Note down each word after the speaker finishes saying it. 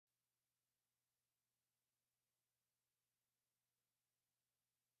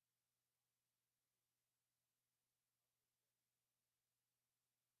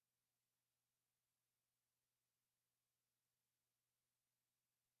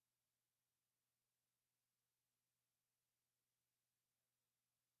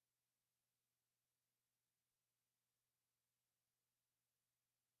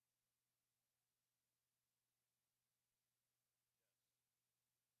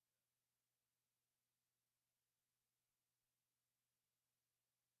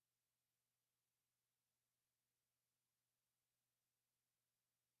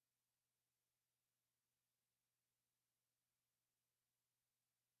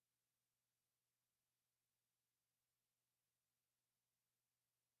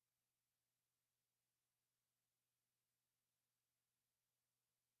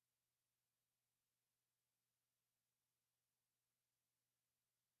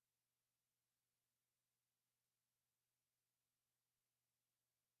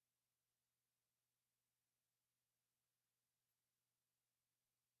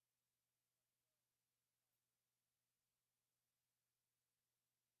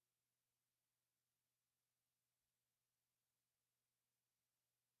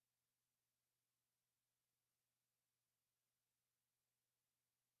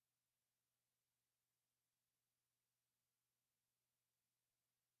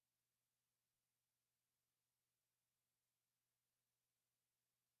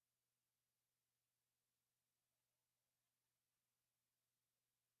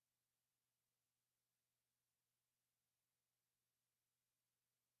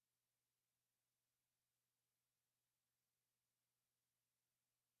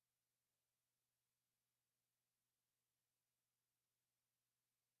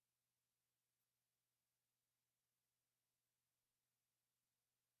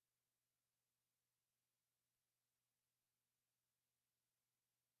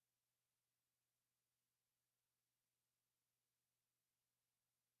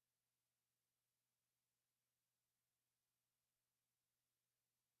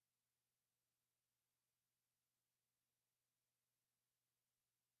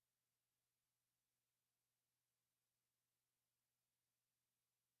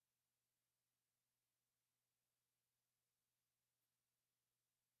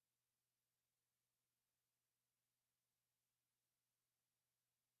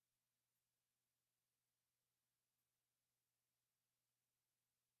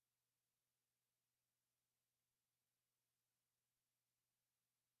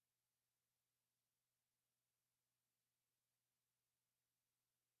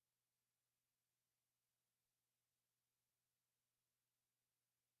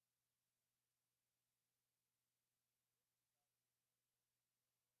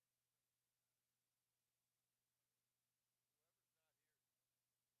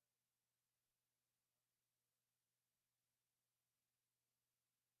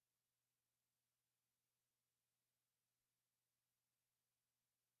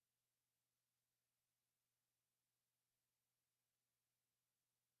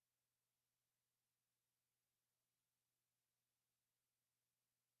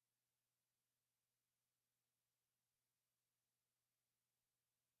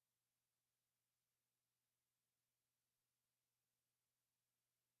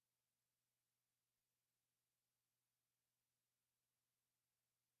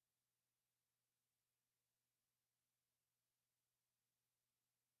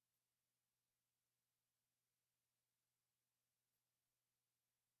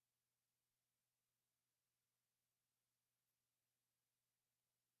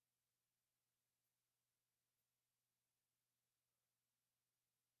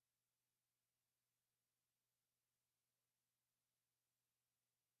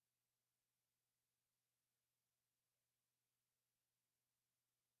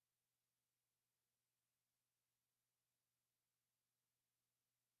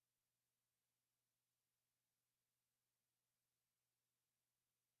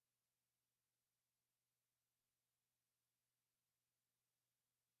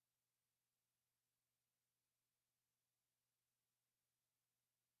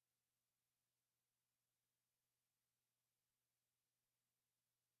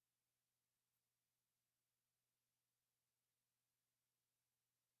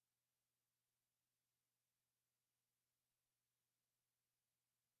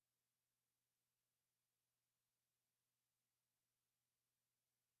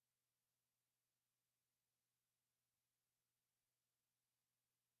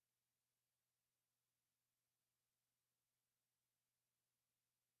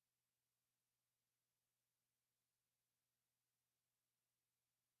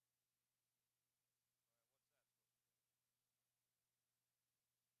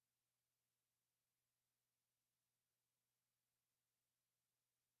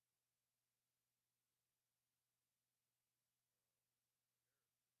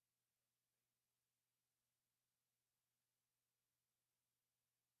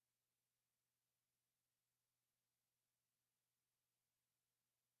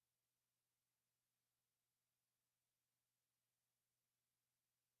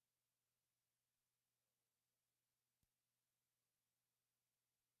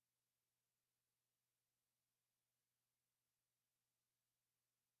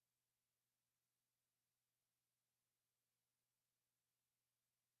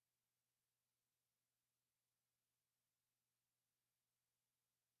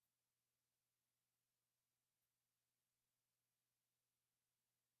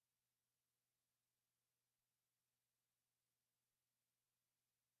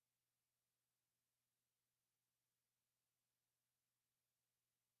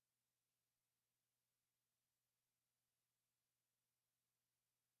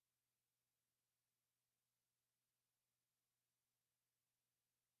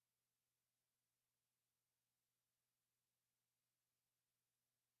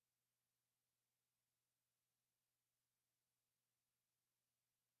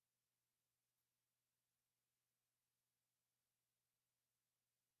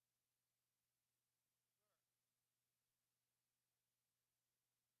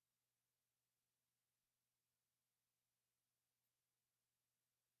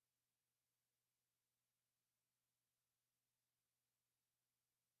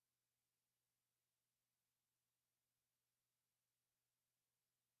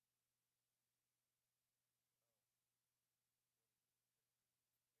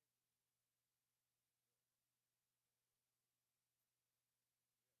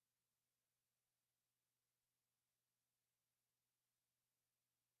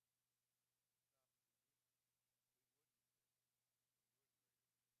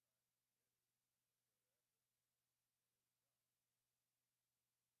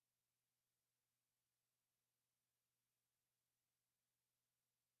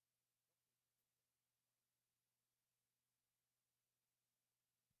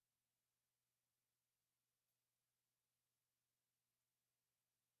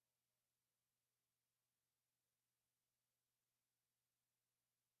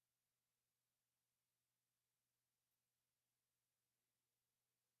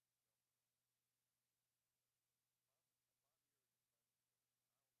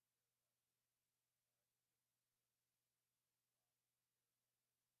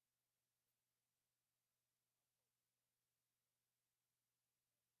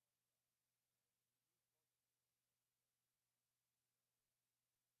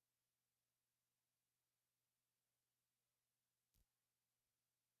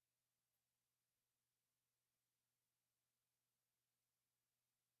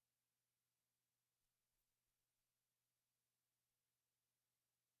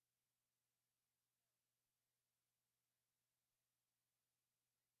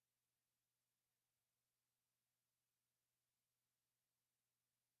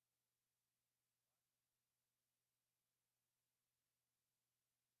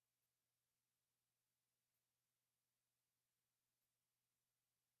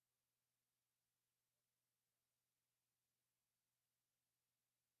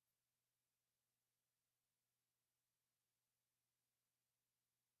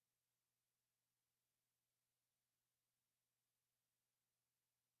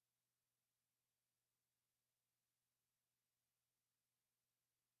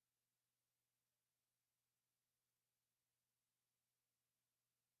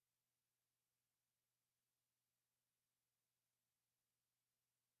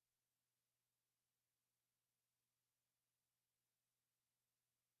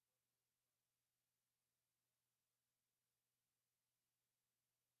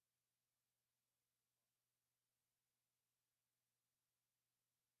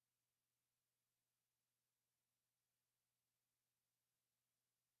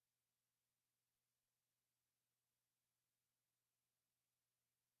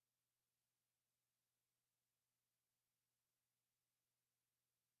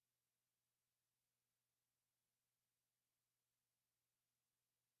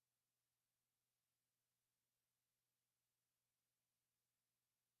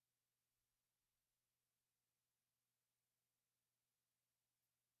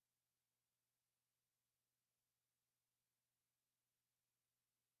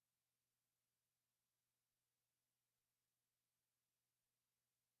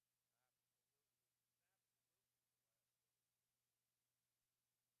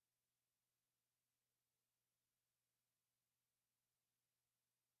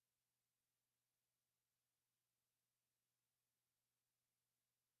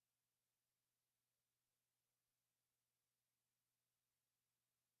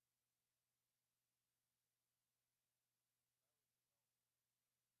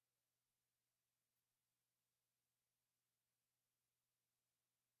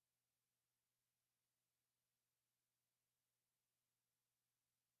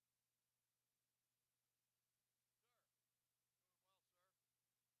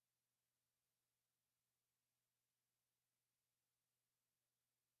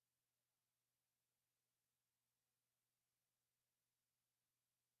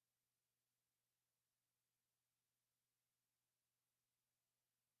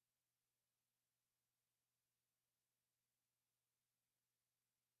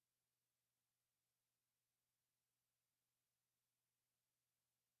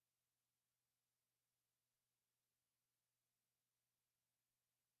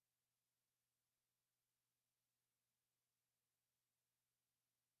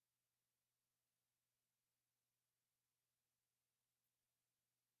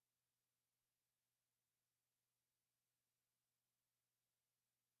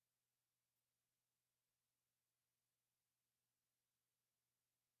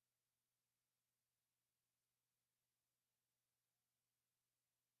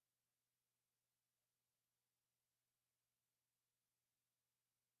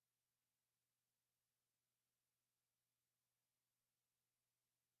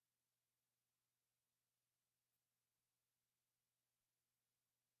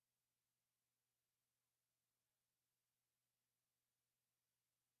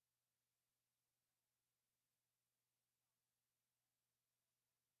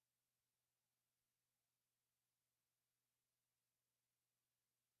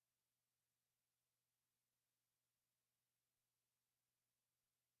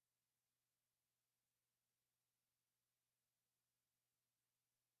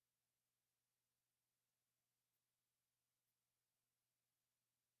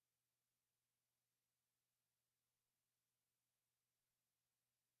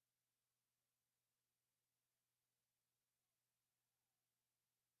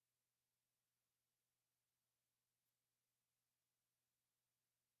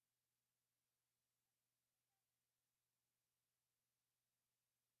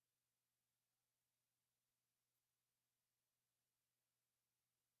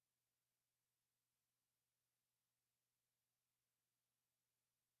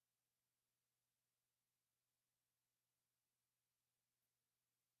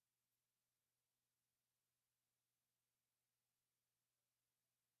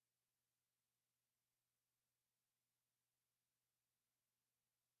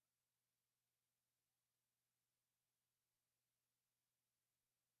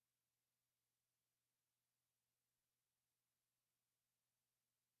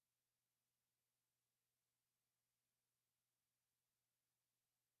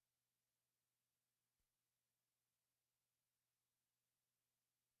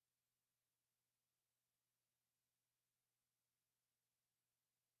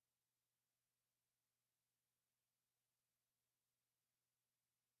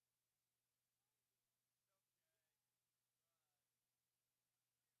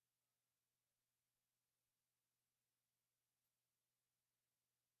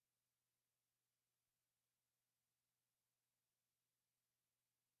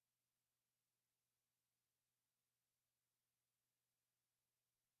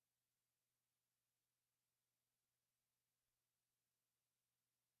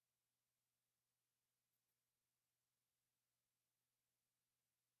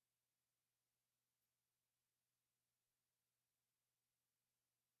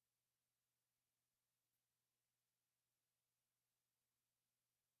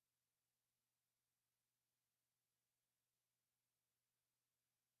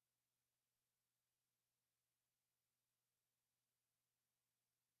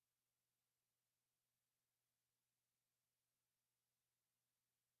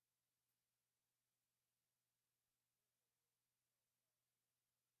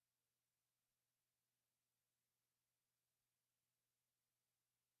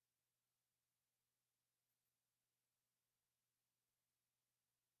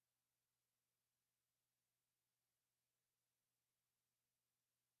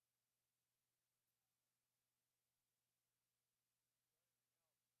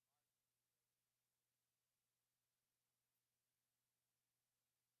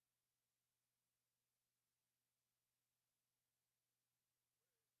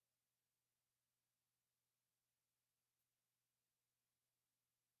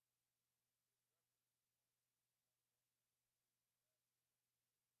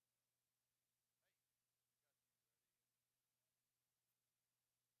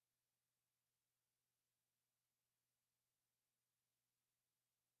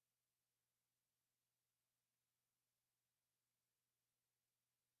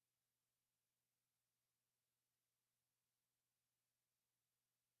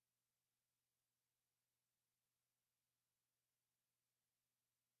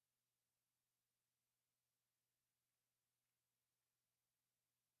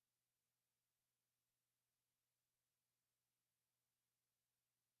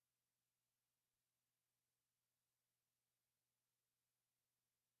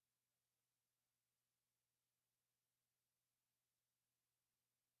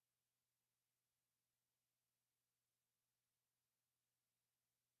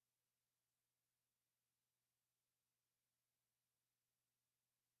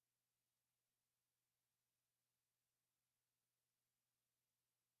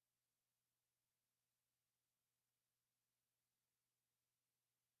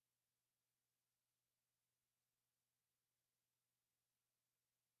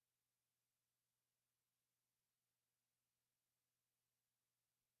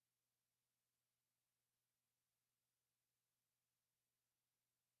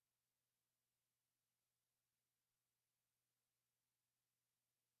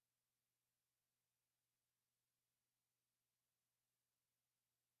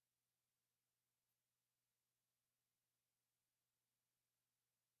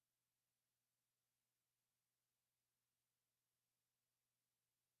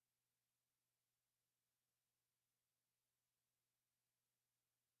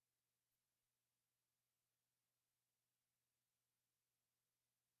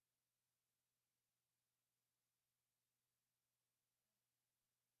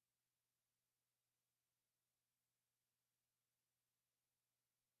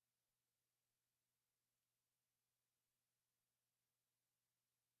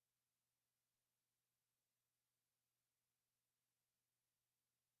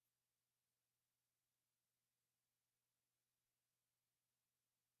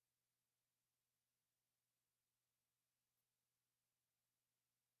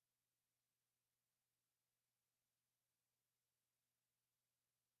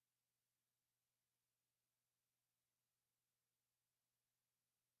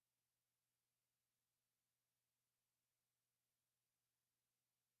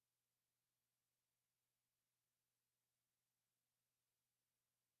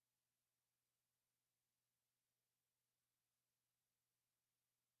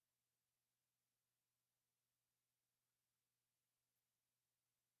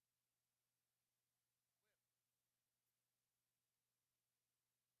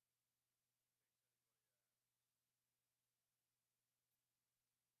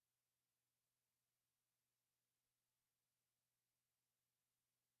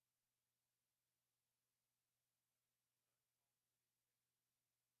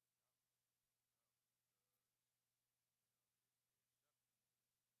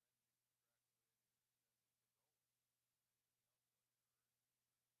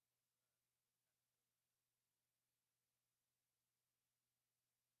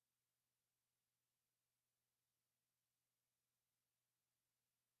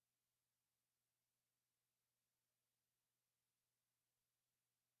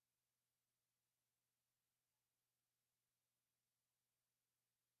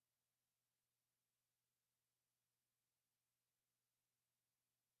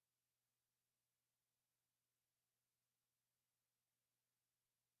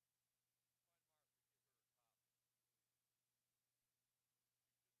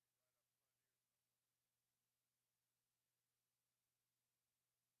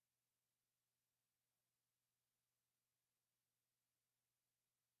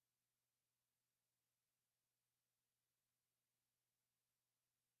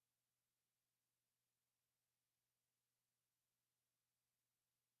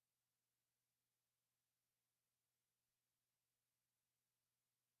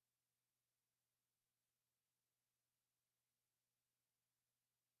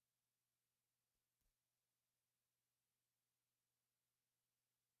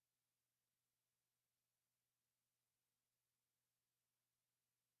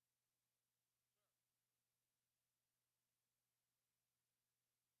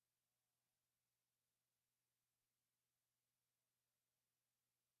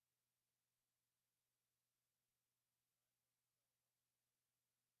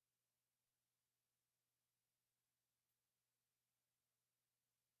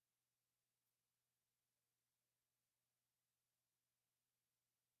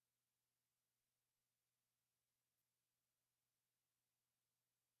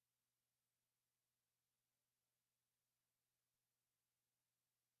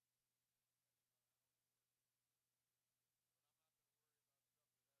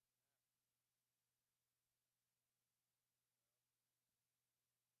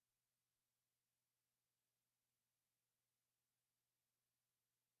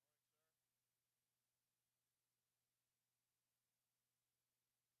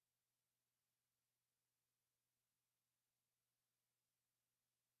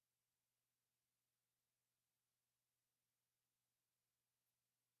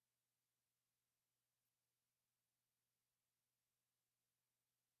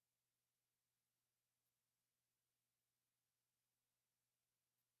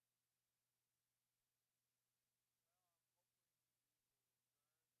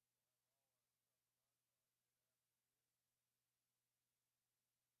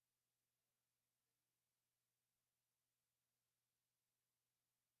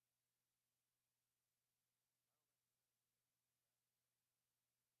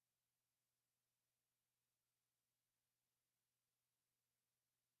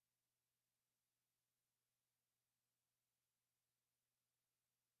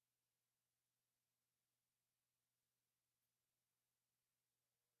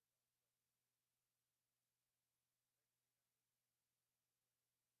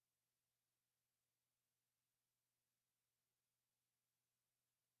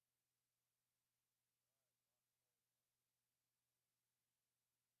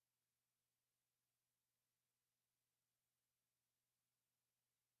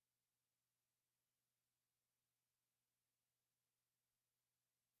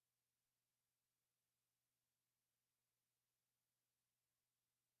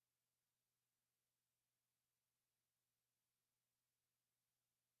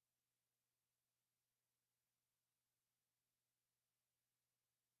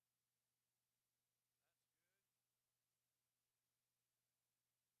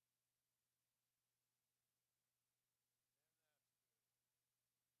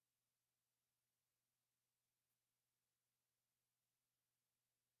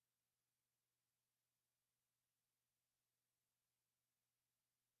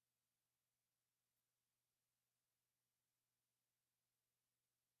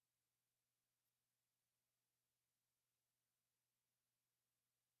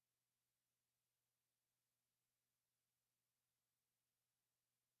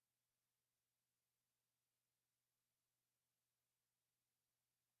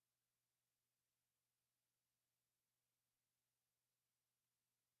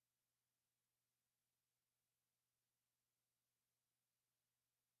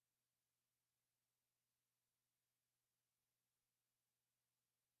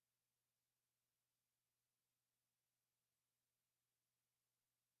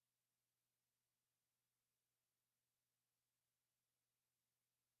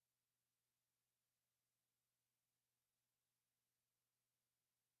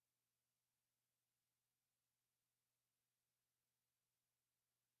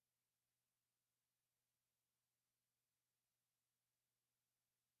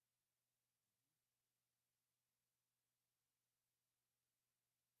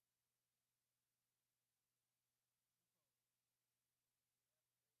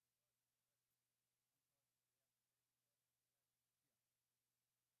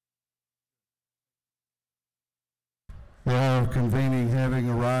convening having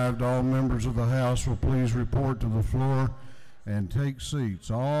arrived, all members of the House will please report to the floor and take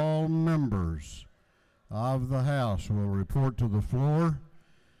seats. All members of the House will report to the floor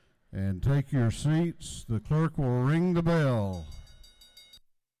and take your seats. The clerk will ring the bell.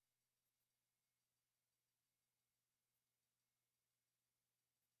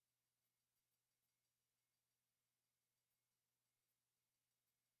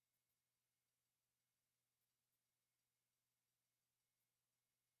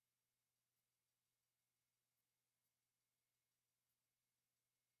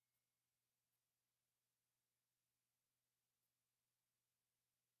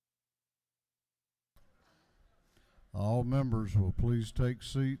 All members will please take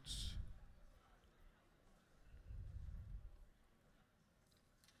seats.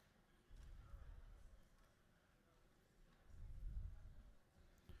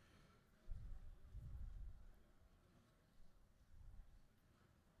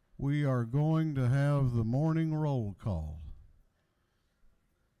 We are going to have the morning roll call.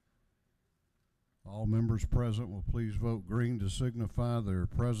 All members present will please vote green to signify their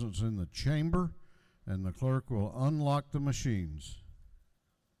presence in the chamber, and the clerk will unlock the machines.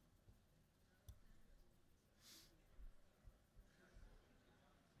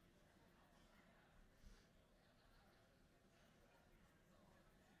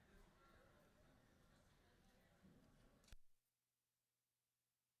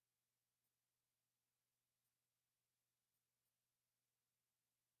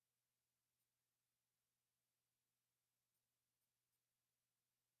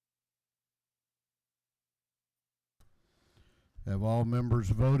 Have all members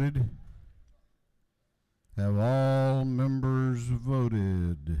voted? Have all members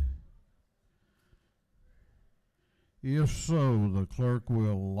voted? If so, the clerk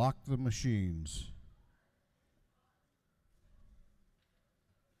will lock the machines.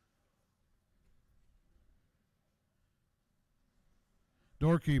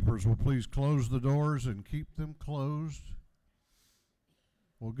 Doorkeepers will please close the doors and keep them closed.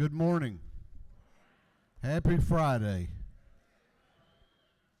 Well, good morning. Happy Friday.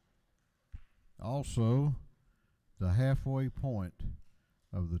 Also, the halfway point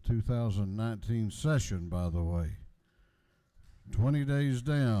of the 2019 session, by the way. 20 days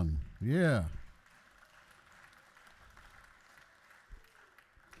down. Yeah.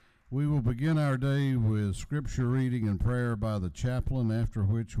 We will begin our day with scripture reading and prayer by the chaplain, after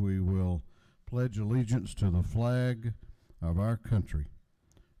which we will pledge allegiance to the flag of our country.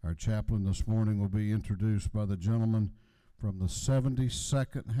 Our chaplain this morning will be introduced by the gentleman from the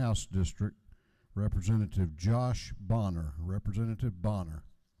 72nd House District, Representative Josh Bonner. Representative Bonner.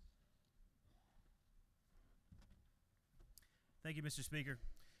 Thank you, Mr. Speaker.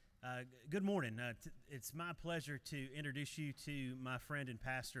 Good morning. It's my pleasure to introduce you to my friend and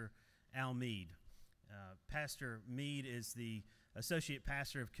pastor, Al Mead. Pastor Mead is the associate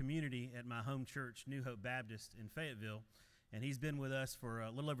pastor of community at my home church, New Hope Baptist in Fayetteville, and he's been with us for a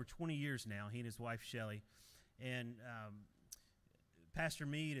little over 20 years now, he and his wife, Shelley. And Pastor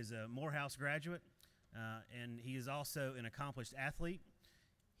Mead is a Morehouse graduate, and he is also an accomplished athlete.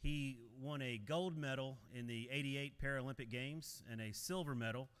 He won a gold medal in the '88 Paralympic Games and a silver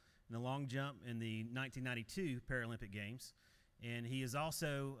medal in the long jump in the 1992 Paralympic Games. And he is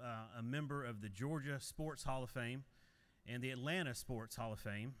also a member of the Georgia Sports Hall of Fame and the Atlanta Sports Hall of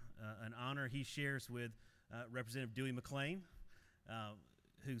Fame, an honor he shares with Representative Dewey McClain,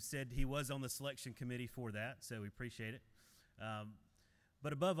 who said he was on the selection committee for that, so we appreciate it.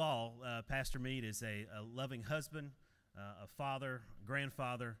 But above all, Pastor Mead is a loving husband, a father,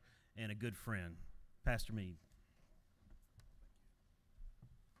 grandfather, and a good friend. Pastor Mead.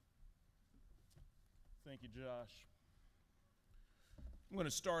 Thank you, Josh. I'm going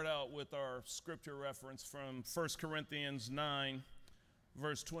to start out with our scripture reference from 1 Corinthians 9,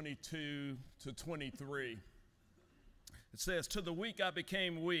 verse 22 to 23. It says, "To the weak I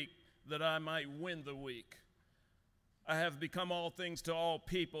became weak, that I might win the weak. I have become all things to all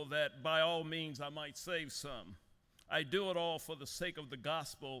people, that by all means I might save some. I do it all for the sake of the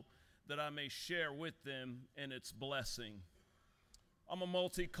gospel, that I may share with them in its blessing." I'm a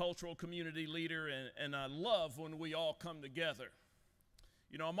multicultural community leader, and I love when we all come together.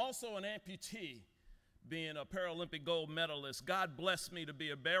 You know, I'm also an amputee, being a Paralympic gold medalist. God blessed me to be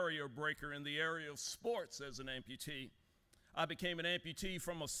a barrier breaker in the area of sports as an amputee. I became an amputee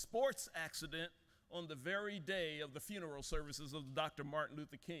from a sports accident on the very day of the funeral services of Dr. Martin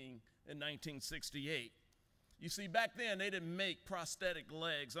Luther King in 1968. You see, back then, they didn't make prosthetic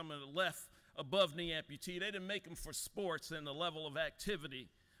legs. I'm a left above knee amputee. They didn't make them for sports and the level of activity.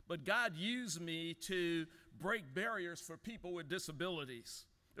 but God used me to break barriers for people with disabilities.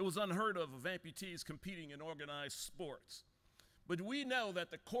 It was unheard of amputees competing in organized sports. But we know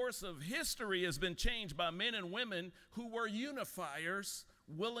that the course of history has been changed by men and women who were unifiers,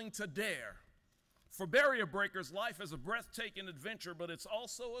 willing to dare. For barrier breakers, life is a breathtaking adventure, but it's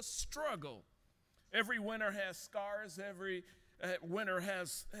also a struggle. Every winner has scars. Every winner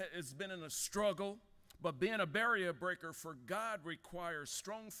has been in a struggle. But being a barrier breaker for God requires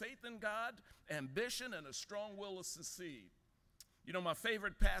strong faith in God, ambition, and a strong will to succeed. You know, my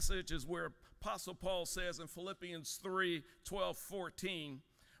favorite passage is where Apostle Paul says in Philippians 3:12-14,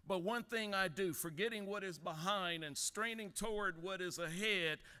 but one thing I do, forgetting what is behind and straining toward what is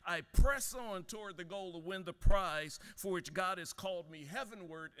ahead, I press on toward the goal to win the prize for which God has called me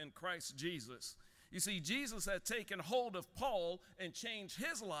heavenward in Christ Jesus. You see, Jesus had taken hold of Paul and changed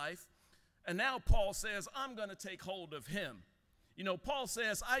his life, and now Paul says, I'm going to take hold of him. You know, Paul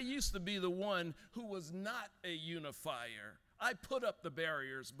says, I used to be the one who was not a unifier. I put up the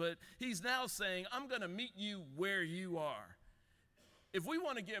barriers, but he's now saying, I'm going to meet you where you are. If we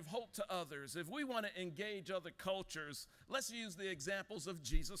want to give hope to others, if we want to engage other cultures, let's use the examples of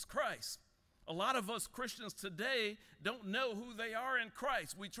Jesus Christ. A lot of us Christians today don't know who they are in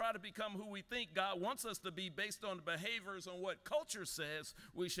Christ. We try to become who we think God wants us to be based on the behaviors on what culture says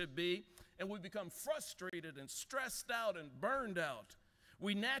we should be, and we become frustrated and stressed out and burned out.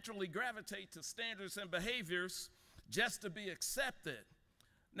 We naturally gravitate to standards and behaviors just to be accepted.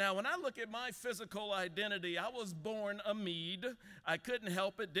 Now, when I look at my physical identity, I was born a Mede. I couldn't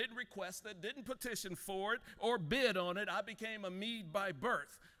help it, didn't request it, didn't petition for it or bid on it. I became a Mede by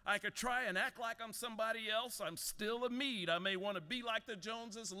birth. I could try and act like I'm somebody else. I'm still a Mede. I may want to be like the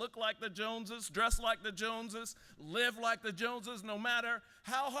Joneses, look like the Joneses, dress like the Joneses, live like the Joneses. No matter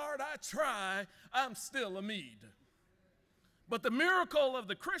how hard I try, I'm still a Mede. But the miracle of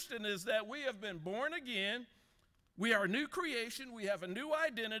the Christian is that we have been born again. We are a new creation. We have a new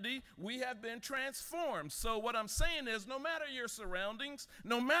identity. We have been transformed. So what I'm saying is, no matter your surroundings,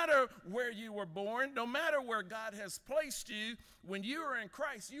 no matter where you were born, no matter where God has placed you, when you are in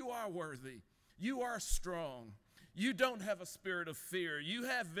Christ, you are worthy. You are strong. You don't have a spirit of fear. You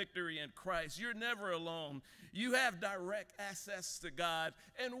have victory in Christ. You're never alone. You have direct access to God.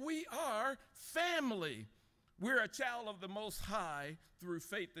 And we are family. We're a child of the Most High through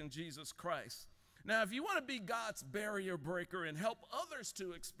faith in Jesus Christ. Now, if you want to be God's barrier breaker and help others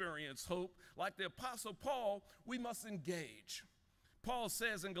to experience hope, like the Apostle Paul, we must engage. Paul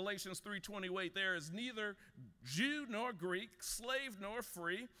says in Galatians 3:28, there is neither Jew nor Greek, slave nor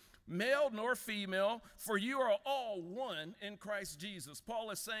free, male nor female, for you are all one in Christ Jesus.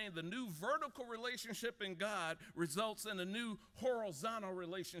 Paul is saying the new vertical relationship in God results in a new horizontal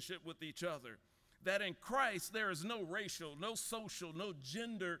relationship with each other. That in Christ there is no racial, no social, no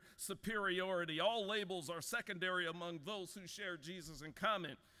gender superiority. All labels are secondary among those who share Jesus in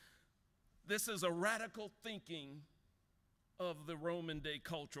common. This is a radical thinking of the Roman day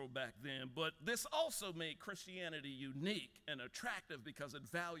culture back then, but this also made Christianity unique and attractive because it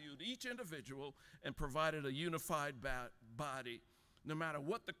valued each individual and provided a unified body. No matter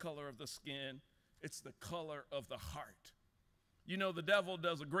what the color of the skin, it's the color of the heart. You know, the devil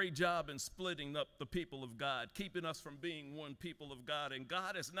does a great job in splitting up the people of God, keeping us from being one people of God. And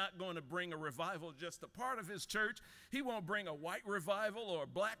God is not going to bring a revival just a part of his church. He won't bring a white revival or a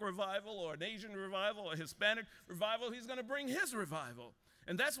black revival or an Asian revival or a Hispanic revival. He's going to bring his revival.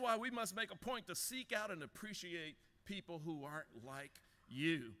 And that's why we must make a point to seek out and appreciate people who aren't like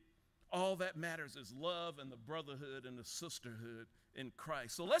you. All that matters is love and the brotherhood and the sisterhood in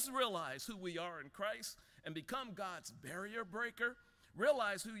Christ. So let's realize who we are in Christ and become God's barrier breaker.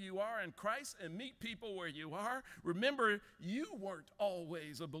 Realize who you are in Christ and meet people where you are. Remember, you weren't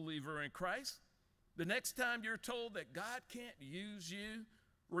always a believer in Christ. The next time you're told that God can't use you,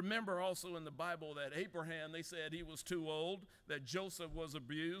 remember also in the Bible that Abraham, they said he was too old, that Joseph was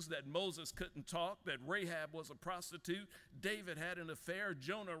abused, that Moses couldn't talk, that Rahab was a prostitute, David had an affair,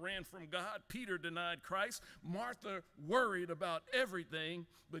 Jonah ran from God, Peter denied Christ, Martha worried about everything,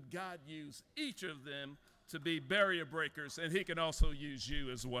 but God used each of them to be barrier breakers, and he can also use you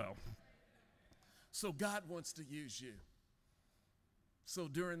as well. So God wants to use you. So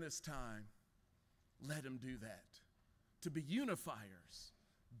during this time, let him do that. To be unifiers,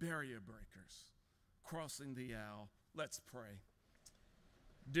 barrier breakers, crossing the aisle. Let's pray.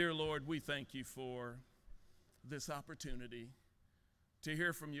 Dear Lord, we thank you for this opportunity to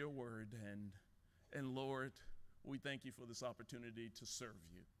hear from your word. And Lord, we thank you for this opportunity to serve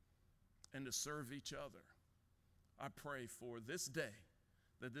you and to serve each other. I pray for this day,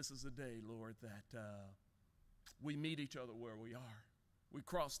 that this is a day, Lord, that we meet each other where we are. we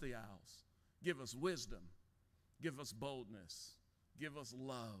cross the aisles. Give us wisdom. Give us boldness. Give us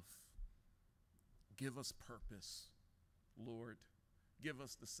love. Give us purpose, Lord. Give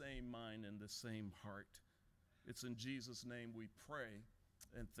us the same mind and the same heart. It's in Jesus' name we pray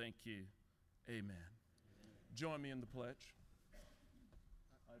and thank you. Amen. Join me in the pledge.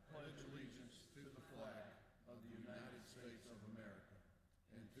 I pledge allegiance to the flag of the United States of America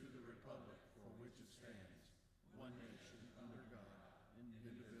and to the republic for which it stands, one nation under God,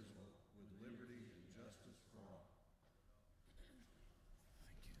 indivisible, with liberty and justice for all. Thank you.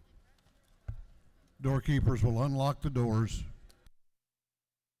 Doorkeepers will unlock the doors.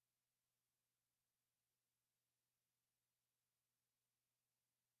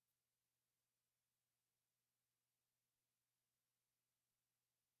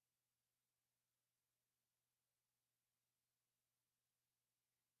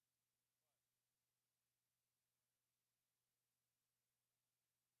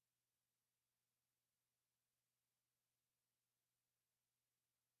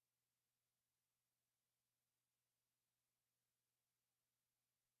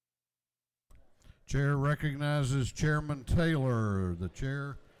 Chair recognizes Chairman Taylor, the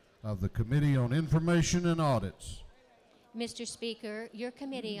chair of the Committee on Information and Audits. Mr. Speaker, your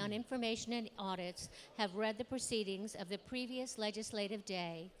Committee on Information and Audits have read the proceedings of the previous legislative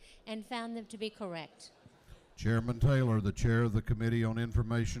day and found them to be correct. Chairman Taylor, the chair of the Committee on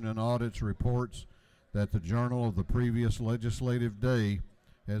Information and Audits, reports that the journal of the previous legislative day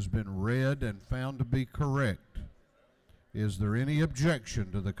has been read and found to be correct. Is there any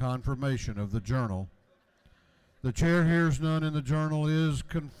objection to the confirmation of the journal? The chair hears none and the journal is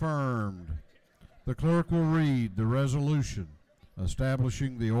confirmed. The clerk will read the resolution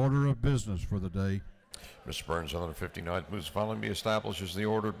establishing the order of business for the day. Mr. Burns, on the 59th, moves the following be established as the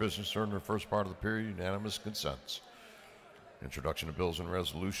order of business during the first part of the period. Unanimous consents. Introduction of bills and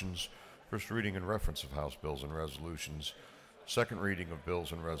resolutions. First reading and reference of House bills and resolutions. Second reading of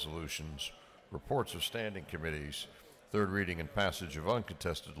bills and resolutions. Reports of standing committees. Third reading and passage of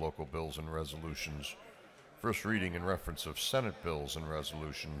uncontested local bills and resolutions. First reading and reference of Senate bills and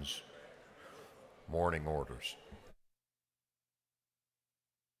resolutions. Morning orders.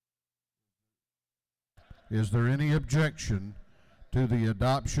 Is there any objection to the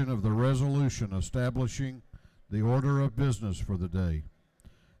adoption of the resolution establishing the order of business for the day?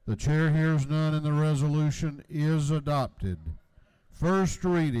 The chair hears none and the resolution is adopted. First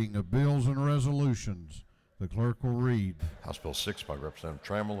reading of bills and resolutions. The clerk will read. House Bill 6 by Representative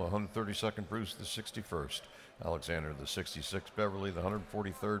Trammell, the 132nd Bruce, the 61st. Alexander, the 66th. Beverly, the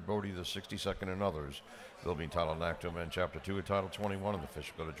 143rd. Bodie, the 62nd, and others. Bill being titled an act to amend Chapter 2 of Title 21 of the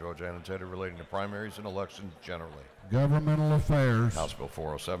official code of Georgia annotated relating to primaries and elections generally. Governmental Affairs. House Bill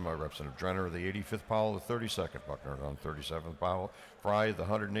 407 by Representative Drenner, the 85th. Powell, the 32nd. Buckner, the 37th. Powell, Fry, the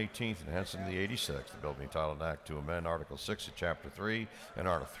 118th, and Henson, the 86th. The bill being titled an act to amend Article 6 of Chapter 3 and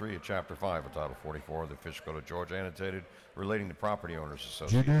Article 3 of Chapter 5 of Title 44 of the official code of Georgia annotated relating to property owners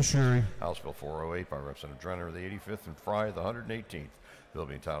associations. Judiciary. House Bill 408 by Representative Drenner, the 85th, and Fry, the 118th. Bill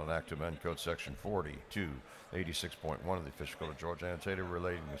being titled an act to amend Code Section 40, 86.1 of the official code of Georgia annotated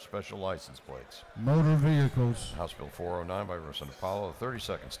relating to special license plates. Motor Vehicles. House Bill 409 by Representative Powell, the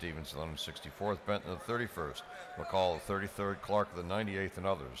 32nd, Stevens, the 164th, Benton, the 31st, McCall, the 33rd, Clark, the 98th, and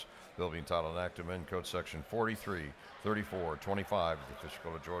others. Bill being titled an act to amend Code Section 43, 34, 25 of the official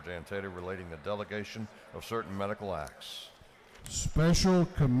code of Georgia annotated relating to delegation of certain medical acts. Special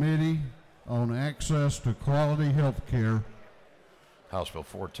Committee on Access to Quality Health Care. House Bill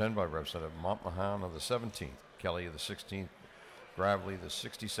 410 by Representative Montmahan of the 17th, Kelly of the 16th, Gravely the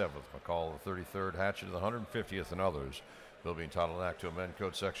 67th, McCall of the 33rd, Hatchett of the 150th, and others. Bill being titled an act to amend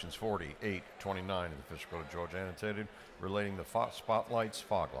Code Sections 40, 8, 29 of the official code of Georgia annotated relating to spotlights,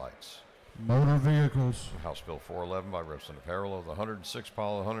 fog lights. Motor Vehicles. House Bill 411 by Representative Harrell of the 106th,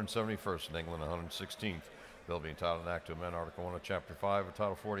 Powell of the 171st, and England 116th. Bill being titled an act to amend Article 1 of Chapter 5 of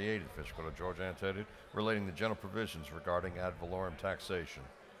Title 48 of the official code of Georgia annotated relating to general provisions regarding ad valorem taxation.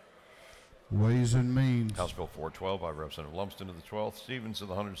 Ways and Means. House Bill 412 by Representative Lumsden of the 12th, Stevens of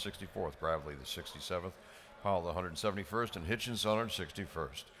the 164th, Gravely the 67th, Powell the 171st, and Hitchens the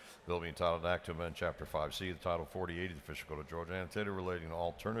 161st. Bill being titled an act to amend Chapter 5C of Title 48 of the official code of Georgia annotated relating to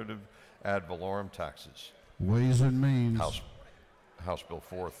alternative ad valorem taxes. Ways and Means. House Bill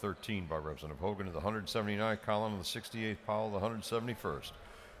 413 by Representative Hogan of the 179th, Collin of the 68th, Powell of the 171st,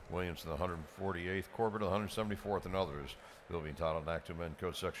 Williams of the 148th, Corbett of the 174th, and others. Bill being titled an act to amend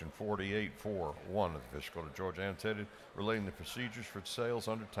Code Section 48.4.1 of the official code of Georgia annotated relating to procedures for sales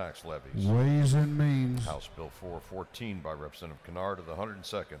under tax levies. Ways and Means. House Bill 414 by Representative Kennard of the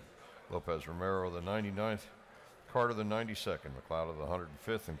 102nd, Lopez Romero of the 99th, Carter the 92nd, McLeod of the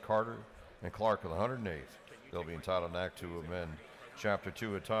 105th, and Carter and Clark of the 108th. Bill being entitled an act to amend Chapter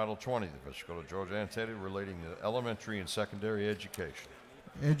 2 of Title 20 of the Fiscal Code of Georgia annotated relating to elementary and secondary education.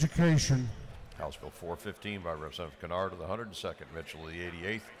 Education. House Bill 415 by Representative Kennard of the 102nd, Mitchell of the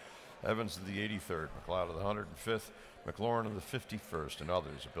 88th, Evans of the 83rd, McLeod of the 105th, McLaurin of the 51st, and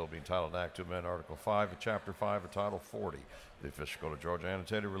others. A bill being entitled an act to amend Article 5 of Chapter 5 of Title 40 of the Official Code of Georgia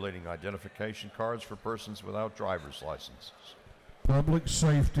annotated relating identification cards for persons without driver's licenses. Public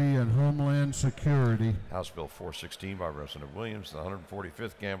safety and homeland security. House Bill 416 by Representative Williams, the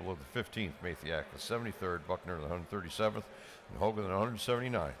 145th, Gamble of the 15th, Mathiak the 73rd, Buckner of the 137th, and Hogan of the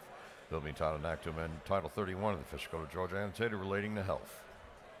 179th. Bill being entitled an act to amend Title 31 of the Official Code of Georgia annotated relating to health.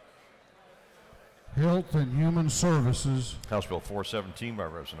 Health and Human Services. House Bill 417 by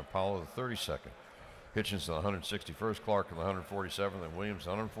Representative Powell of the 32nd, Hitchens of the 161st, Clark of the 147th, and Williams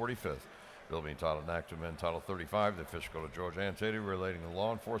of the 145th. Bill being entitled an act to amend Title 35 of the Official Code of Georgia annotated relating to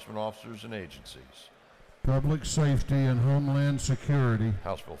law enforcement officers and agencies. Public safety and homeland security.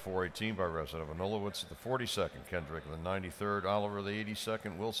 House Bill 418 by Representative Anulowitz of the 42nd, Kendrick of the 93rd, Oliver of the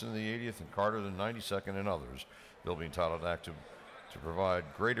 82nd, Wilson of the 80th, and Carter of the 92nd, and others. Bill being entitled an act to provide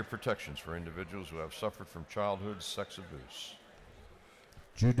greater protections for individuals who have suffered from childhood sex abuse.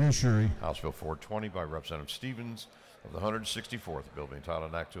 Judiciary. House Bill 420 by Representative Stevens of the 164th. Bill being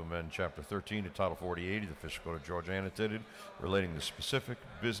entitled an act to amend Chapter 13 of Title 48 of the Official Code of Georgia annotated relating to specific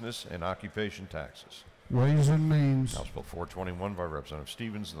business and occupation taxes. Ways and Means. House Bill 421 by Representative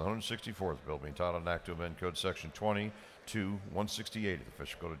Stevens of the 164th. Bill being entitled an act to amend Code Section 20-168 of the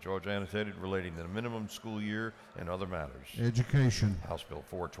Official Code of Georgia annotated relating to the minimum school year and other matters. Education. House Bill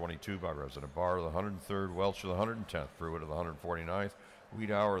 422 by Representative Barr of the 103rd, Welch of the 110th, Pruitt of the 149th,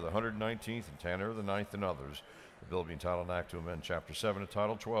 Wiedauer of the 119th, and Tanner of the 9th, and others. The bill being entitled an act to amend Chapter 7 of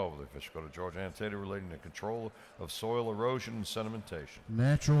Title 12 of the Official Code of Georgia annotated relating to control of soil erosion and sedimentation.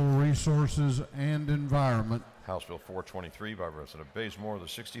 Natural Resources and Environment. House Bill 423 by Representative Bazemore of the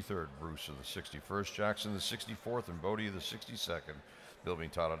 63rd, Bruce of the 61st, Jackson of the 64th, and Bodie of the 62nd. Bill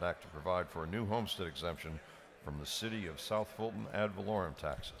being entitled an act to provide for a new homestead exemption from the city of South Fulton ad valorem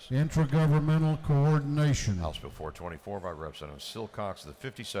taxes. Intergovernmental Coordination. House Bill 424 by Representative Silcox of the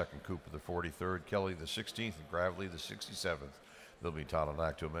 52nd, Cooper the 43rd, Kelly the 16th, and Gravely the 67th. Bill being entitled an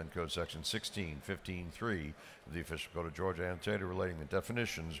act to amend Code Section 16-15-3 of the Official Code of Georgia annotated relating to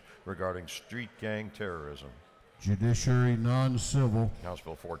definitions regarding street gang terrorism. Judiciary Non-Civil. House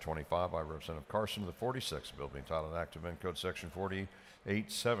Bill 425 by Representative Carson of the 46th. Bill being entitled an act to amend Code Section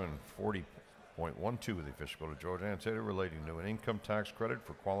 48-7-40.12 of the Official Code of Georgia annotated relating to an income tax credit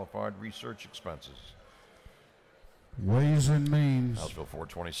for qualified research expenses. Ways and Means. House Bill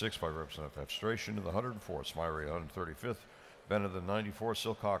 426 by Representative Festration of the 104th, Smyrie of the 135th, Bennett of the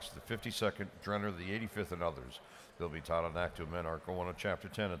 94th, Silcox of the 52nd, Drenner of the 85th, and others. Bill be entitled an act to amend Article 1 of Chapter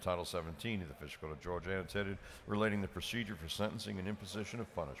 10 of Title 17 of the Official Code of Georgia annotated relating to procedure for sentencing and imposition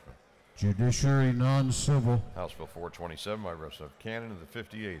of punishment. Judiciary Non-Civil. House Bill 427 by Representative Cannon of the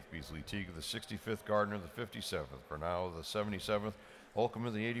 58th, Beasley Teague of the 65th, Gardner of the 57th, Bernal of the 77th, Holcomb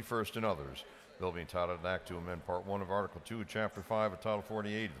of the 81st, and others. Bill being entitled an act to amend Part 1 of Article 2 of Chapter 5 of Title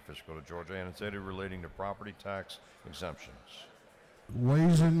 48 of the Official Code of Georgia annotated relating to property tax exemptions.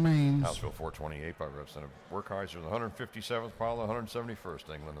 Ways and Means. House Bill 428 by Representative Werkheiser of the 157th, Powell of the 171st,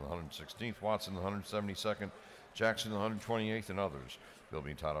 England of the 116th, Watson of the 172nd, Jackson of the 128th, and others. Bill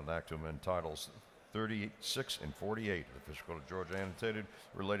being entitled an act to amend Titles 36 and 48 of the Official Code of Georgia annotated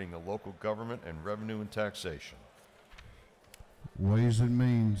relating to local government and revenue and taxation. Ways and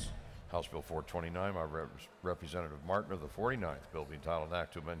Means. House Bill 429 by Representative Martin of the 49th. Bill being entitled an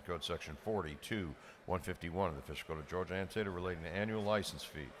act to amend Code Section 42-151 of the Official Code of Georgia annotated relating to annual license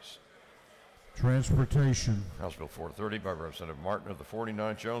fees. Transportation. House Bill 430 by Representative Martin of the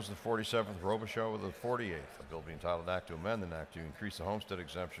 49th, Jones of the 47th, Robichaud of the 48th. A bill being entitled an act to amend an act to increase the homestead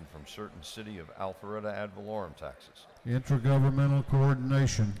exemption from certain city of Alpharetta ad valorem taxes. Intergovernmental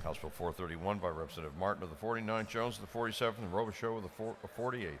Coordination. House Bill 431 by Representative Martin of the 49th, Jones of the 47th, and Robichaud of the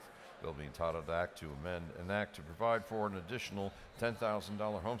 48th. Bill being entitled an act to amend an act to provide for an additional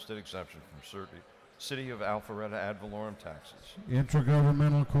 $10,000 homestead exemption from certain city of Alpharetta ad valorem taxes.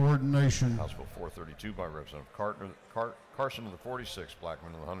 Intergovernmental Coordination. House Bill 432 by Representative Carson of the 46th,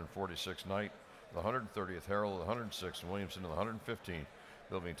 Blackman of the 146th, Knight of the 130th, Harrell of the 106th, and Williamson of the 115th.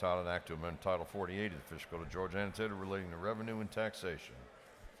 Bill being entitled an act to amend Title 48 of the Official Code of Georgia annotated relating to revenue and taxation.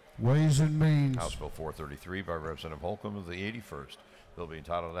 Ways and Means. House Bill 433 by Representative Holcomb of the 81st. Bill being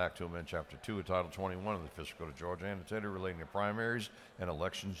entitled an act to amend Chapter 2 of Title 21 of the Official Code of Georgia annotated relating to primaries and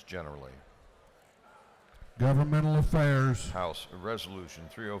elections generally. Governmental Affairs. House Resolution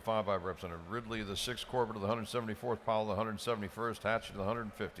 305 by Representative Ridley of the 6th, Corbett of the 174th, Powell of the 171st, Hatchett of the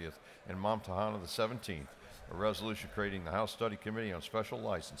 150th, and Momtahan of the 17th. A resolution creating the House Study Committee on Special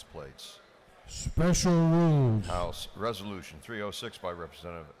License Plates. Special Rules. House Resolution 306 by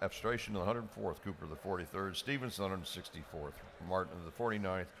Representative F. Stration of the 104th, Cooper of the 43rd, Stevens of the 164th, Martin of the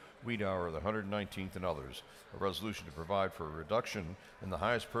 49th, Wiedauer of the 119th, and others. A resolution to provide for a reduction in the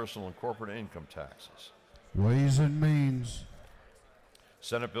highest personal and corporate income taxes. Ways and Means.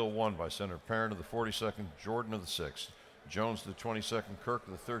 Senate Bill 1 by Senator Parent of the 42nd, Jordan of the 6th, Jones of the 22nd, Kirk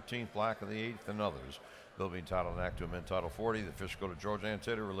of the 13th, Black of the 8th, and others. Bill being titled an act to amend Title 40 of the Official Code of Georgia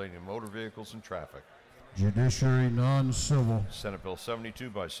Annotated relating to motor vehicles and traffic. Judiciary Non-Civil. Senate Bill 72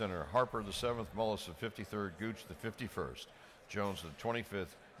 by Senator Harper of the 7th, Mullis of the 53rd, Gooch of the 51st, Jones of the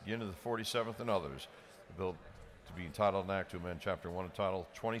 25th, Ginn of the 47th, and others. The bill to be entitled an act to amend Chapter 1 of Title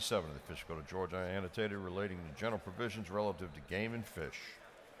 27 of the Official Code of Georgia Annotated relating to general provisions relative to game and fish.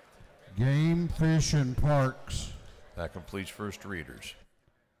 Game, Fish, and Parks. That completes first readers.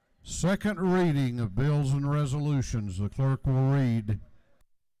 Second reading of bills and resolutions. The clerk will read.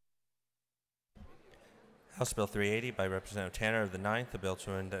 House Bill 380 by Representative Tanner of the 9th, a bill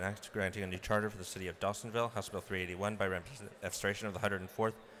to amend an act granting a new charter for the city of Dawsonville. House Bill 381 by Representative F. Stration of the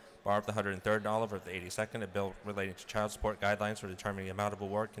 104th, Barr of the 103rd, and Oliver of the 82nd, a bill relating to child support guidelines for determining the amount of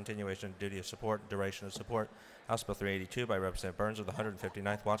award, continuation of duty of support, duration of support. House Bill 382 by Representative Burns of the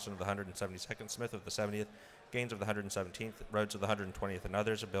 159th, Watson of the 172nd, Smith of the 70th, Gaines of the 117th, Rhodes of the 120th, and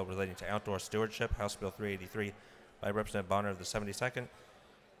others, a bill relating to outdoor stewardship. House Bill 383 by Representative Bonner of the 72nd,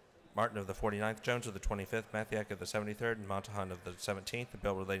 Martin of the 49th, Jones of the 25th, Mathiak of the 73rd, and Montahan of the 17th, a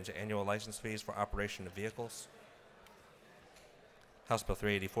bill relating to annual license fees for operation of vehicles. House Bill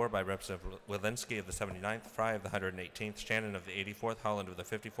 384 by Representative Walensky of the 79th, Fry of the 118th, Shannon of the 84th, Holland of the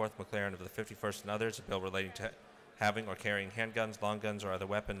 54th, McLaren of the 51st, and others, a bill relating to having or carrying handguns, long guns, or other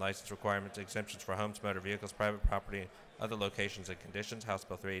weapon license requirements, exemptions for homes, motor vehicles, private property, other locations and conditions. House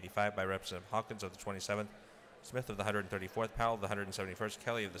Bill 385 by Representative Hawkins of the 27th, Smith of the 134th, Powell of the 171st,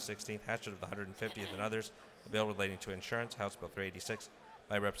 Kelly of the 16th, Hatchett of the 150th, and others, a bill relating to insurance. House Bill 386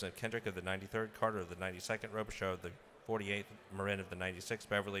 by Representative Kendrick of the 93rd, Carter of the 92nd, Robichaud of the 48th, Marin of the 96th,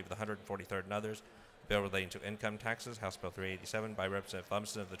 Beverly of the 143rd, and others, a bill relating to income taxes. House Bill 387 by Representative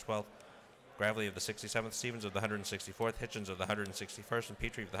Lumsden of the 12th, Gravely of the 67th, Stevens of the 164th, Hitchens of the 161st, and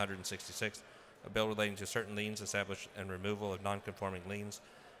Petrie of the 166th, a bill relating to certain liens established and removal of non-conforming liens.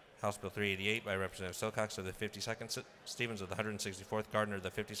 House Bill 388 by Representative Silcox of the 52nd, Stevens of the 164th, Gardner of the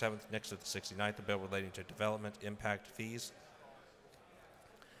 57th, Nix of the 69th, a bill relating to development impact fees.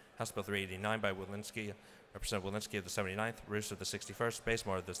 House Bill 389 by Walensky, Representative Walensky of the 79th, Roos of the 61st,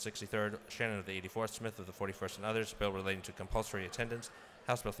 Basemore of the 63rd, Shannon of the 84th, Smith of the 41st, and others, a bill relating to compulsory attendance.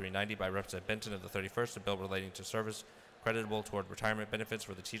 House Bill 390 by Representative Benton of the 31st, a bill relating to service creditable toward retirement benefits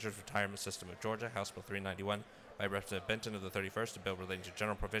for the Teachers Retirement System of Georgia. House Bill 391 by Representative Benton of the 31st, a bill relating to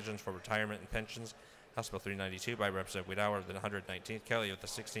general provisions for retirement and pensions. House Bill 392 by Representative Wiedauer of the 119th, Kelly of the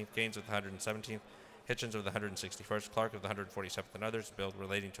 16th, Gaines of the 117th, Hitchens of the 161st, Clark of the 147th, and others, a bill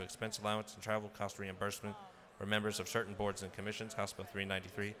relating to expense allowance and travel cost reimbursement for members of certain boards and commissions. House Bill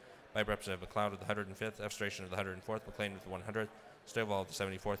 393 by Representative McLeod of the 105th, F. Stration of the 104th, McLean of the 100th, Stovall of the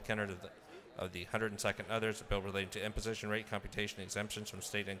 74th, Kennard of the 102nd, and others, a bill relating to imposition rate computation exemptions from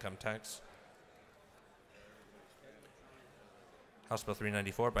state income tax. House Bill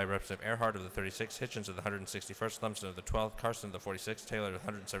 394 by Representative Earhart of the 36th, Hitchens of the 161st, Lumsden of the 12th, Carson of the 46th, Taylor of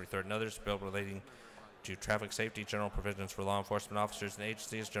the 173rd, and others, a bill relating to traffic safety, general provisions for law enforcement officers and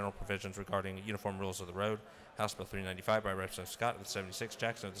agencies, general provisions regarding uniform rules of the road. House Bill 395 by Representative Scott of the 76th,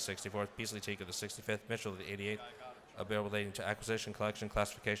 Jackson of the 64th, Beasley Teague of the 65th, Mitchell of the 88th, a bill relating to acquisition, collection,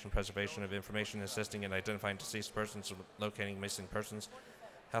 classification, preservation of information, assisting in identifying deceased persons, locating missing persons.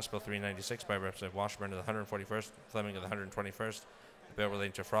 House Bill 396 by Representative Washburn of the 141st, Fleming of the 121st, a bill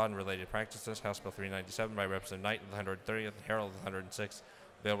relating to fraud and related practices. House Bill 397 by Representative Knight of the 130th, and Harold of the 106th,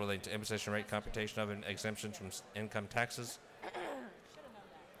 a bill relating to imposition rate computation of and exemptions from income taxes.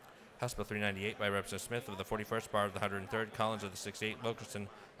 House Bill 398 by Representative Smith of the 41st, Barr of the 103rd, Collins of the 68th, Wilkerson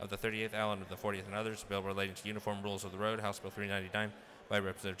of the 38th, Allen of the 40th, and others, a bill relating to uniform rules of the road. House Bill 399 by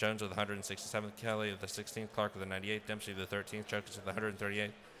Representative Jones of the 167th, Kelly of the 16th, Clark of the 98th, Dempsey of the 13th, Chokers of the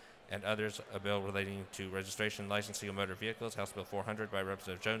 138th, and others, a bill relating to registration and licensing of motor vehicles. House Bill 400 by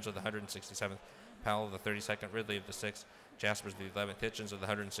Representative Jones of the 167th, Powell of the 32nd, Ridley of the 6th, Jaspers of the 11th, Hitchens of the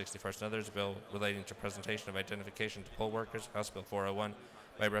 161st, and others, a bill relating to presentation of identification to poll workers. House Bill 401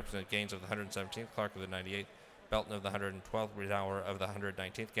 by Representative Gaines of the 117th, Clark of the 98th, Belton of the 112th, Wiedauer of the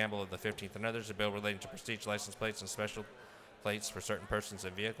 119th, Gamble of the 15th, and others, a bill relating to prestige license plates and special plates for certain persons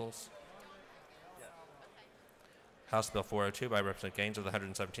and vehicles. House Bill 402 by Representative Gaines of the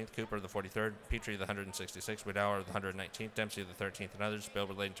 117th, Cooper of the 43rd, Petrie of the 166th, Widower of the 119th, Dempsey of the 13th, and others. Bill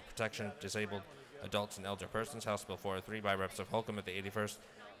relating to protection of disabled adults and elder persons. House Bill 403 by Representative Holcomb of the 81st,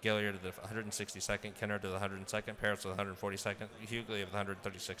 Gilliard of the 162nd, Kennard of the 102nd, Paris of the 142nd, Hughley of the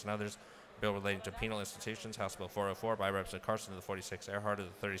 136th, and others. Bill relating to penal institutions. House Bill 404 by Representative Carson of the 46th, Earhart of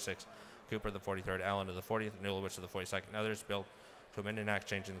the 36th, Cooper of the 43rd, Allen of the 40th, Newlowitz of the 42nd, and others. Bill to amend an act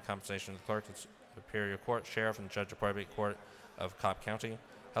changing the compensation of the clerk of Superior Court, sheriff, and judge of probate court of Cobb County.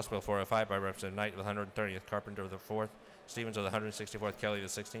 House Bill 405 by Representative Knight of the 130th, Carpenter of the 4th, Stevens of the 164th, Kelly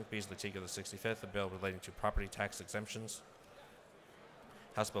of the 16th, Beasley Teague of the 65th, a bill relating to property tax exemptions.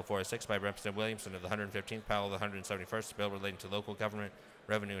 House Bill 406 by Representative Williamson of the 115th, Powell of the 171st, a bill relating to local government,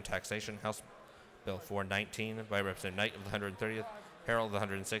 revenue, and taxation. House Bill 419 by Representative Knight of the 130th, Harrell of the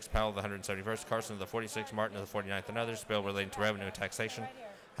 106th, Powell of the 171st, Carson of the 46th, Martin of the 49th, and others, bill relating to revenue and taxation.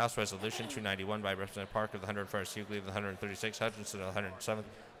 House Resolution 291 by Representative Park of the 101st, Hughley of the 136th, Hutchinson of the 107th,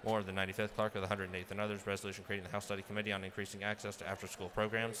 Moore of the 95th, Clark of the 108th, and others. Resolution creating the House Study Committee on increasing access to after-school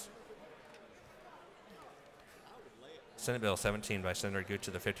programs. Senate Bill 17 by Senator Gooch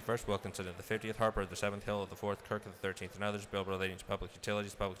of the 51st, Wilkinson of the 50th, Harper of the 7th, Hill of the 4th, Kirk of the 13th, and others. Bill relating to public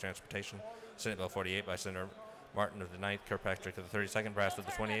utilities, public transportation. Senate Bill 48 by Senator Martin of the 9th, Kirkpatrick of the 32nd, Brass of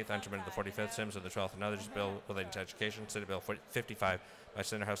the 28th, Unterman of the 45th, Sims of the 12th, and others. Bill relating to education. Senate Bill 55 by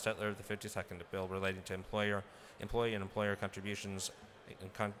Senator House Stetler of the 52nd, a bill relating to employee and employer contributions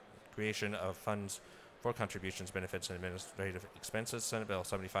and creation of funds for contributions, benefits, and administrative expenses. Senate Bill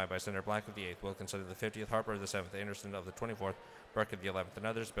 75 by Senator Black of the 8th, Wilkinson of the 50th, Harper of the 7th, Anderson of the 24th, Burke of the 11th, and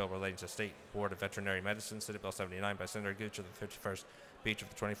others. Bill relating to State Board of Veterinary Medicine. Senate Bill 79 by Senator Gooch of the 51st, Beach of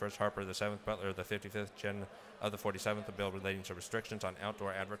the 21st, Harper of the 7th, Butler of the 55th, Jen of the 47th, a bill relating to restrictions on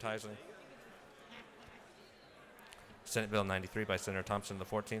outdoor advertising. Senate Bill 93 by Senator Thompson of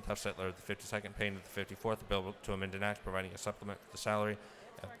the 14th, Huffstetler of the 52nd, Payne of the 54th, a bill to amend an act providing a supplement to the salary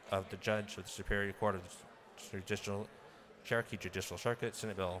of the judge of the Superior Court of the Cherokee Judicial Circuit.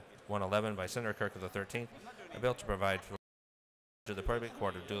 Senate Bill 111 by Senator Kirk of the 13th, a bill to provide for to the probate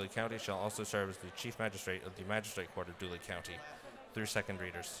court of Dooley County shall also serve as the chief magistrate of the magistrate court of Dooley County. Through second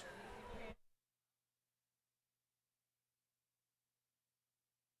readers.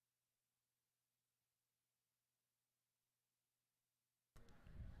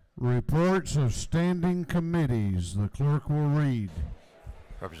 Reports of standing committees. The clerk will read.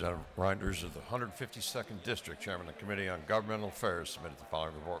 Representative Reinders of the 152nd District, Chairman of the Committee on Governmental Affairs, submitted the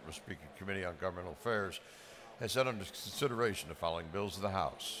following report. Mr. Speaker, Committee on Governmental Affairs has set under consideration the following bills of the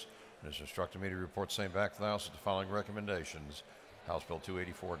House and has instructed me to report the same back to the House with the following recommendations. House Bill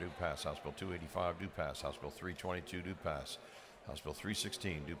 284 do pass. House Bill 285 do pass. House Bill 322 do pass. House Bill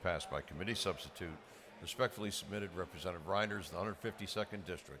 316 do pass by committee substitute. Respectfully submitted, Representative Reinders, the 152nd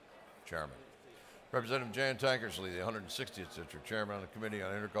District, Chairman. Representative Jan Tankersley, the 160th District, Chairman on the Committee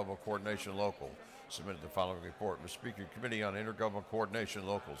on Intergovernmental Coordination Local, submitted the following report. Mr. Speaker, Committee on Intergovernmental Coordination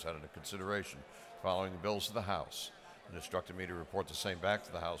Locals had under consideration following the bills of the House and instructed me to report the same back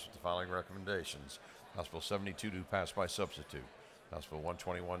to the House with the following recommendations. House Bill 72 do pass by substitute. House Bill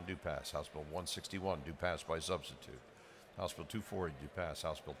 121 do pass. House Bill 161 do pass by substitute. House Bill 240 do pass.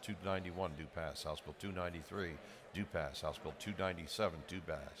 House Bill 291 do pass. House Bill 293 do pass. House Bill 297 do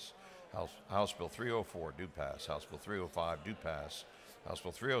pass. House Bill 304 do pass. House Bill 305 do pass. House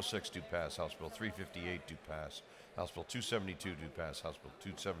Bill 306 do pass. House Bill 358 do pass. House Bill 272 do pass. House Bill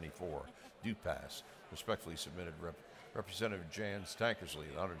 274 do pass. Respectfully submitted, Representative Jan Tankersley,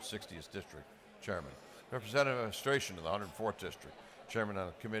 the 160th District, Chairman. Representative Administration of the 104th District, Chairman on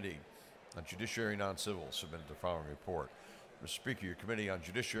the Committee on Judiciary Non-Civil, submitted the following report. Mr. Speaker, your Committee on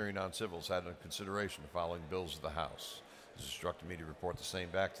Judiciary Non-Civils had under consideration the following bills of the House. It has instructed me to report the same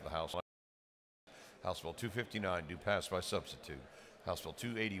back to the House. House Bill 259 do pass by substitute. House Bill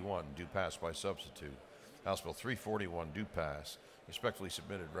 281 do pass by substitute. House Bill 341 do pass. Respectfully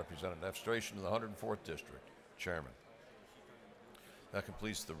submitted, Representative Administration of the 104th District, Chairman. That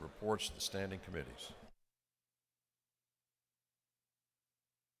completes the reports of the standing committees.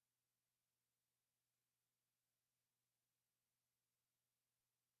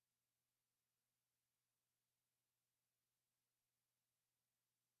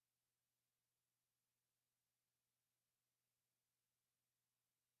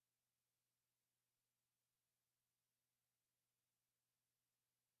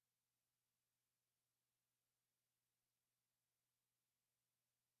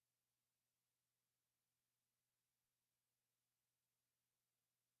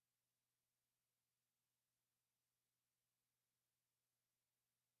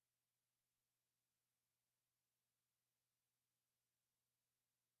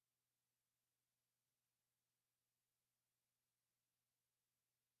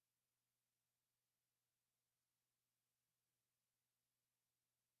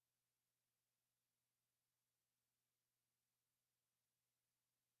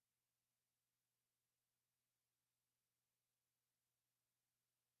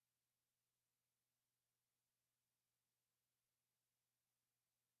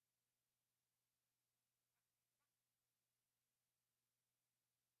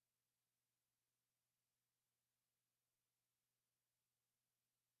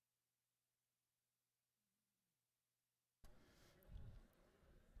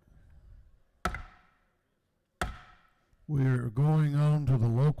 We are going on to the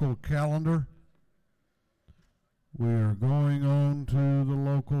local calendar. We are going on to the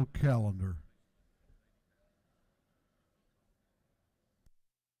local calendar.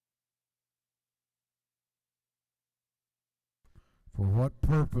 For what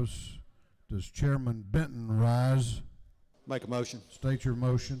purpose does Chairman Benton rise? Make a motion. State your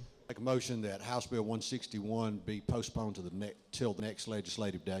motion. Make a motion that House Bill 161 be postponed to till the next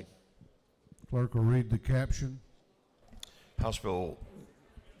legislative day. Clerk will read the caption. House Bill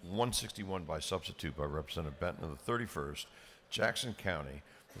 161 by substitute by Representative Benton of the 31st, Jackson County.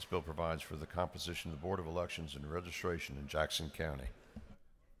 This bill provides for the composition of the Board of Elections and registration in Jackson County.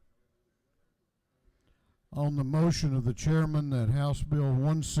 On the motion of the chairman that House Bill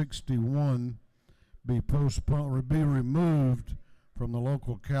 161 be postponed, be removed from the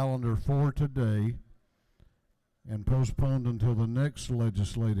local calendar for today and postponed until the next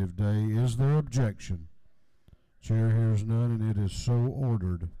legislative day, is there objection? Chair hears none, and it is so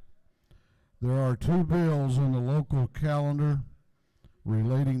ordered. There are two bills on the local calendar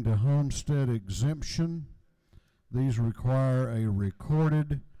relating to homestead exemption. These require a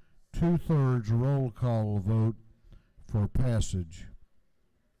recorded 2/3 roll call vote for passage.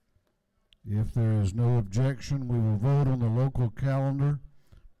 If there is no objection, we will vote on the local calendar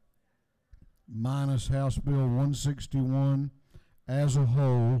minus House Bill 161 as a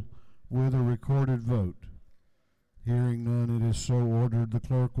whole with a recorded vote. Hearing none, it is so ordered. The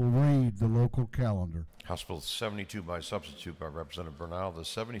clerk will read the local calendar. House Bill 72 by substitute by Representative Bernal of the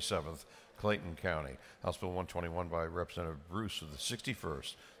 77th, Clayton County. House Bill 121 by Representative Bruce of the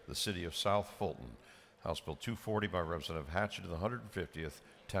 61st, the city of South Fulton. House Bill 240 by Representative Hatchett of the 150th,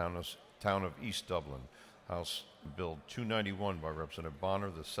 town of East Dublin. House Bill 291 by Representative Bonner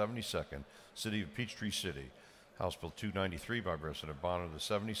of the 72nd, city of Peachtree City. House Bill 293 by Representative Bonner of the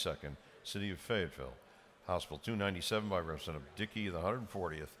 72nd, city of Fayetteville. House Bill 297 by Representative Dickey of the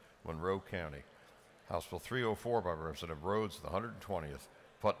 140th, Monroe County. House Bill 304 by Representative Rhodes of the 120th,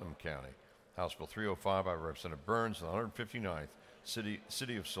 Putnam County. House Bill 305 by Representative Burns of the 159th,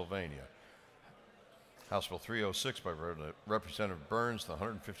 city of Sylvania. House Bill 306 by Representative Burns of the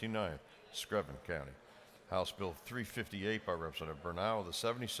 159th, Screven County. House Bill 358 by Representative Bernal of the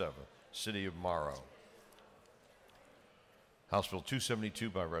 77th, city of Morrow. House Bill 272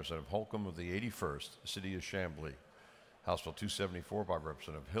 by Representative Holcomb of the 81st, city of Chamblee. House Bill 274 by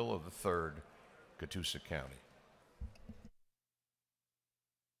Representative Hill of the 3rd, Catoosa County.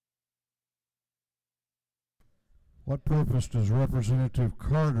 What purpose does Representative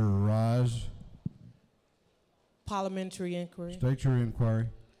Carter rise? Parliamentary inquiry. State your inquiry.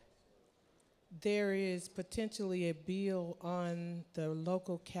 There is potentially a bill on the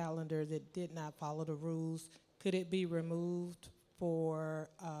local calendar that did not follow the rules. Could it be removed for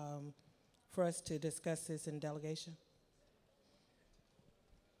us to discuss this in delegation?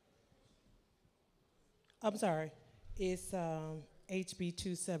 I'm sorry, it's HB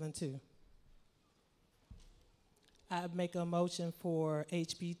 272. I make a motion for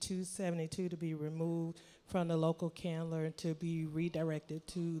HB 272 to be removed from the local calendar and to be redirected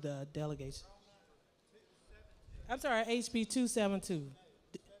to the delegation. I'm sorry, HB 272.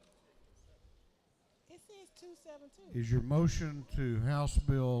 It says 272. Is your motion to House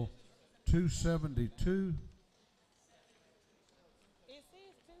Bill 272? It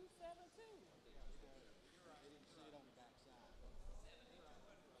says 272.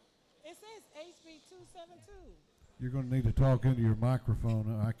 It says HB 272. You're going to need to talk into your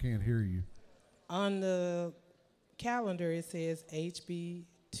microphone. I can't hear you. On the calendar, it says HB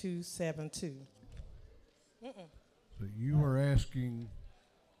 272. So you are asking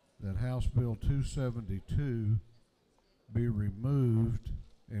that House Bill 272 be removed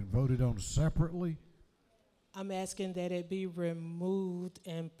and voted on separately? I'm asking that it be removed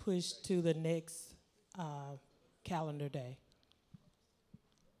and pushed to the next calendar day.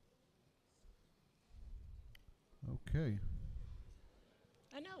 Okay.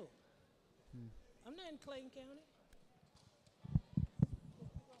 I know. I'm not in Clayton County.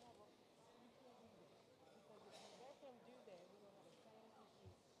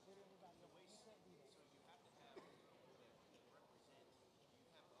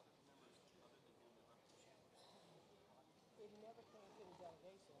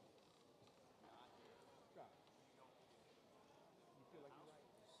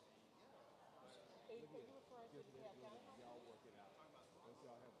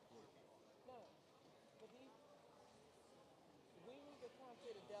 We need to come to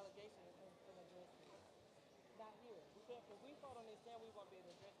the delegation and address it. Not here. We can't, because we vote on this, then we won't be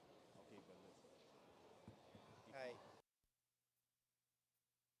able to address it. Okay, but listen. Hey.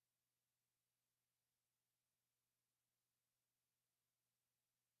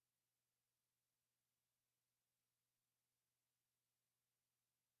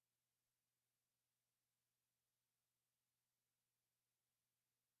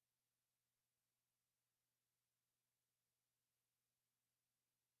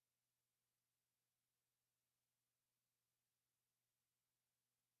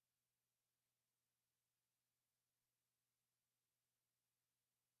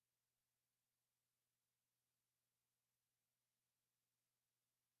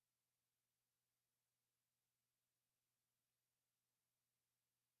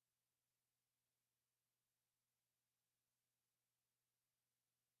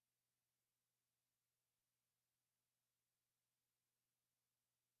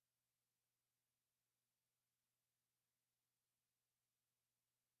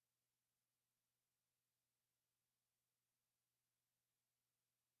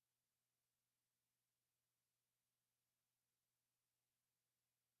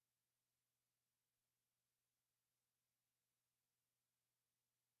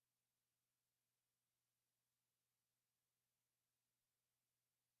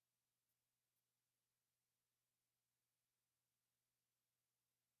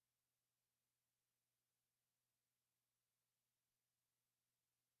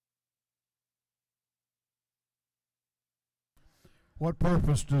 What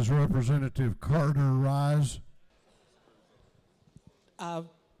purpose does Representative Carter rise? To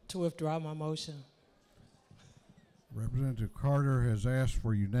withdraw my motion. Representative Carter has asked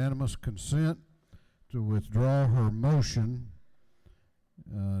for unanimous consent to withdraw her motion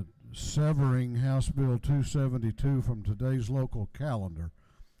severing House Bill 272 from today's local calendar.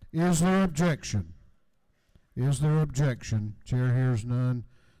 Is there objection? Is there objection? Chair hears none.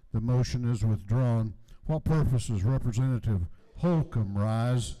 The motion is withdrawn. What purpose does Representative Holcomb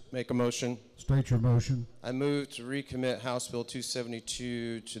rise? Make a motion. State your motion. I move to recommit House Bill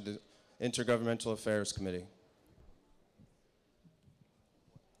 272 to the Intergovernmental Affairs Committee.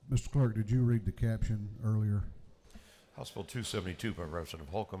 Mr. Clerk, did you read the caption earlier? House Bill 272 by Representative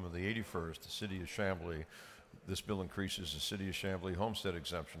Holcomb of the 81st, the City of Chamblee. This bill increases the City of Chamblee homestead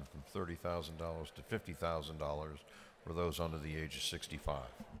exemption from $30,000 to $50,000 for those under the age of 65.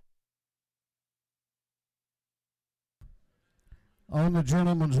 On the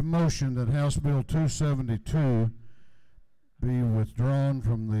gentleman's motion that House Bill 272 be withdrawn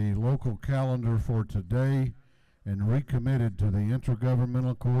from the local calendar for today and recommitted to the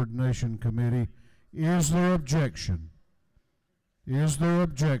Intergovernmental Coordination Committee, is there objection? Is there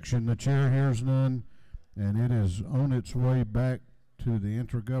objection? The chair hears none, and it is on its way back to the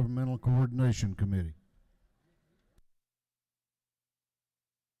Intergovernmental Coordination Committee.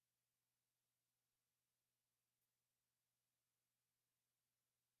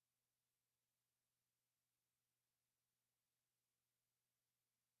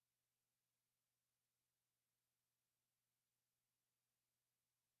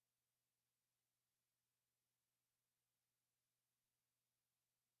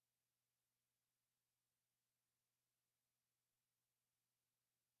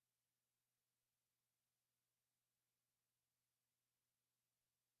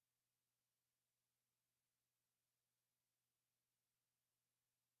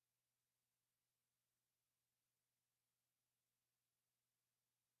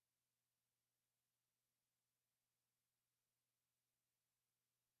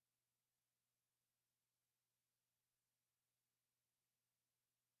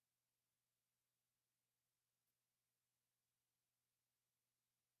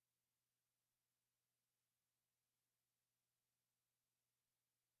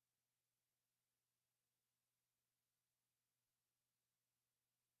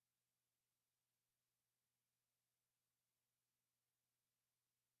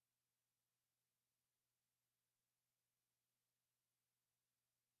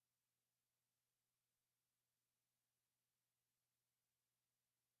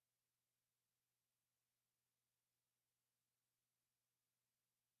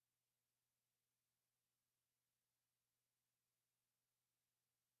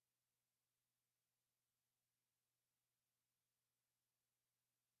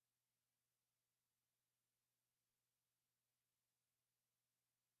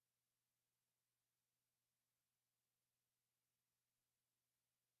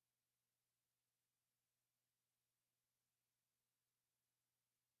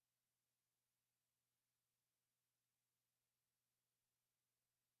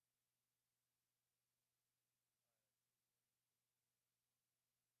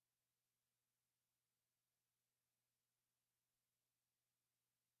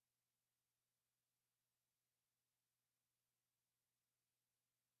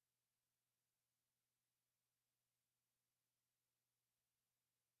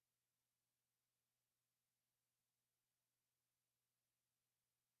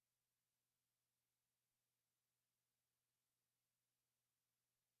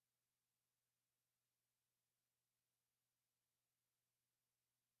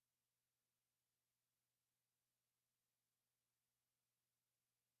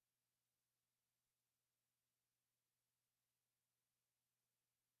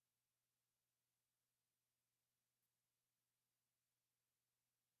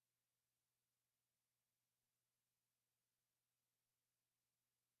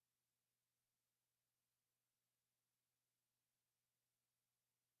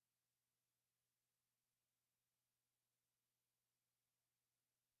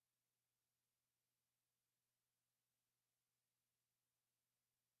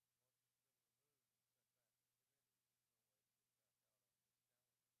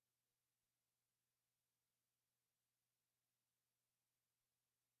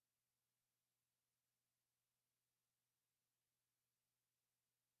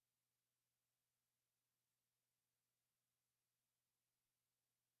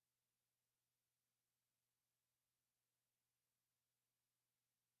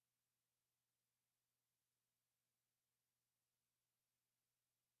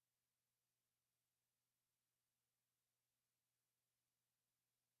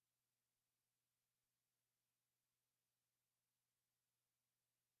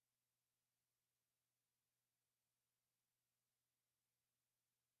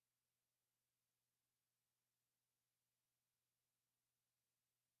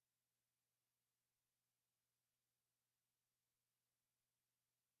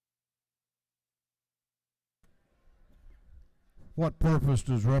 what purpose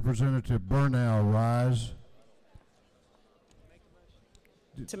does Representative Burnow rise?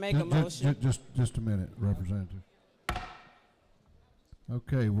 To make a motion. Just a minute, Representative.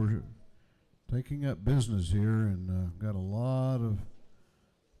 Okay, we're taking up business here and got a lot of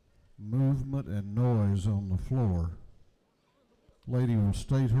movement and noise on the floor. Lady will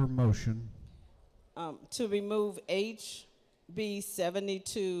state her motion. To remove HB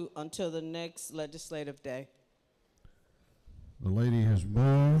 72 until the next legislative day. The lady has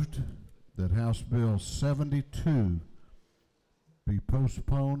moved that House Bill 72 be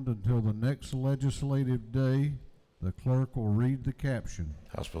postponed until the next legislative day. The clerk will read the caption.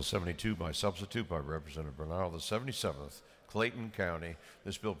 House Bill 72 by substitute by Representative Bernal, the 77th, Clayton County.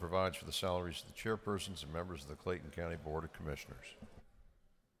 This bill provides for the salaries of the chairpersons and members of the Clayton County Board of Commissioners.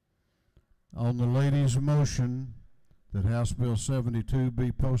 On the lady's motion that House Bill 72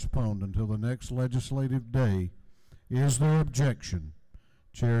 be postponed until the next legislative day, is there objection?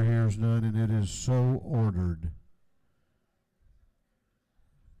 Chair hears none, and it is so ordered.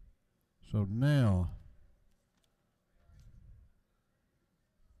 So now,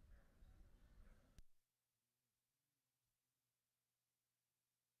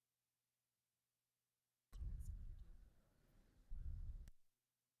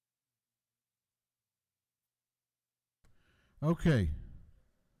 okay.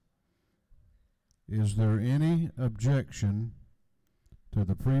 Is there any objection to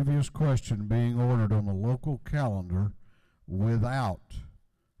the previous question being ordered on the local calendar without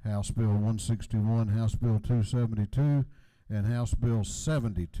House Bill 161, House Bill 272, and House Bill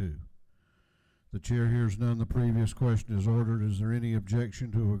 72? The chair hears none. The previous question is ordered. Is there any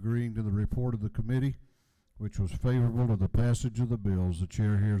objection to agreeing to the report of the committee, which was favorable to the passage of the bills? The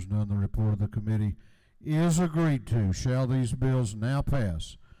chair hears none. The report of the committee is agreed to. Shall these bills now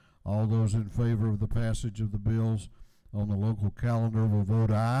pass? All those in favor of the passage of the bills on the local calendar will vote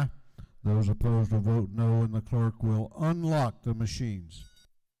aye. Those opposed will vote no, and the clerk will unlock the machines.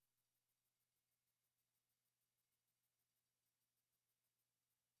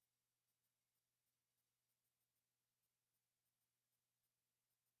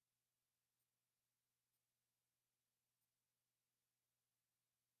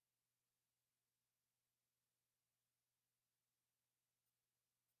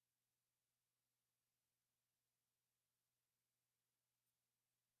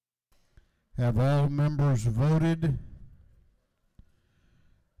 Have all members voted?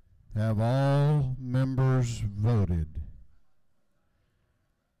 Have all members voted?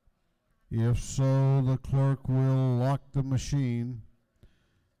 If so, the clerk will lock the machine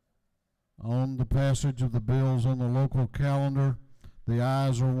on the passage of the bills on the local calendar. The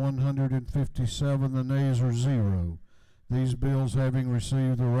ayes are 157, the nays are 0. These bills, having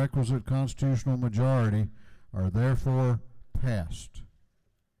received the requisite constitutional majority, are therefore passed.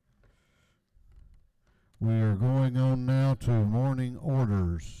 We are going on now to morning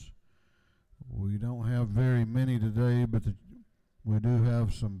orders. We don't have very many today, but we do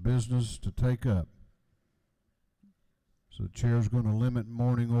have some business to take up. So the chair's going to limit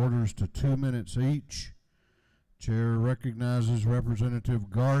morning orders to 2 minutes each. Chair recognizes Representative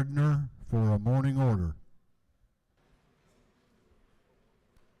Gardner for a morning order.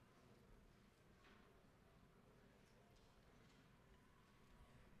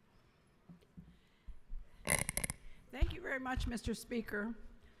 Thank you very much, Mr. Speaker.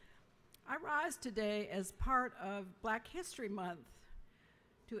 I rise today as part of Black History Month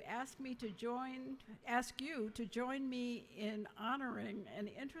to ask you to join me in honoring an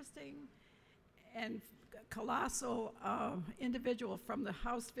interesting and colossal individual from the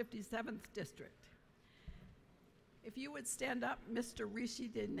House 57th District. If you would stand up, Mr. Rishi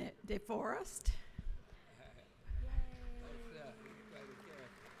DeForest.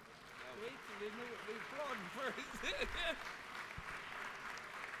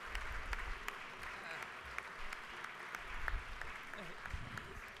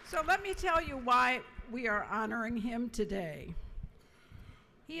 So let me tell you why we are honoring him today.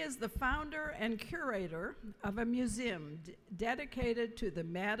 He is the founder and curator of a museum dedicated to the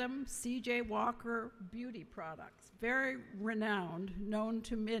Madam C.J. Walker beauty products, very renowned, known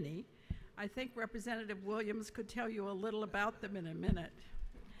to many. I think Representative Williams could tell you a little about them in a minute.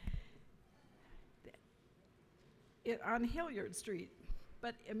 On Hilliard Street,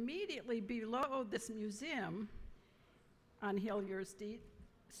 but immediately below this museum on Hilliard Street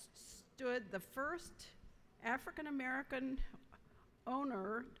stood the first African-American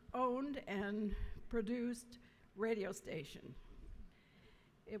owned and produced radio station.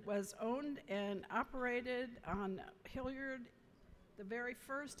 It was owned and operated on Hilliard, the very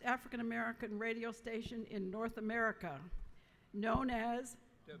first African-American radio station in North America. known as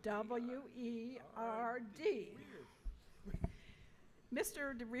WERD.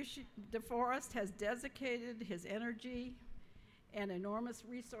 Mr. DeForest has dedicated his energy and enormous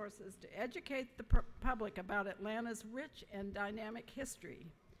resources to educate the public about Atlanta's rich and dynamic history.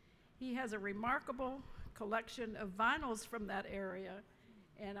 He has a remarkable collection of vinyls from that area,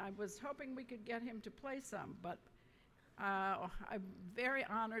 and I was hoping we could get him to play some, but I'm very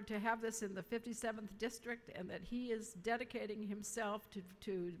honored to have this in the 57th District and that he is dedicating himself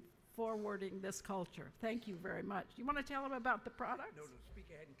to forwarding this culture. Thank you very much. You want to tell him about the products? No, the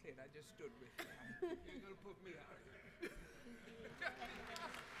speaker hadn't cleared. I just stood with him. You're going to put me out.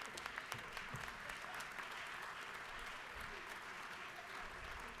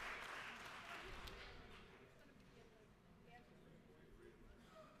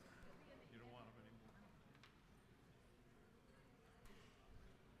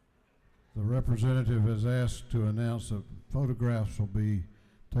 The representative has asked to announce that photographs will be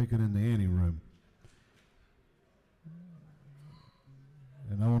taken in the anteroom.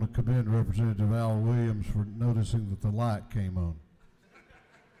 And I want to commend Representative Al Williams for noticing that the light came on.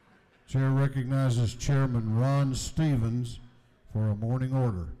 Chair recognizes Chairman Ron Stevens for a morning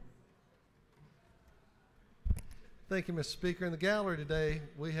order. Thank you, Mr. Speaker. In the gallery today,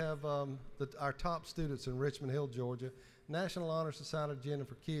 we have our top students in Richmond Hill, Georgia. National Honor Society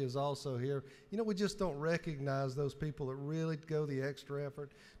Jennifer Key is also here. You know, we just don't recognize those people that really go the extra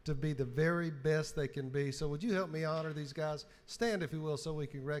effort to be the very best they can be. So would you help me honor these guys? Stand, if you will, so we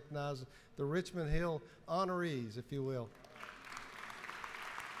can recognize the Richmond Hill honorees, if you will.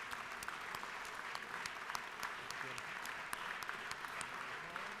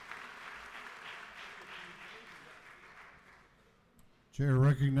 Chair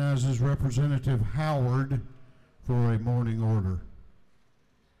recognizes Representative Howard for a morning order.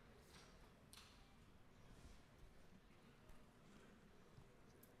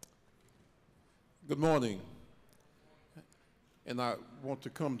 Good morning. And I want to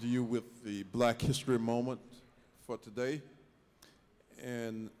come to you with the Black History moment for today.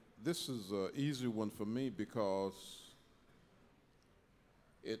 And this is an easy one for me because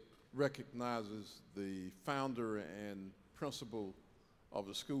it recognizes the founder and principal of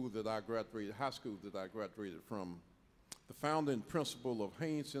the school that I graduated, high school that I graduated from. The founder and principal of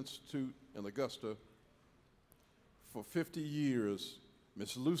Haynes Institute in Augusta. For 50 years,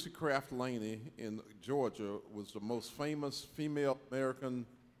 Miss Lucy Craft Laney in Georgia was the most famous female American,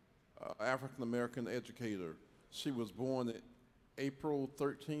 African-American educator. She was born April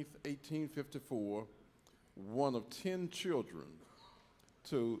 13th, 1854, one of 10 children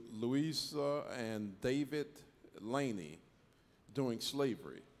to Louisa and David Laney during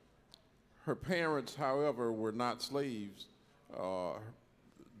slavery. Her parents, however, were not slaves.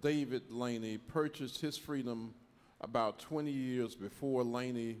 David Laney purchased his freedom about 20 years before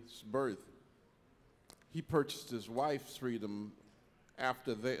Laney's birth. He purchased his wife's freedom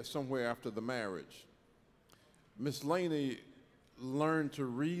somewhere after the marriage. Miss Laney learned to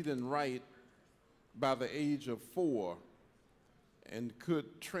read and write by the age of 4 and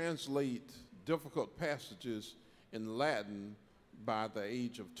could translate difficult passages in Latin by the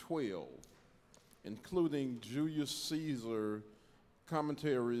age of 12, including Julius Caesar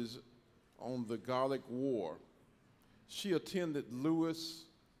commentaries on the Gallic War. She attended Lewis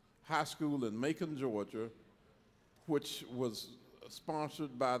High School in Macon, Georgia, which was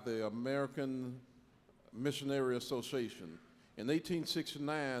sponsored by the American Missionary Association. In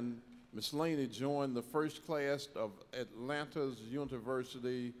 1869, Miss Laney joined the first class of Atlanta's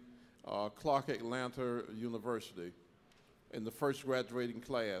University, Clark Atlanta University, in the first graduating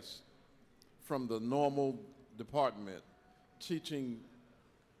class from the normal department, teaching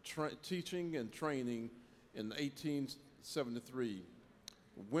and training in 1873.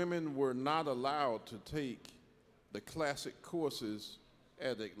 Women were not allowed to take the classic courses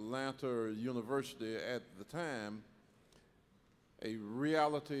at Atlanta University at the time, a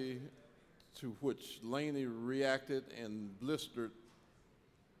reality to which Laney reacted and blistered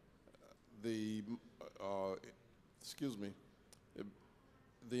the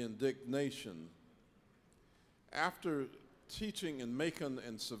indignation. After teaching in Macon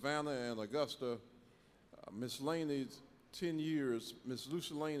and Savannah and Augusta, Miss Laney's 10 years, Miss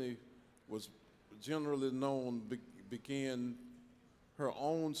Lucy Laney was generally known, began her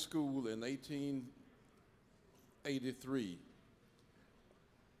own school in 1883.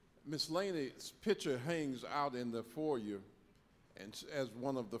 Miss Laney's picture hangs out in the foyer and as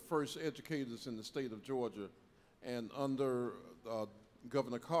one of the first educators in the state of Georgia. And under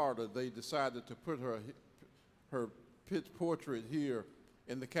Governor Carter, they decided to put her portrait here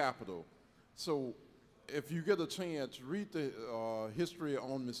in the Capitol. So if you get a chance, read the history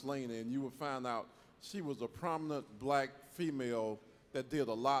on Miss Laney, and you will find out she was a prominent black female that did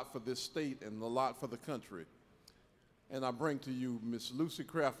a lot for this state and a lot for the country. And I bring to you Miss Lucy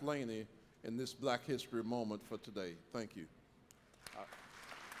Craft Laney in this Black History moment for today. Thank you.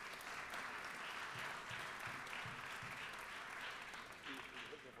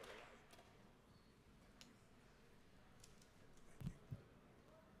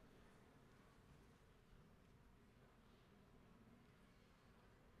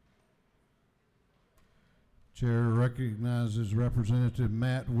 Chair recognizes Representative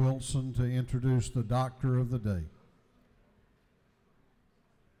Matt Wilson to introduce the Doctor of the Day.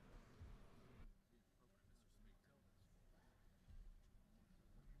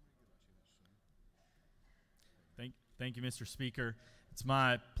 Thank you, Mr. Speaker. It's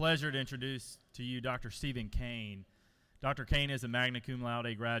my pleasure to introduce to you Dr. Stephen Kane. Dr. Kane is a magna cum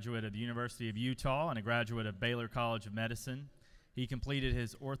laude graduate of the University of Utah and a graduate of Baylor College of Medicine. He completed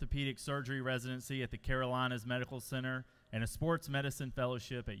his orthopedic surgery residency at the Carolinas Medical Center and a sports medicine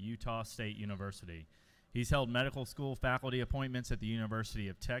fellowship at Utah State University. He's held medical school faculty appointments at the University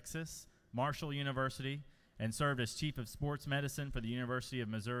of Texas, Marshall University, and served as chief of sports medicine for the University of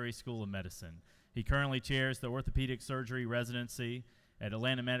Missouri School of Medicine. He currently chairs the orthopedic surgery residency at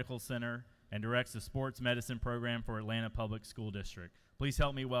Atlanta Medical Center and directs the sports medicine program for Atlanta Public School District. Please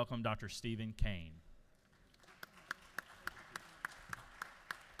help me welcome Dr. Stephen Kane.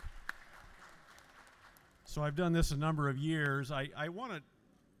 So I've done this a number of years. I want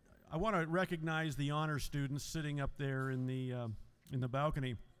to recognize the honor students sitting up there in the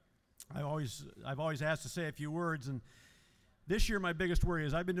balcony. I've always asked to say a few words, and this year my biggest worry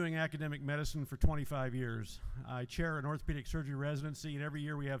is I've been doing academic medicine for 25 years. I chair an orthopedic surgery residency, and every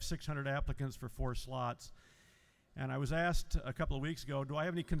year we have 600 applicants for 4 slots. And I was asked a couple of weeks ago, do I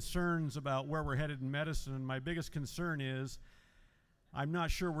have any concerns about where we're headed in medicine? And my biggest concern is I'm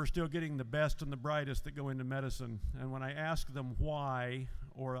not sure we're still getting the best and the brightest that go into medicine. And when I ask them why,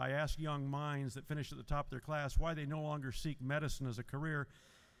 or I ask young minds that finish at the top of their class why they no longer seek medicine as a career,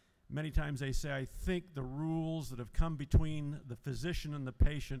 many times they say, I think the rules that have come between the physician and the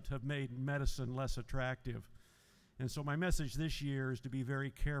patient have made medicine less attractive. And so my message this year is to be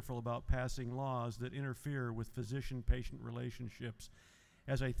very careful about passing laws that interfere with physician-patient relationships,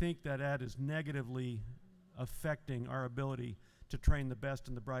 as I think that is negatively affecting our ability to train the best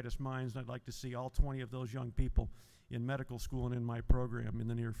and the brightest minds, and I'd like to see all 20 of those young people in medical school and in my program in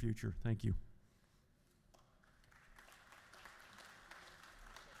the near future. Thank you.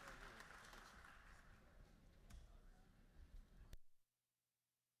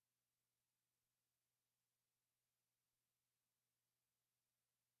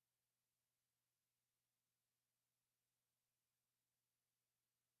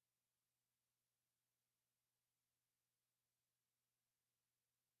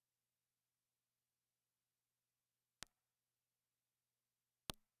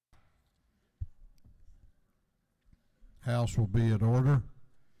 House will be in order.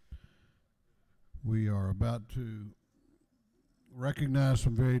 We are about to recognize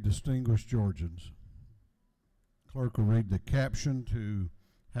some very distinguished Georgians. Clerk will read the caption to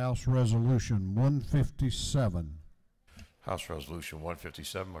House Resolution 157. House Resolution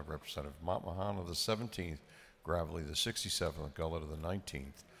 157 by Representative Montmahan of the 17th, Gravely the 67th, and Gullett of the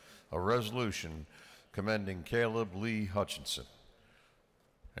 19th. A resolution commending Caleb Lee Hutchinson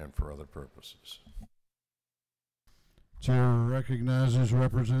and for other purposes. Chair recognizes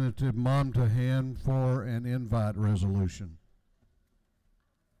Representative Montahan for an invite resolution.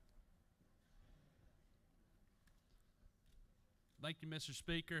 Thank you, Mr.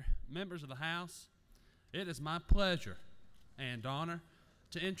 Speaker. Members of the House, it is my pleasure and honor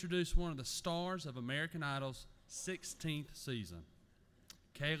to introduce one of the stars of American Idol's 16th season,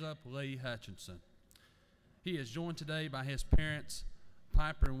 Caleb Lee Hutchinson. He is joined today by his parents,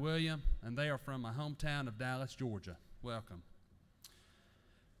 Piper and William, and they are from my hometown of Dallas, Georgia. Welcome.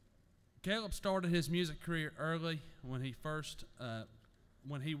 Caleb started his music career early when he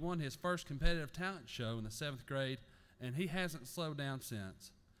won his first competitive talent show in the 7th grade, and he hasn't slowed down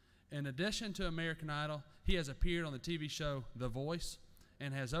since. In addition to American Idol, he has appeared on the TV show The Voice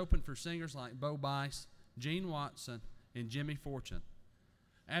and has opened for singers like Bo Bice, Gene Watson, and Jimmy Fortune.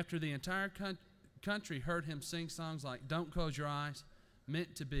 After the entire country heard him sing songs like Don't Close Your Eyes,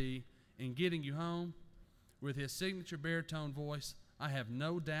 Meant to Be, and Getting You Home, with his signature baritone voice, I have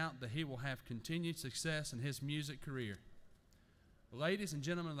no doubt that he will have continued success in his music career. Ladies and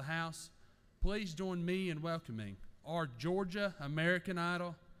gentlemen of the House, please join me in welcoming our Georgia American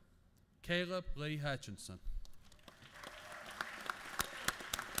Idol, Caleb Lee Hutchinson.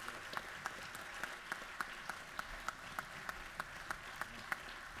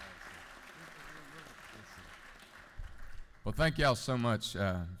 Well, thank y'all so much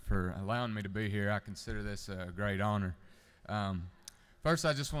for allowing me to be here. I consider this a great honor. First,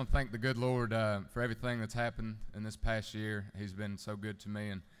 I just want to thank the good Lord for everything that's happened in this past year. He's been so good to me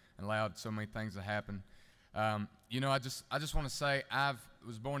and allowed so many things to happen. You know, I just want to say I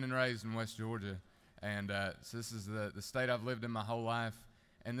was born and raised in West Georgia, and so this is the state I've lived in my whole life.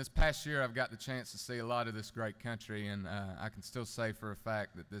 And this past year, I've got the chance to see a lot of this great country, and I can still say for a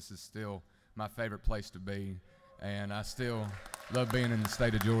fact that this is still my favorite place to be, and I still love being in the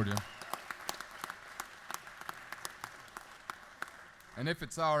state of Georgia. And if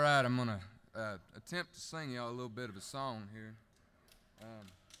it's all right, I'm going to attempt to sing y'all a little bit of a song here.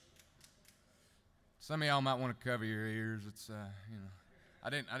 Some of y'all might want to cover your ears. It's, you know,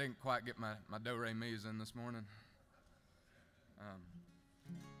 I didn't quite get my do-re-mi's in this morning.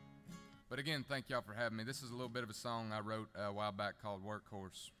 But again, thank y'all for having me. This is a little bit of a song I wrote a while back called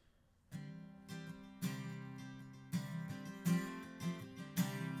Workhorse.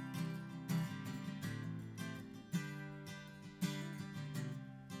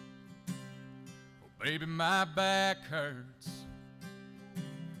 Baby, my back hurts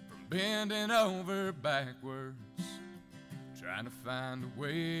from bending over backwards, trying to find a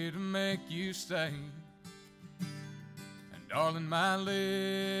way to make you stay. And darling, my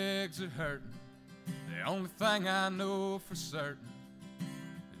legs are hurting. The only thing I know for certain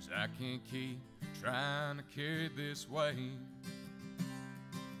is I can't keep trying to carry this weight.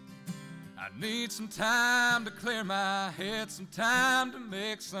 I need some time to clear my head, some time to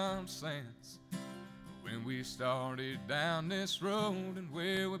make some sense. When we started down this road and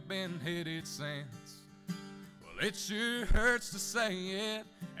where we've been headed since. Well, it sure hurts to say it,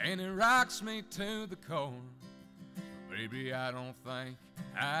 and it rocks me to the core. But baby, I don't think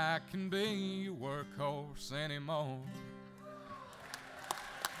I can be your workhorse anymore.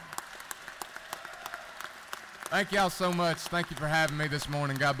 Thank y'all so much. Thank you for having me this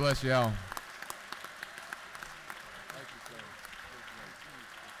morning. God bless y'all.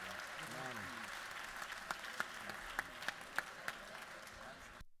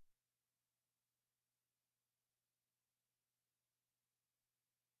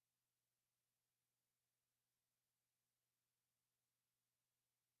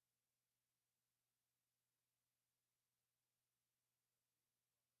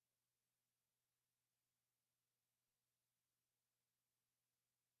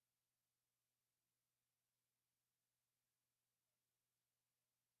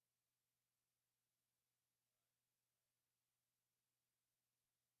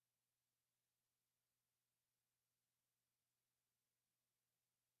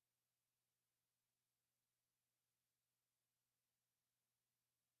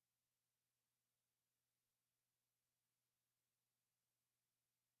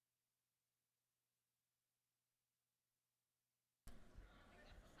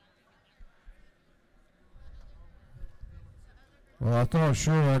 Well, I thought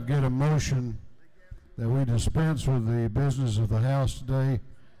sure I'd get a motion that we dispense with the business of the house today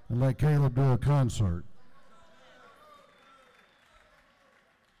and let Caleb do a concert.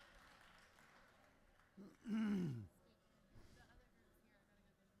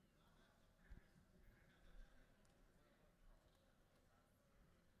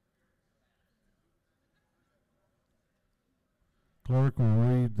 Clerk will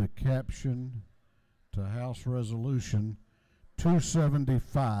read the caption to House Resolution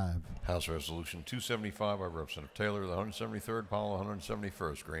 275. House Resolution 275 by Representative Taylor, the 173rd, Powell, the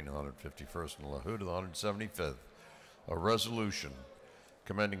 171st, Green, the 151st, and LaHood, the 175th. A resolution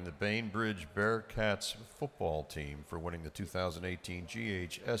commending the Bainbridge Bearcats football team for winning the 2018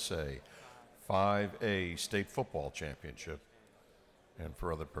 GHSA 5A State Football Championship and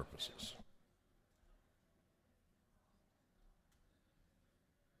for other purposes.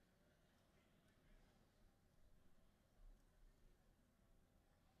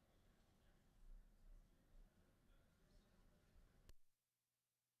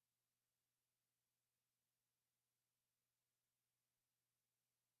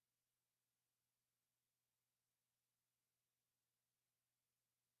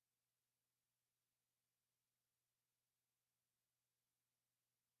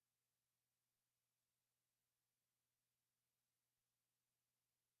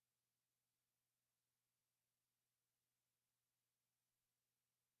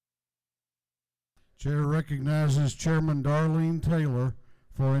 Chair recognizes Chairman Darlene Taylor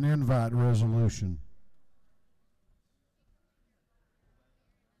for an invite resolution.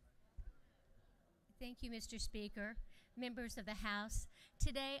 Thank you, Mr. Speaker. Members of the House,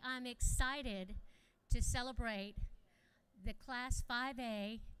 today I'm excited to celebrate the Class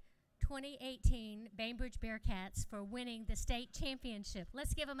 5A 2018 Bainbridge Bearcats for winning the state championship.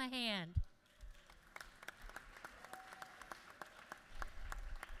 Let's give them a hand.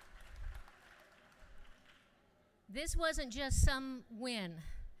 This wasn't just some win.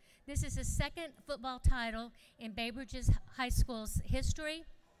 This is the second football title in Bainbridge's high school's history.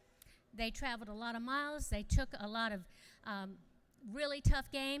 They traveled a lot of miles. They took a lot of really tough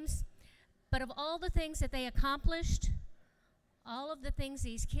games. But of all the things that they accomplished, all of the things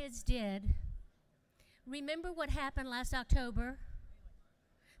these kids did, remember what happened last October?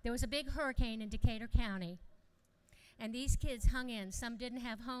 There was a big hurricane in Decatur County, and these kids hung in. Some didn't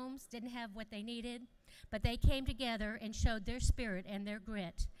have homes, didn't have what they needed, but they came together and showed their spirit and their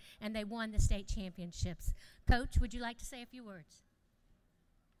grit, and they won the state championships. Coach, would you like to say a few words?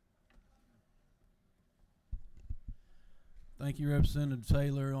 Thank you, Representative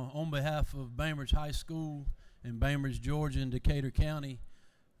Taylor. On behalf of Bainbridge High School in Bainbridge, Georgia, and Decatur County,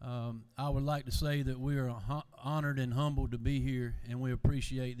 I would like to say that we are honored and humbled to be here, and we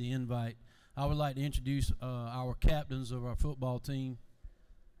appreciate the invite. I would like to introduce our captains of our football team: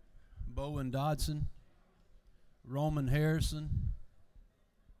 Bowen Dodson, Roman Harrison,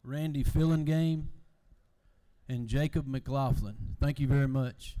 Randy Fillingame, and Jacob McLaughlin. Thank you very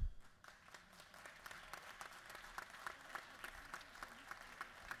much.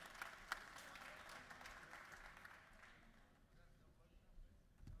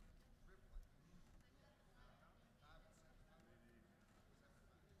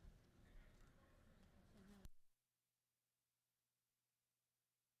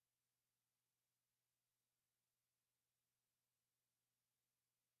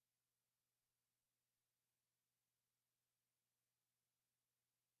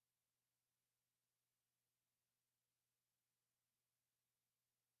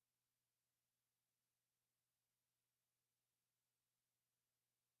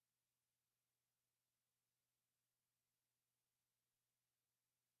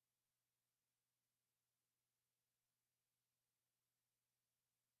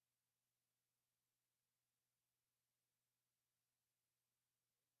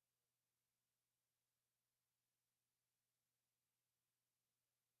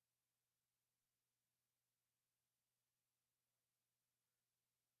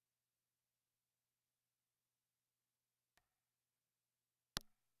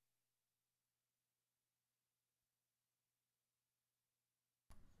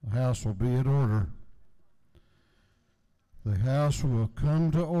 The House will be in order. The House will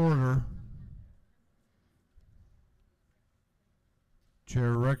come to order.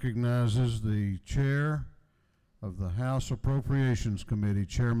 Chair recognizes the Chair of the House Appropriations Committee,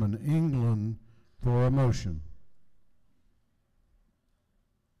 Chairman England, for a motion.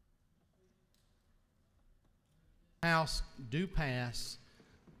 House do pass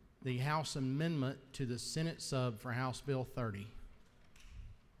the House amendment to the Senate sub for House Bill 30.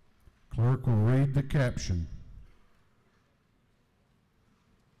 Clerk will read the caption.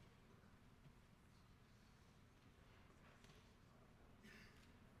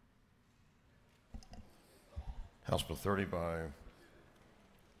 House Bill 30 by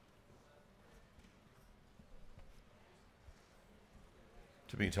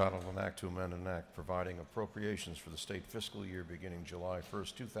to be titled an act to amend an act providing appropriations for the state fiscal year beginning July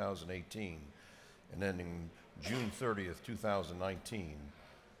 1st, 2018 and ending June 30th, 2019,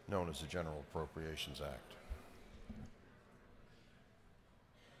 known as the General Appropriations Act.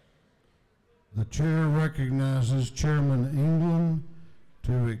 The Chair recognizes Chairman England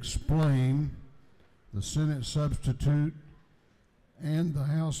to explain the Senate substitute and the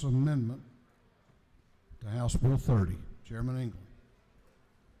House amendment to House Bill 30. Chairman England.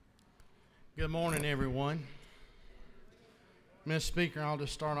 Good morning, everyone. Ms. Speaker, I'll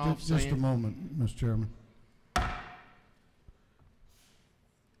just start off Just a moment, Mr. Chairman.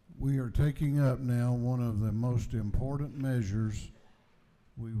 We are taking up now one of the most important measures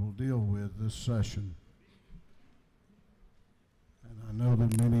we will deal with this session. And I know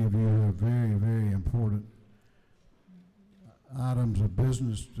that many of you have very, very important items of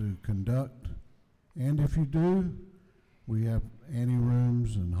business to conduct. And if you do, we have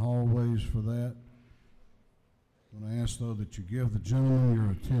anterooms and hallways for that. I'm going to ask, though, that you give the gentleman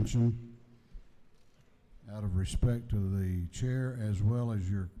your attention out of respect to the chair as well as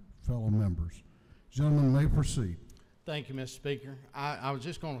your fellow members. Gentlemen may proceed. Thank you, Mr. Speaker. I was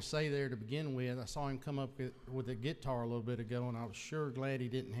just going to say there to begin with, I saw him come up with a guitar a little bit ago, and I was sure glad he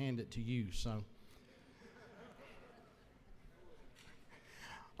didn't hand it to you. So,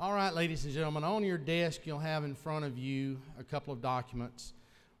 all right, ladies and gentlemen, on your desk you'll have in front of you a couple of documents.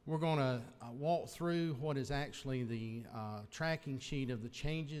 We're going to walk through what is actually the tracking sheet of the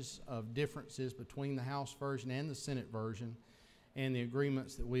changes of differences between the House version and the Senate version, and the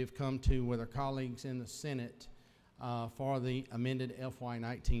agreements that we have come to with our colleagues in the Senate for the amended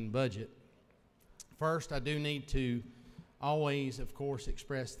FY19 budget. First, I do need to always, of course,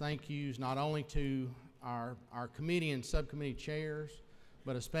 express thank yous not only to our committee and subcommittee chairs,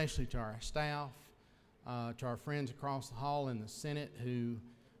 but especially to our staff, to our friends across the hall in the Senate who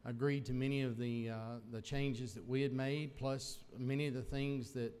agreed to many of the changes that we had made, plus many of the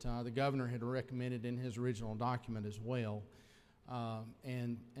things that the governor had recommended in his original document as well.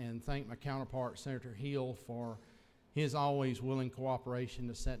 And thank my counterpart, Senator Hill, for his always willing cooperation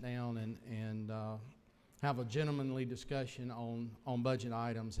to sit down and have a gentlemanly discussion on budget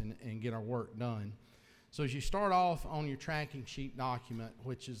items and get our work done. So as you start off on your tracking sheet document,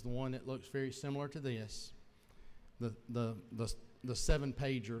 which is the one that looks very similar to this, the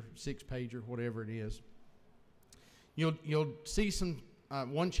 7-pager, 6-pager, whatever it is, you'll see some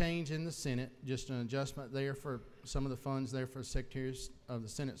one change in the Senate, just an adjustment there for some of the funds there for the Secretary of the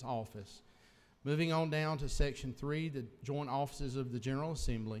Senate's office. Moving on down to Section 3, the joint offices of the General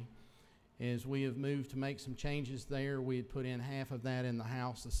Assembly. As we have moved to make some changes there, we had put in half of that in the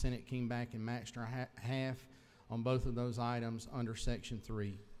House. The Senate came back and matched our half on both of those items under Section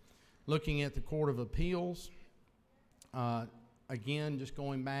 3. Looking at the Court of Appeals, again, just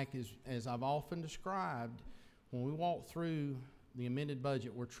going back as I've often described, when we walk through the amended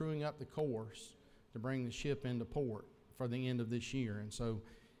budget, we're truing up the course to bring the ship into port for the end of this year. And so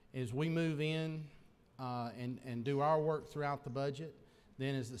as we move in and do our work throughout the budget,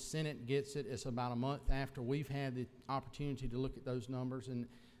 then as the Senate gets it, it's about a month after we've had the opportunity to look at those numbers, and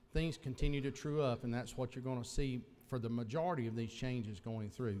things continue to true up, and that's what you're going to see for the majority of these changes going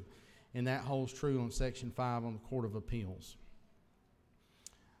through. And that holds true on Section 5 on the Court of Appeals.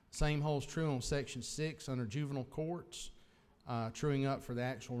 Same holds true on Section 6 under juvenile courts, truing up for the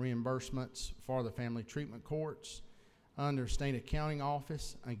actual reimbursements for the family treatment courts. Under State Accounting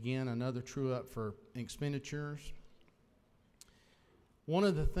Office, again, another true up for expenditures. One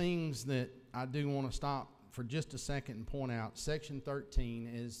of the things that I do want to stop for just a second and point out, Section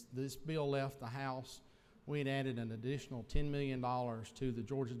 13, is this bill left the House, we had added an additional $10 million to the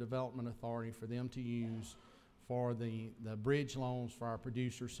Georgia Development Authority for them to use for the bridge loans for our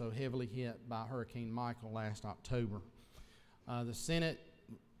producers so heavily hit by Hurricane Michael last October. The Senate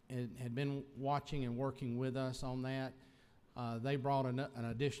had been watching and working with us on that. They brought an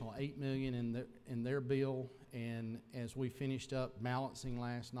additional $8 million in their bill, and as we finished up balancing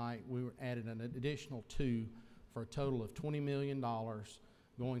last night, we added an additional $2 million for a total of $20 million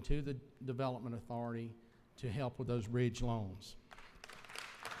going to the Development Authority to help with those bridge loans.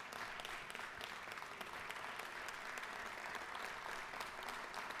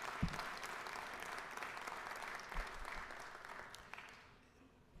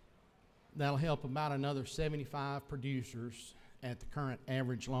 That'll help about another 75 producers at the current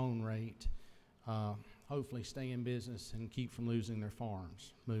average loan rate, hopefully stay in business and keep from losing their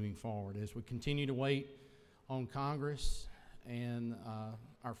farms moving forward. As we continue to wait on Congress and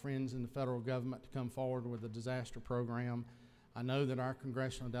our friends in the federal government to come forward with a disaster program, I know that our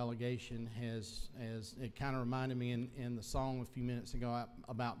congressional delegation has it kind of reminded me in the song a few minutes ago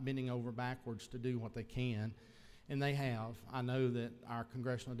about bending over backwards to do what they can. And they have. I know that our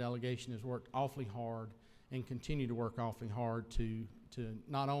congressional delegation has worked awfully hard and continue to work awfully hard to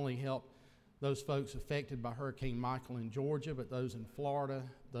not only help those folks affected by Hurricane Michael in Georgia, but those in Florida,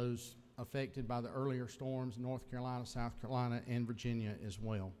 those affected by the earlier storms in North Carolina, South Carolina, and Virginia as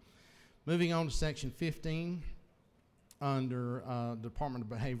well. Moving on to Section 15, under Department of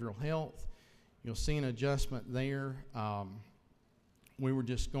Behavioral Health, you'll see an adjustment there. We were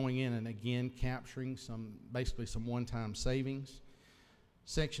just going in and again capturing basically some one-time savings.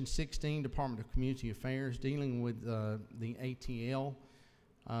 Section 16, Department of Community Affairs, dealing with the ATL.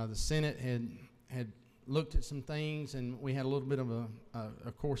 The Senate had looked at some things, and we had a little bit of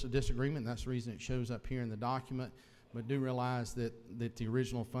a course of disagreement. That's the reason it shows up here in the document. But do realize that the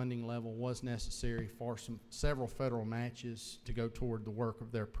original funding level was necessary for several federal matches to go toward the work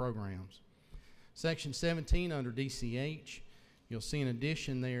of their programs. Section 17 under DCH. You'll see an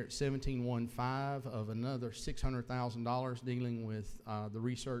addition there at 1715 of another $600,000 dealing with the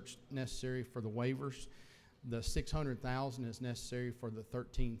research necessary for the waivers. The $600,000 is necessary for the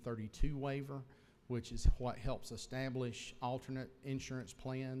 1332 waiver, which is what helps establish alternate insurance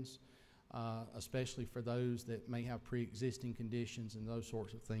plans, especially for those that may have pre-existing conditions and those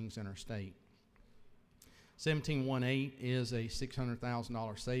sorts of things in our state. 1718 is a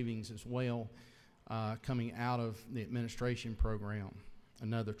 $600,000 savings as well, coming out of the administration program.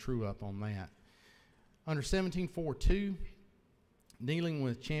 another true up on that. Under 1742, dealing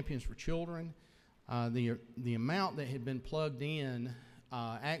with Champions for Children, the amount that had been plugged in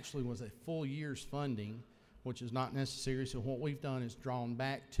actually was a full year's funding, which is not necessary. So what we've done is drawn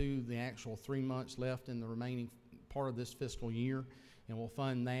back to the actual 3 months left in the remaining part of this fiscal year, and we'll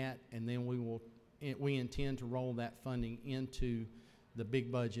fund that, and then we intend to roll that funding into the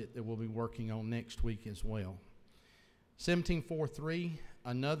big budget that we'll be working on next week as well. 1743,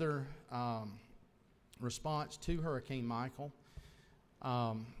 another response to Hurricane Michael.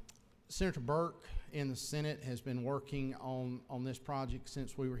 Senator Burke in the Senate has been working on this project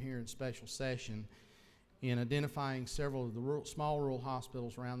since we were here in special session in identifying several of the small rural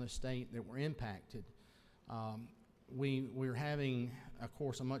hospitals around the state that were impacted. We're having, of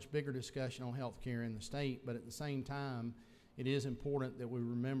course, a much bigger discussion on health care in the state, but at the same time, it is important that we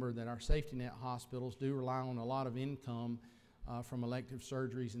remember that our safety net hospitals do rely on a lot of income from elective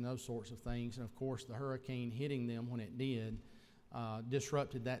surgeries and those sorts of things. And of course, the hurricane hitting them when it did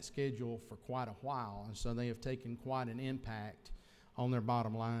disrupted that schedule for quite a while. And so they have taken quite an impact on their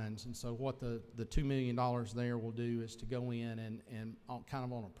bottom lines. And so what the $2 million there will do is to go in and kind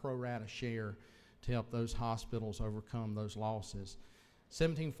of on a pro rata share to help those hospitals overcome those losses.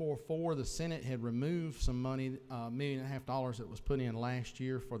 1744, the Senate had removed some money, $1.5 million that was put in last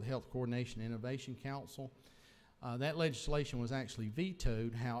year for the Health Coordination and Innovation Council. That legislation was actually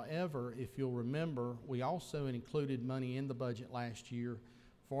vetoed. However, if you'll remember, we also included money in the budget last year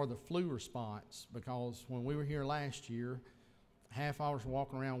for the flu response, because when we were here last year, half I was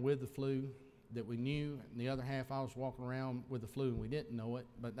walking around with the flu that we knew, and the other half I was walking around with the flu and we didn't know it,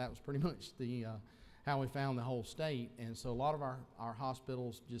 but that was pretty much the how we found the whole state. And so a lot of our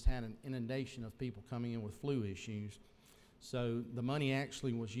hospitals just had an inundation of people coming in with flu issues. So the money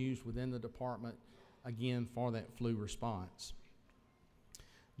actually was used within the department, again, for that flu response.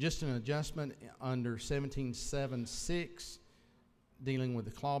 Just an adjustment under 1776, dealing with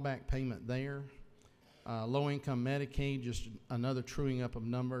the clawback payment there. Low-income Medicaid, just another truing up of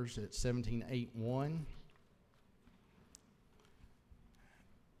numbers at 1781.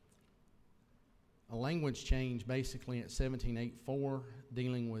 A language change basically at 1784,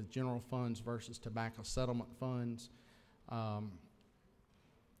 dealing with general funds versus tobacco settlement funds.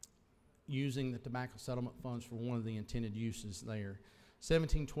 Using the tobacco settlement funds for one of the intended uses there.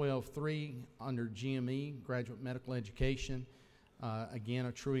 1712.3 under GME, Graduate Medical Education. Again,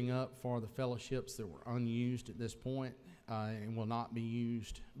 a truing up for the fellowships that were unused at this point and will not be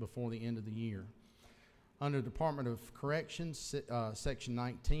used before the end of the year. Under Department of Corrections, Section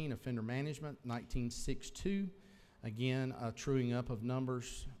 19, Offender Management, 1962. Again, a truing up of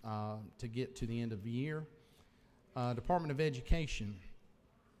numbers to get to the end of the year. Department of Education.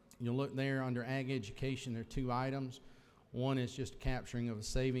 You'll look there under Ag Education, there are two items. One is just capturing of a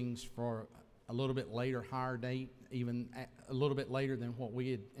savings for a little bit later, higher date, even a little bit later than what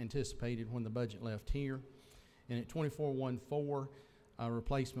we had anticipated when the budget left here. And at 2414, a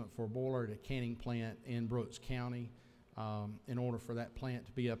replacement for a boiler at a canning plant in Brooks County in order for that plant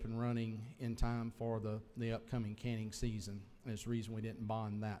to be up and running in time for the upcoming canning season. That's the reason we didn't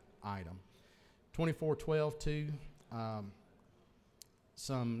bond that item. 2412.2,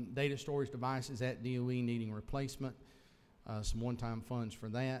 some data storage devices at DOE needing replacement, some one-time funds for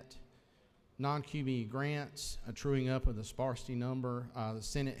that. Non-QB grants, a truing up of the sparsity number. The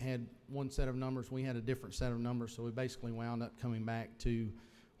Senate had one set of numbers, we had a different set of numbers, so we basically wound up coming back to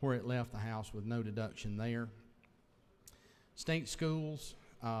where it left the House with no deduction there. State schools,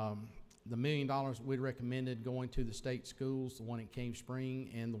 the $1 million we'd recommended going to the state schools, the one in Cave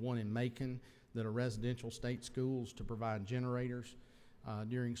Spring and the one in Macon, that are residential state schools to provide generators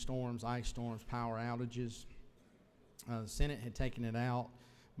during storms, ice storms, power outages. The Senate had taken it out,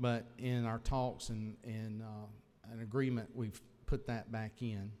 but in our talks and an agreement, we've put that back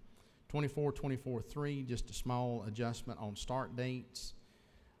in. 24.3, just a small adjustment on start dates.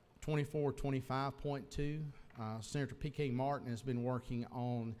 24.25.2, Senator P.K. Martin has been working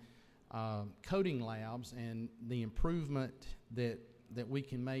on coding labs and the improvement that we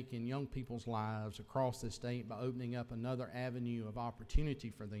can make in young people's lives across the state by opening up another avenue of opportunity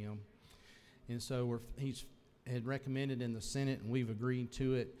for them. And so he's had recommended in the Senate, and we've agreed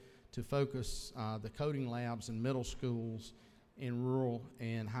to it, to focus the coding labs in middle schools in rural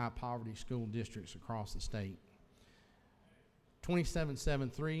and high poverty school districts across the state.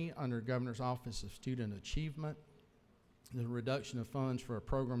 2773 under Governor's Office of Student Achievement, the reduction of funds for a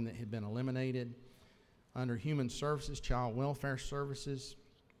program that had been eliminated. Under Human Services, Child Welfare Services,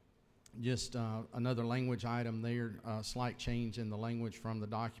 just another language item there, slight change in the language from the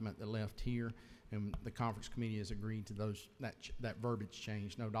document that left here. and the conference committee has agreed to that verbiage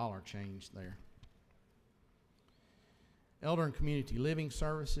change, no dollar change there. Elder and Community Living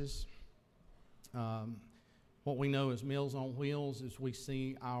Services. What we know as Meals on Wheels is we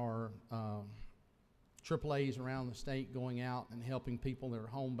see our AAAs around the state going out and helping people that are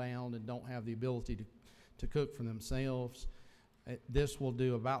homebound and don't have the ability to cook for themselves. This will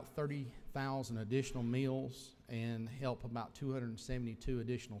do about 30,000 additional meals and help about 272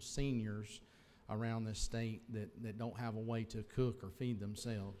 additional seniors around this state that don't have a way to cook or feed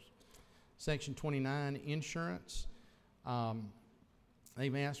themselves. Section 29, insurance.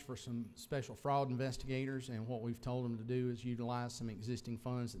 They've asked for some special fraud investigators, and what we've told them to do is utilize some existing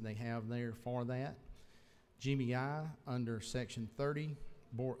funds that they have there for that. GBI under Section 30,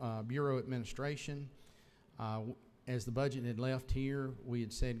 Bureau Administration. As the budget had left here, we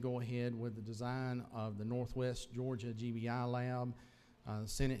had said go ahead with the design of the Northwest Georgia GBI lab. The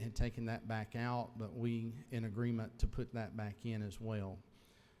Senate had taken that back out, but we in agreement to put that back in as well.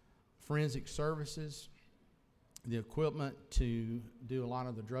 Forensic Services, the equipment to do a lot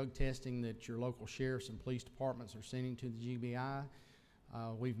of the drug testing that your local sheriffs and police departments are sending to the GBI.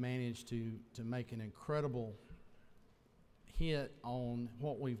 We've managed to make an incredible hit on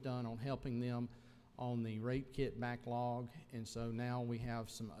what we've done on helping them on the rape kit backlog, and so now we have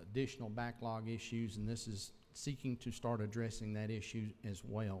some additional backlog issues, and this is seeking to start addressing that issue as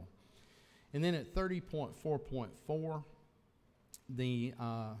well. And then at 30.4.4, the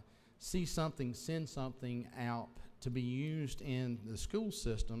See Something, Send Something app to be used in the school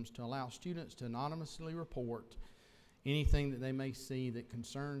systems to allow students to anonymously report anything that they may see that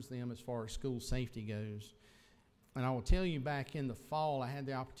concerns them as far as school safety goes. And I will tell you, back in the fall, I had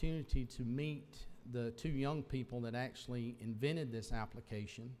the opportunity to meet the two young people that actually invented this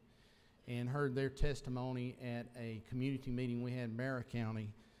application and heard their testimony at a community meeting we had in Barrow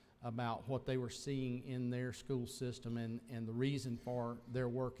County about what they were seeing in their school system and the reason for their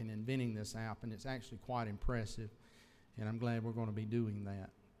work in inventing this app, and it's actually quite impressive, and I'm glad we're going to be doing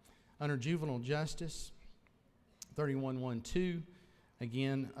that. Under Juvenile Justice, 3112,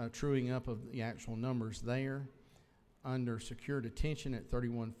 again, a truing up of the actual numbers there. Under Secure Detention at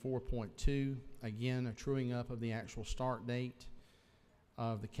 31.4.2, again, a truing up of the actual start date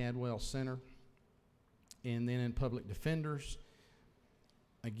of the Cadwell Center. And then in Public Defenders,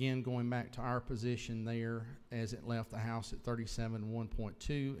 again, going back to our position there as it left the House at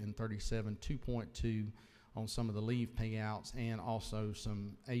 37.1.2 and 37.2.2 on some of the leave payouts, and also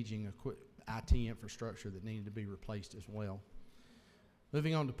some aging IT infrastructure that needed to be replaced as well.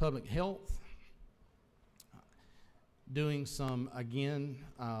 Moving on to Public Health, doing some, again,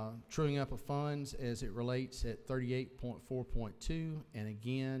 truing up of funds as it relates at 38.4.2 and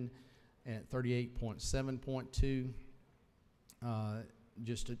again at 38.7.2,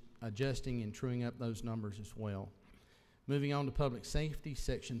 just adjusting and truing up those numbers as well. Moving on to Public Safety,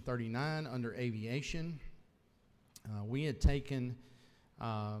 Section 39 under Aviation. We had taken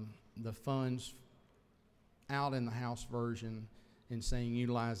the funds out in the House version and saying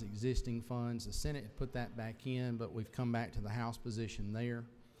utilize existing funds. The Senate had put that back in, but we've come back to the House position there.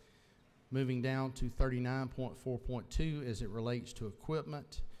 Moving down to 39.4.2 as it relates to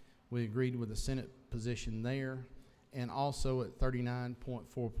equipment, we agreed with the Senate position there, and also at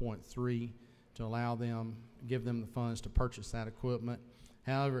 39.4.3 to allow them, give them the funds to purchase that equipment.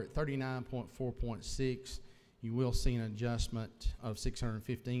 However, at 39.4.6, you will see an adjustment of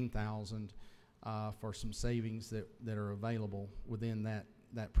 $615,000 for some savings that are available within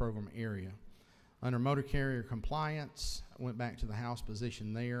that program area. Under Motor Carrier Compliance, I went back to the House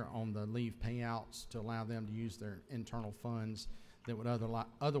position there on the leave payouts to allow them to use their internal funds that would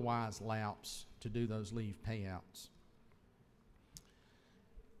otherwise lapse to do those leave payouts.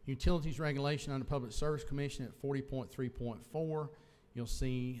 Utilities Regulation under Public Service Commission at 40.3.4. You'll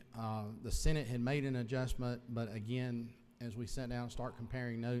see the Senate had made an adjustment, but again, as we sat down and start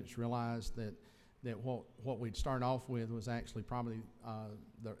comparing notes, realized that what we'd started off with was actually probably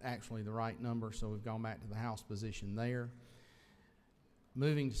the right number, so we've gone back to the House position there.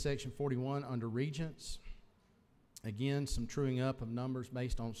 Moving to Section 41 under Regents, again, some truing up of numbers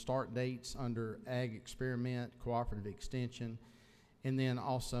based on start dates under Ag Experiment, Cooperative Extension, and then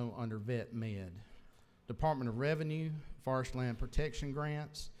also under Vet Med. Department of Revenue, Forest Land Protection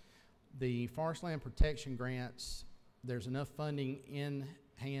Grants. The Forest Land Protection Grants, there's enough funding in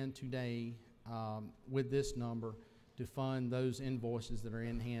hand today with this number to fund those invoices that are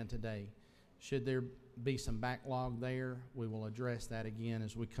in hand today. Should there be some backlog there, we will address that again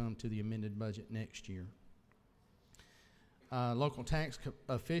as we come to the amended budget next year. Local tax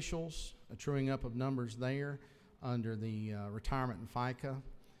officials, a truing up of numbers there under the retirement and FICA.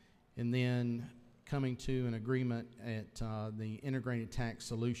 And then coming to an agreement at the integrated tax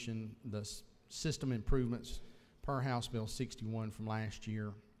solution, the system improvements per House Bill 61 from last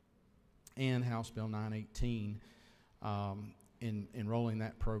year and House Bill 918, in rolling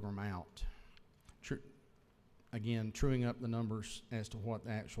that program out. Again, truing up the numbers as to what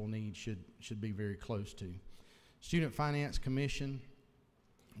the actual need should be very close to. Student Finance Commission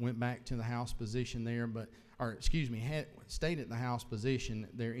went back to the House position there, had stayed at the House position.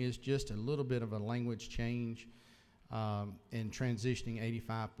 There is just a little bit of a language change in transitioning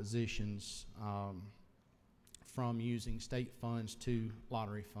 85 positions from using state funds to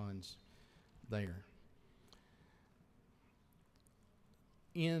lottery funds there.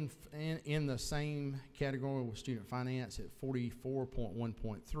 In the same category with student finance at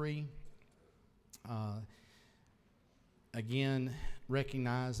 44.1.3, again,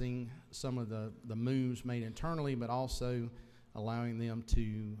 recognizing some of the moves made internally, but also allowing them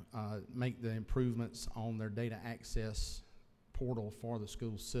to make the improvements on their data access portal for the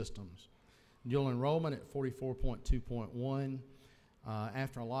school systems. Dual enrollment at 44.2.1.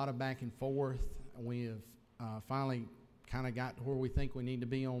 After a lot of back and forth, we have finally kind of got to where we think we need to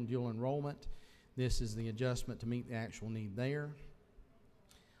be on dual enrollment. This is the adjustment to meet the actual need there.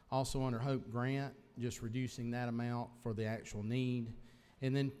 Also under Hope Grant, just reducing that amount for the actual need.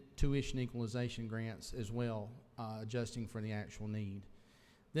 And then tuition equalization grants as well, adjusting for the actual need.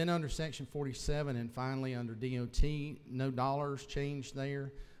 Then under Section 47 and finally under DOT, no dollars changed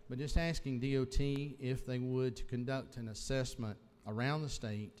there, but just asking DOT if they would to conduct an assessment around the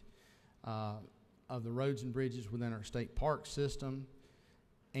state of the roads and bridges within our state park system,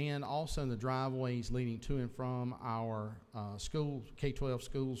 and also the driveways leading to and from our schools, K-12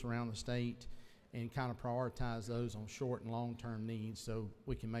 schools around the state, and kind of prioritize those on short and long-term needs so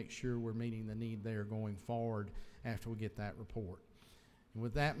we can make sure we're meeting the need there going forward after we get that report. And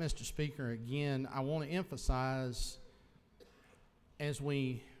with that, Mr. Speaker, again, I want to emphasize as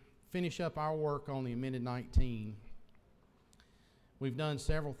we finish up our work on the amended 19, we've done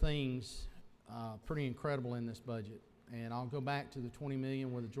several things pretty incredible in this budget. And I'll go back to the $20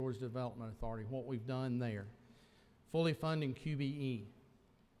 million with the Georgia Development Authority, what we've done there. Fully funding QBE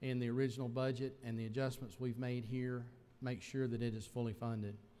in the original budget, and the adjustments we've made here make sure that it is fully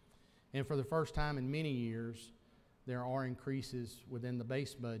funded. And for the first time in many years, there are increases within the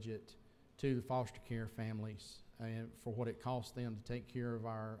base budget to the foster care families and for what it costs them to take care of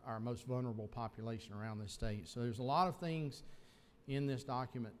our most vulnerable population around this state. So there's a lot of things in this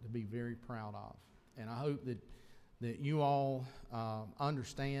document to be very proud of. And I hope that you all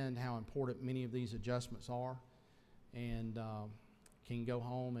understand how important many of these adjustments are, and can go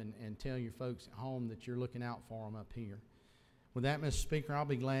home and tell your folks at home that you're looking out for them up here. With that, Mr. Speaker, I'll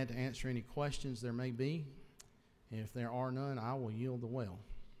be glad to answer any questions there may be. If there are none, I will yield the well.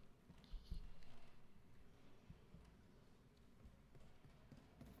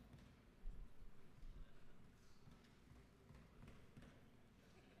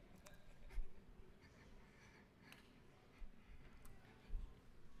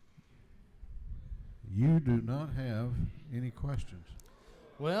 You do not have any questions.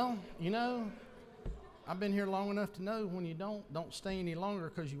 Well, you know, I've been here long enough to know when you don't stay any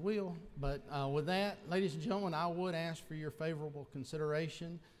longer, because you will. But with that, ladies and gentlemen, I would ask for your favorable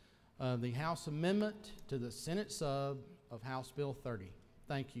consideration of the House amendment to the Senate sub of House Bill 30.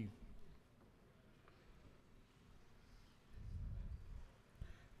 Thank you.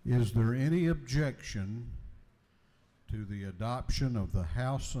 Is there any objection to the adoption of the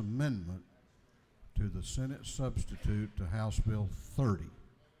House amendment to the Senate substitute to House Bill 30?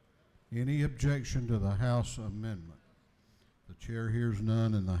 Any objection to the House amendment? The chair hears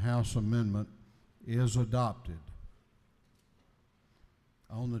none, and the House amendment is adopted.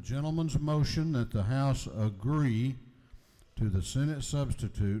 On the gentleman's motion that the House agree to the Senate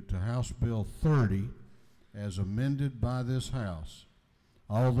substitute to House Bill 30 as amended by this House,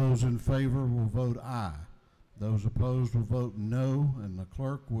 all those in favor will vote aye. Those opposed will vote no, and the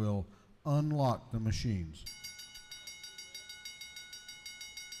clerk will unlock the machines.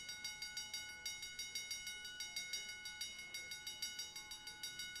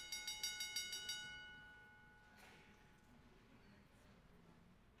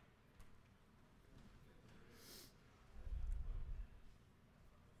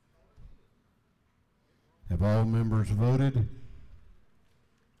 Have all members voted?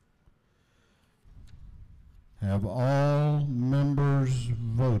 Have all members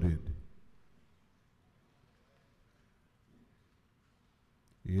voted?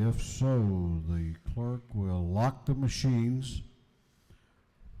 If so, the clerk will lock the machines.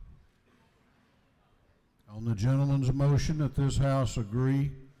 On the gentleman's motion that this House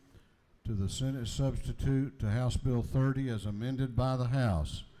agree to the Senate substitute to House Bill 30 as amended by the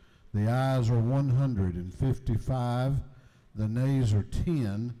House? The ayes are 155, the nays are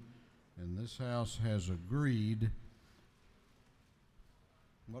 10, and this House has agreed.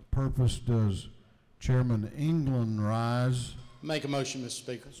 What purpose does Chairman England rise? Make a motion, Mr.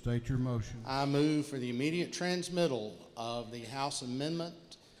 Speaker. State your motion. I move for the immediate transmittal of the House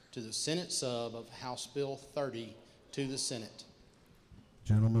amendment to the Senate sub of House Bill 30 to the Senate.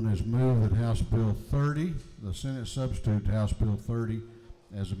 Gentleman has moved that House Bill 30, the Senate substitute to House Bill 30,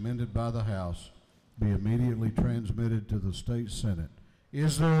 as amended by the House, be immediately transmitted to the state Senate.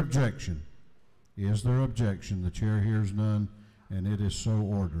 Is there objection? Is there objection? The chair hears none, and it is so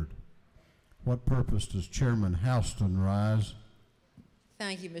ordered. What purpose does Chairman Houston rise?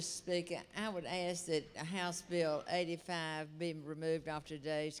 Thank you, Mr. Speaker. I would ask that House Bill 85 be removed off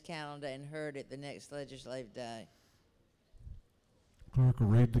today's calendar and heard at the next legislative day. Clerk will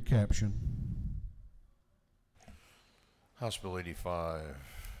read the caption. House Bill 85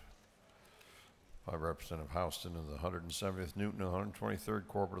 by Representative Houston of the 170th Newton, the 123rd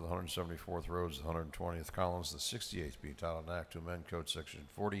Corporate, the 174th Roads, the 120th Collins, the 68th be entitled an act to amend Code Section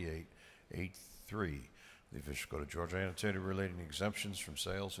 4883, the official code of Georgia, annotated relating exemptions from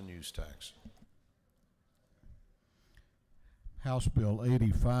sales and use tax. House Bill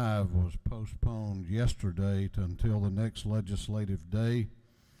 85 was postponed yesterday until the next legislative day.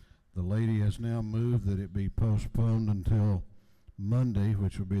 The lady has now moved that it be postponed until Monday,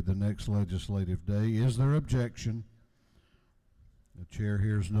 which will be the next legislative day. Is there objection? The chair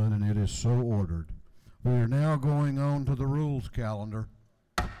hears none, and it is so ordered. We are now going on to the rules calendar.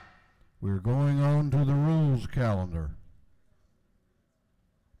 We're going on to the rules calendar.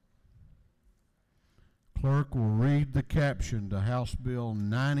 Clerk will read the caption to House Bill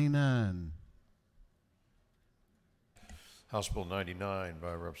 99. House Bill 99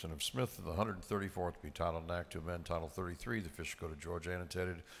 by Representative Smith of the 134th be titled an act to amend Title 33 of the official code of Georgia,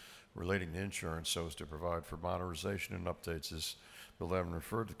 annotated relating to insurance so as to provide for modernization and updates. This bill having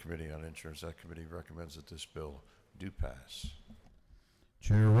referred to the Committee on Insurance, that committee recommends that this bill do pass.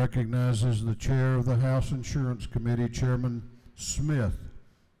 Chair recognizes the chair of the House Insurance Committee, Chairman Smith,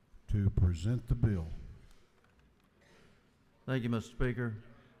 to present the bill. Thank you, Mr. Speaker.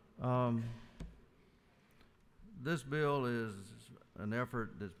 This bill is an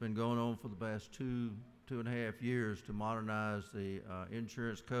effort that's been going on for the past two and a half years to modernize the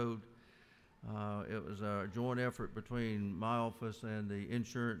insurance code. It was a joint effort between my office and the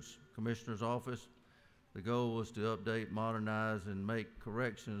Insurance Commissioner's office. The goal was to update, modernize, and make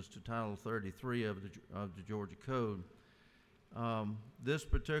corrections to Title 33 of the Georgia Code. This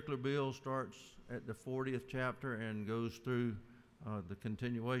particular bill starts at the 40th chapter and goes through the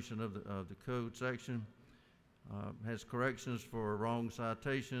continuation of the code section. Has corrections for wrong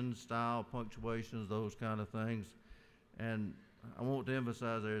citations, style, punctuations, those kind of things. And I want to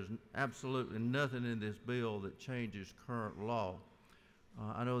emphasize there's absolutely nothing in this bill that changes current law.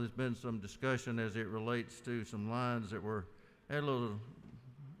 I know there's been some discussion as it relates to some lines that had little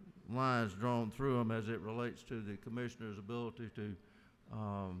lines drawn through them as it relates to the commissioner's ability to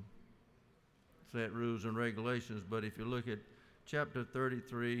set rules and regulations. But if you look at chapter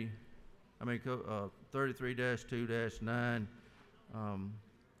 33, 33-2-9,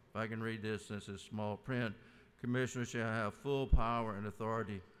 if I can read this since it's small print, commissioners shall have full power and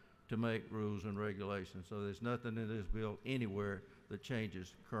authority to make rules and regulations. So there's nothing in this bill anywhere that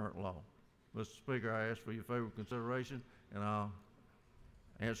changes current law. Mr. Speaker, I ask for your favorable consideration, and I'll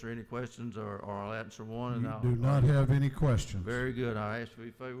answer any questions, or I'll answer one. And You I'll do not have any questions. Very good. I ask for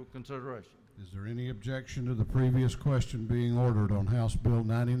your favorable consideration. Is there any objection to the previous question being ordered on House Bill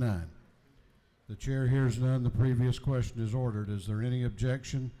 99? The chair hears none. The previous question is ordered. Is there any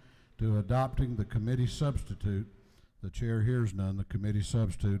objection to adopting the committee substitute? The chair hears none. The committee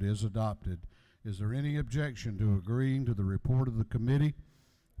substitute is adopted. Is there any objection to agreeing to the report of the committee,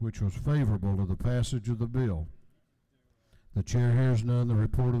 which was favorable to the passage of the bill? The chair hears none. The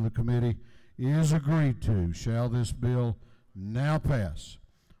report of the committee is agreed to. Shall this bill now pass?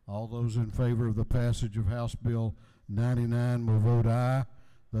 All those in favor of the passage of House Bill 99 will vote aye.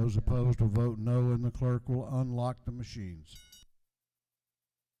 Those opposed will vote no, and the clerk will unlock the machines.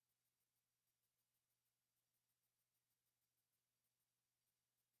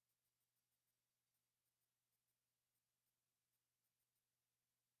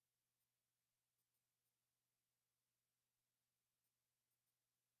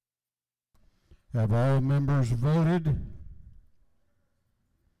 Have all members voted?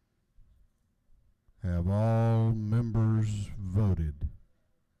 Have all members voted?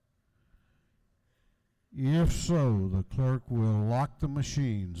 If so, the clerk will lock the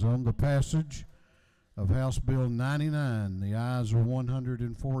machines. On the passage of House Bill 99, the ayes are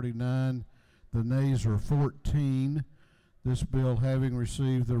 149, the nays are 14. This bill, having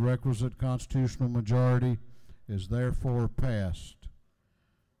received the requisite constitutional majority, is therefore passed.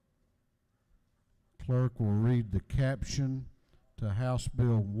 Clerk will read the caption to House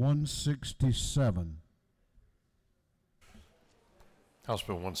Bill 167. House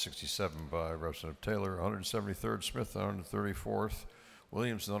Bill 167 by Representative Taylor, 173rd, Smith, 134th,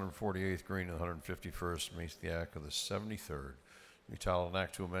 Williams, 148th, Green, 151st, meets the Act of the 73rd. New title an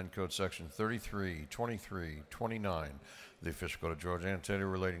act to amend Code Section 33, 23, 29, the official code of Georgia annotated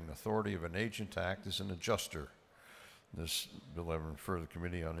relating the authority of an agent to act as an adjuster. This bill having referred to the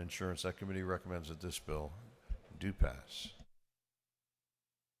Committee on Insurance. That committee recommends that this bill do pass.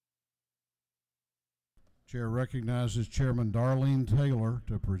 Chair recognizes Chairman Darlene Taylor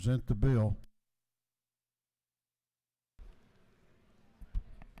to present the bill.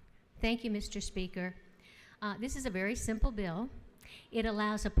 Thank you, Mr. Speaker. This is a very simple bill. It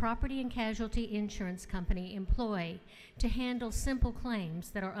allows a property and casualty insurance company employee to handle simple claims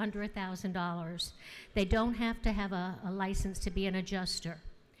that are under $1,000. They don't have to have a license to be an adjuster.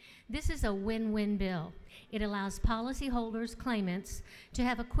 This is a win-win bill. It allows policyholders, claimants, to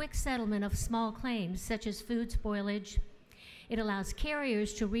have a quick settlement of small claims such as food spoilage. It allows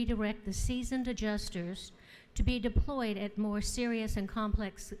carriers to redirect the seasoned adjusters to be deployed at more serious and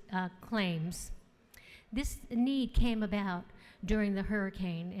complex claims. This need came about during the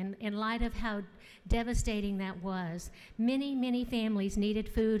hurricane. In light of how devastating that was, many families needed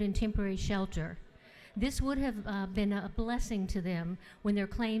food and temporary shelter. This would have been a blessing to them when their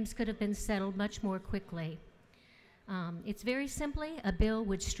claims could have been settled much more quickly. It's very simply, a bill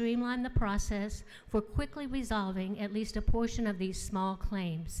would streamline the process for quickly resolving at least a portion of these small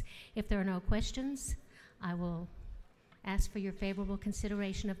claims. If there are no questions, I will ask for your favorable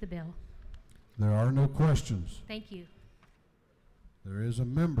consideration of the bill. There are no questions. Thank you. There is a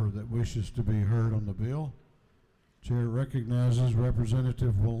member that wishes to be heard on the bill. Chair recognizes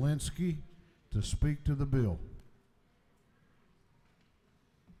Representative Walensky to speak to the bill.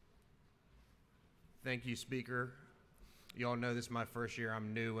 Thank you, Speaker. You all know this is my first year.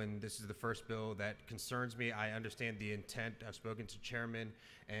 I'm new, and this is the first bill that concerns me. I understand the intent. I've spoken to Chairman,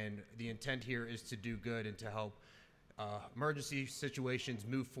 and the intent here is to do good and to help emergency situations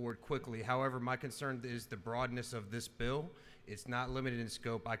move forward quickly. However, my concern is the broadness of this bill. It's not limited in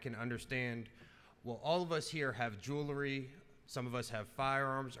scope. I can understand, well, all of us here have jewelry. Some of us have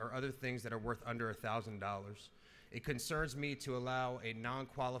firearms or other things that are worth under $1,000. It concerns me to allow a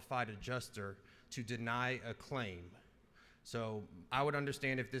non-qualified adjuster to deny a claim. So I would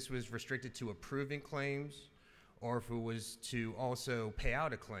understand if this was restricted to approving claims or if it was to also pay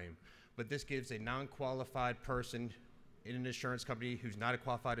out a claim. But this gives a non-qualified person in an insurance company who's not a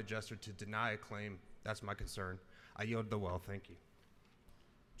qualified adjuster to deny a claim. That's my concern. I yield the well. Thank you.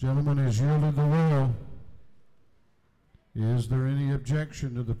 Gentleman has yielded the well. Is there any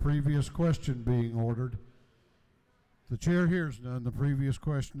objection to the previous question being ordered? The chair hears none. The previous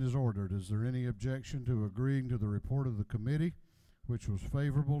question is ordered. Is there any objection to agreeing to the report of the committee, which was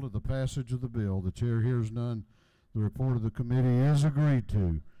favorable to the passage of the bill? The chair hears none. The report of the committee is agreed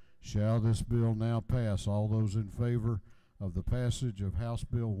to. Shall this bill now pass? All those in favor of the passage of House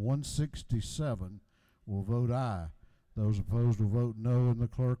Bill 167 will vote aye. Those opposed will vote no, and the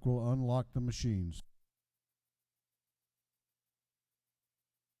clerk will unlock the machines.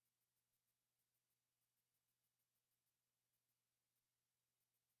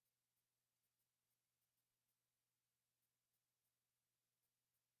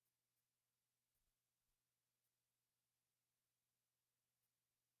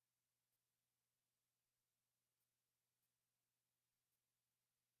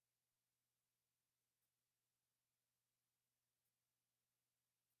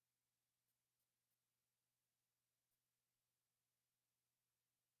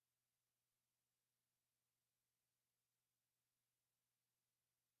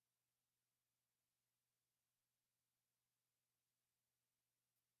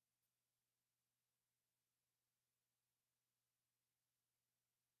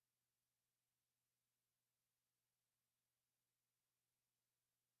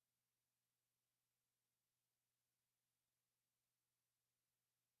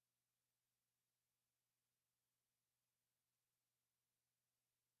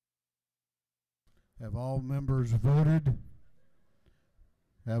 Have all members voted?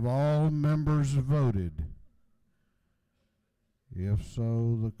 Have all members voted? If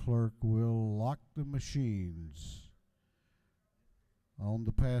so, the clerk will lock the machines. On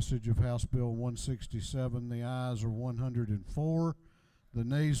the passage of House Bill 167, the ayes are 104, the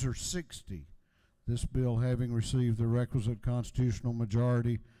nays are 60. This bill, having received the requisite constitutional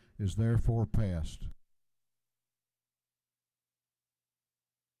majority, is therefore passed.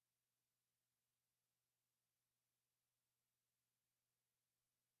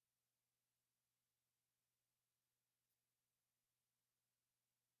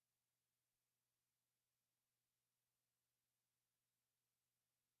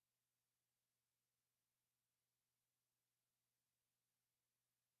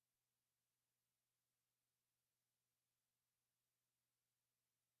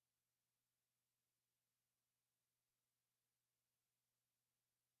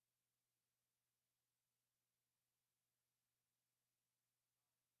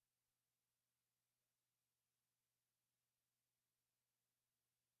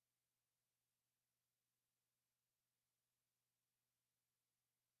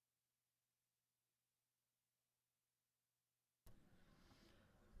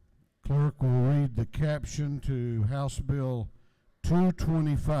 Clerk will read the caption to House Bill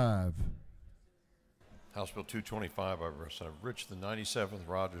 225. House Bill 225 by Representative Rich, the 97th,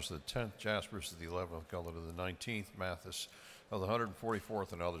 Rogers, the 10th, Jaspers, the 11th, Gullett of the 19th, Mathis of the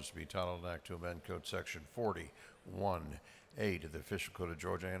 144th, and others to be titled an act to amend Code Section 41A to the Official Code of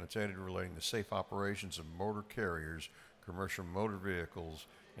Georgia, annotated, relating to safe operations of motor carriers, commercial motor vehicles,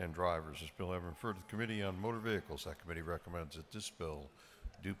 and drivers. This bill having referred to the Committee on Motor Vehicles, that committee recommends that this bill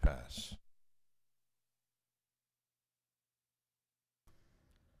do pass.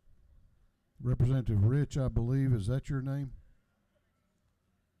 Representative Rich, I believe, is that your name?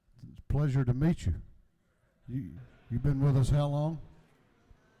 It's a pleasure to meet you. You've been with us how long?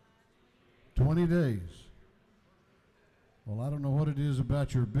 20 days. Well, I don't know what it is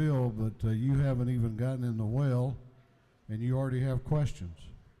about your bill, but you haven't even gotten in the well, and you already have questions.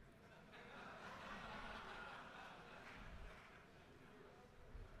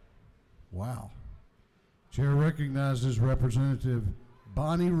 Wow. Chair recognizes Representative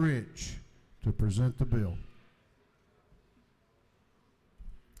Bonnie Rich to present the bill.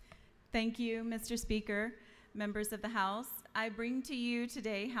 Thank you, Mr. Speaker, members of the House. I bring to you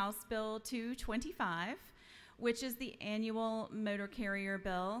today House Bill 225, which is the annual motor carrier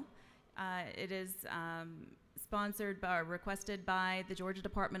bill. It is sponsored by, or requested by the Georgia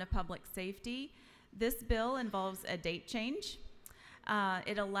Department of Public Safety. This bill involves a date change.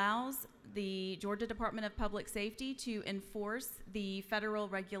 It allows the Georgia Department of Public Safety to enforce the federal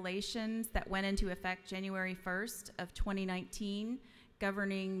regulations that went into effect January 1st of 2019,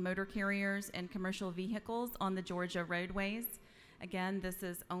 governing motor carriers and commercial vehicles on the Georgia roadways. Again, this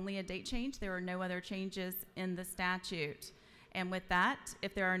is only a date change. There are no other changes in the statute. And with that,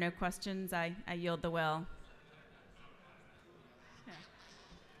 if there are no questions, I yield the will.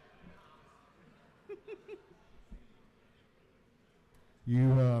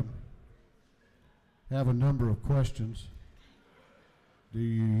 You have a number of questions. Do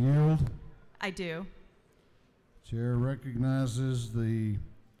you yield? I do. Chair recognizes the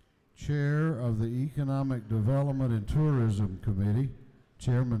Chair of the Economic Development and Tourism Committee,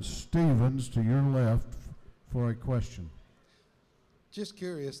 Chairman Stevens, to your left for a question. Just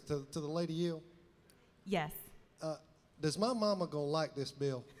curious, to the lady yield? Yes. Does my mama gonna like this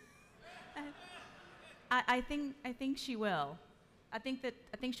bill? I think she will. I think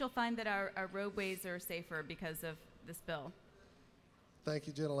she'll find that our roadways are safer because of this bill. Thank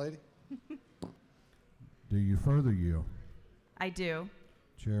you, gentlelady. Do you further yield? I do.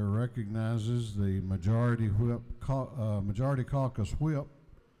 Chair recognizes the Majority Caucus Whip,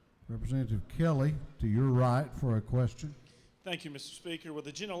 Representative Kelly, to your right for a question. Thank you, Mr. Speaker. Will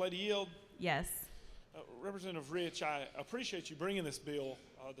the gentlelady yield? Yes. Representative Rich, I appreciate you bringing this bill.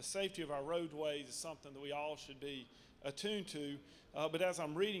 The safety of our roadways is something that we all should be attuned to. But as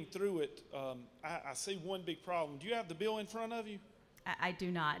I'm reading through it, I see one big problem. Do you have the bill in front of you? I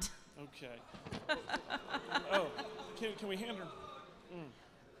do not. Okay. Oh, can we hand her?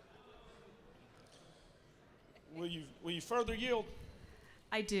 Will you further yield?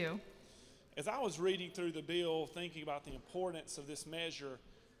 I do. As I was reading through the bill, thinking about the importance of this measure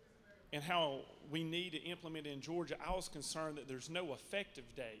and how we need to implement it in Georgia, I was concerned that there's no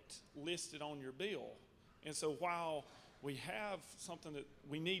effective date listed on your bill. And so while we have something that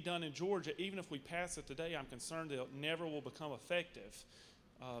we need done in Georgia, even if we pass it today, I'm concerned that it never will become effective.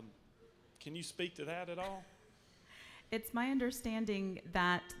 Can you speak to that at all? It's my understanding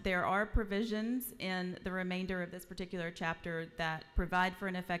that there are provisions in the remainder of this particular chapter that provide for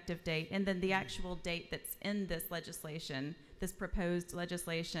an effective date, and then the actual date that's in this legislation, this proposed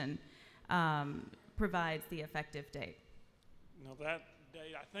legislation, provides the effective date. Now that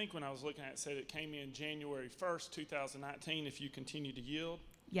date, I think when I was looking at it, said it came in January 1st, 2019, if you continue to yield.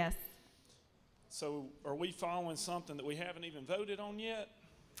 Yes. So are we following something that we haven't even voted on yet?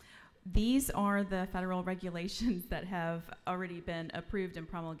 These are the federal regulations that have already been approved and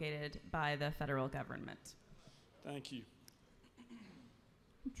promulgated by the federal government. Thank you.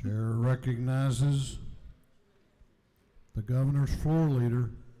 Chair recognizes the governor's floor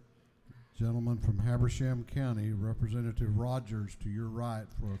leader, gentleman from Habersham County, Representative Rogers, to your right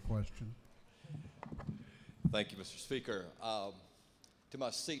for a question. Thank you, Mr. Speaker. To my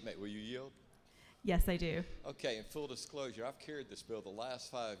seatmate, will you yield? Yes, I do. Okay, in full disclosure, I've carried this bill the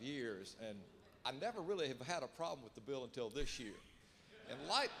last 5 years, and I never really have had a problem with the bill until this year.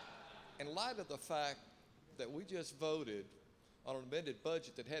 In light of the fact that we just voted on an amended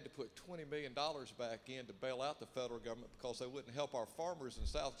budget that had to put $20 million back in to bail out the federal government because they wouldn't help our farmers in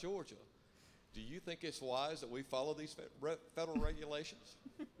South Georgia, do you think it's wise that we follow these federal regulations?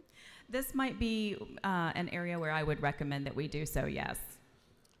 This might be an area where I would recommend that we do so, yes.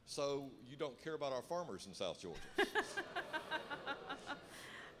 So you don't care about our farmers in South Georgia?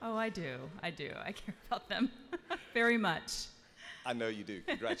 Oh, I do. I care about them very much. I know you do.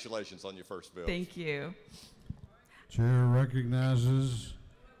 Congratulations on your first bill. Thank you. Chair recognizes,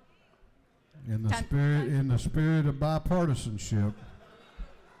 in the spirit of bipartisanship,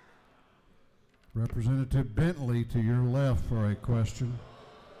 Representative Bentley to your left for a question.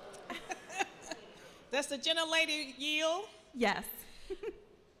 Does the gentlelady yield? Yes.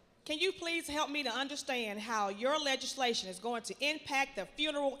 Can you please help me to understand how your legislation is going to impact the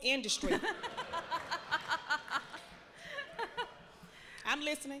funeral industry? I'm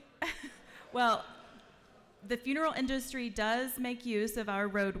listening. Well, the funeral industry does make use of our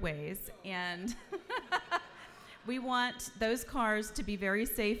roadways, and we want those cars to be very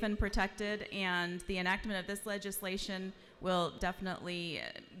safe and protected, and the enactment of this legislation will definitely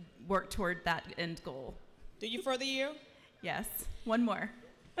work toward that end goal. Do you further yield? Yes. One more.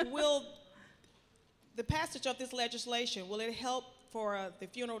 Will the passage of this legislation, will it help for the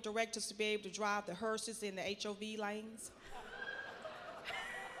funeral directors to be able to drive the hearses in the HOV lanes?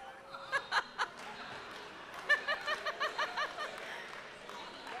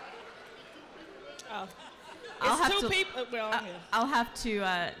 I'll have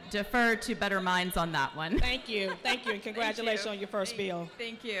to defer to better minds on that one. Thank you, and congratulations on your first bill.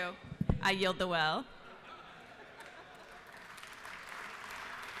 Thank you. I yield the well.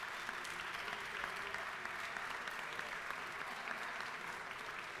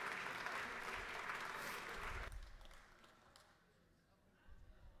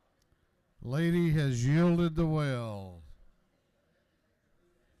 Lady has yielded the well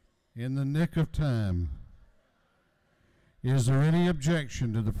in the nick of time. Is there any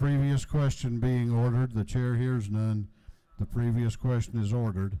objection to the previous question being ordered? The chair hears none. The previous question is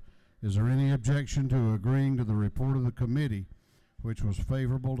ordered. Is there any objection to agreeing to the report of the committee, which was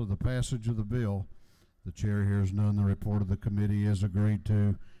favorable to the passage of the bill? The chair hears none. The report of the committee is agreed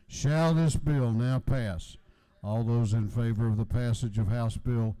to. Shall this bill now pass? All those in favor of the passage of House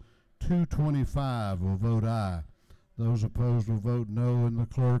Bill 225 will vote aye. Those opposed will vote no, and the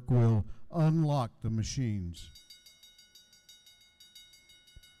clerk will unlock the machines.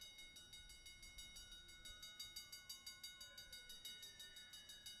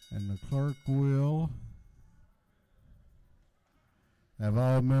 And the clerk will have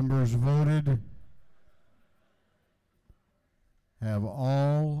all members voted. Have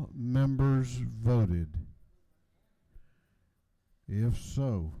all members voted? If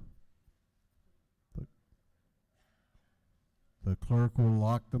so, the clerk will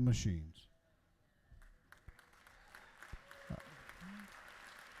lock the machines.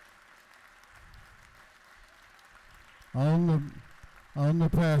 On the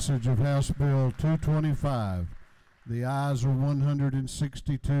passage of House Bill 225, the ayes are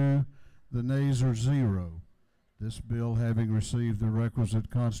 162, the nays are 0. This bill, having received the requisite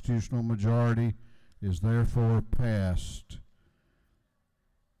constitutional majority, is therefore passed.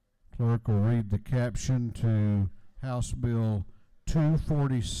 Clerk will read the caption to House Bill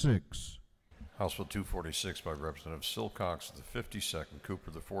 246. House Bill 246 by Representative Silcox of the 52nd,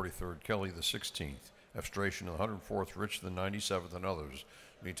 Cooper the 43rd, Kelly the 16th, Abstration of the 104th, Rich the 97th, and others.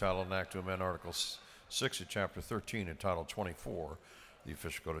 Be titled an act to amend Article 6 of Chapter 13 and Title 24, the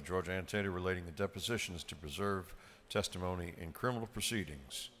official code of Georgia, annotated relating the depositions to preserve testimony in criminal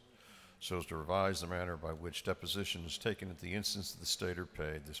proceedings, so as to revise the manner by which depositions taken at the instance of the state are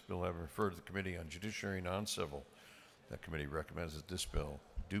paid. This bill having referred to the Committee on Judiciary and Non-Civil, that committee recommends that this bill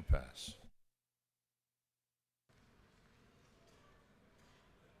do pass.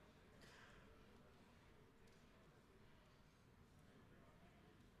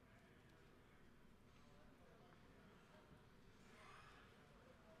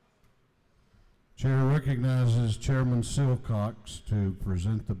 Chair recognizes Chairman Silcox to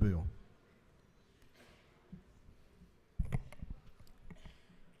present the bill.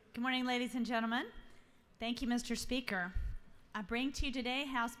 Good morning, ladies and gentlemen. Thank you, Mr. Speaker. I bring to you today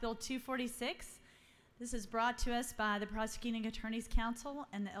House Bill 246. This is brought to us by the Prosecuting Attorneys Council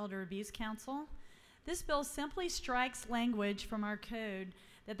and the Elder Abuse Council. This bill simply strikes language from our code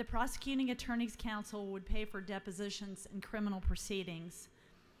that the Prosecuting Attorneys Council would pay for depositions in criminal proceedings,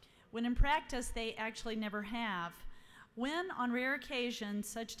 when in practice they actually never have. When, on rare occasions,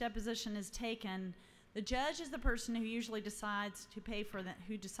 such deposition is taken, the judge is the person who usually decides to pay for that,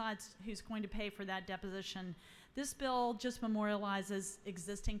 who decides who's going to pay for that deposition. This bill just memorializes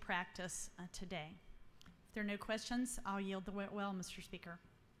existing practice today. If there are no questions, I'll yield the well, Mr. Speaker.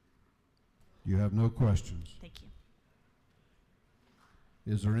 You have no questions. Thank you.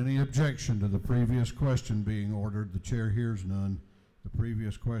 Is there any objection to the previous question being ordered? The chair hears none. The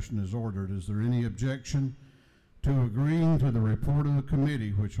previous question is ordered. Is there any objection to agreeing to the report of the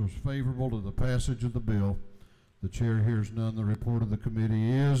committee, which was favorable to the passage of the bill? The chair hears none. The report of the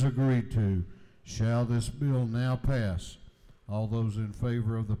committee is agreed to. Shall this bill now pass? All those in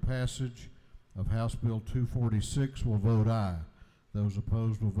favor of the passage of House Bill 246 will vote aye. Those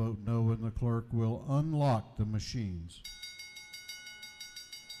opposed will vote no, and the clerk will unlock the machines.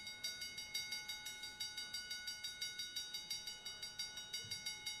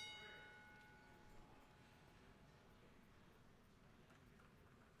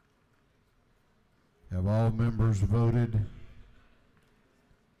 Have all members voted?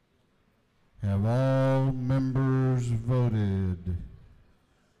 Have all members voted?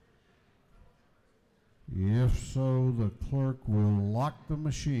 If so, the clerk will lock the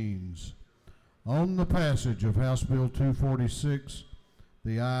machines. On the passage of House Bill 246,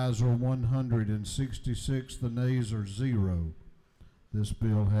 the ayes are 166, the nays are 0. This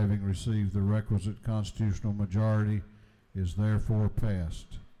bill, having received the requisite constitutional majority, is therefore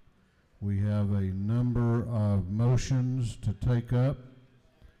passed. We have a number of motions to take up.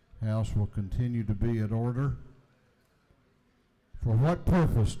 House will continue to be in order. For what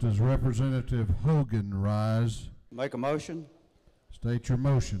purpose does Representative Hogan rise? Make a motion. State your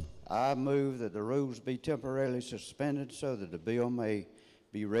motion. I move that the rules be temporarily suspended so that the bill may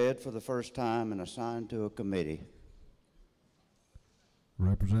be read for the first time and assigned to a committee.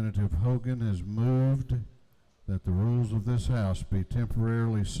 Representative Hogan has moved that the rules of this House be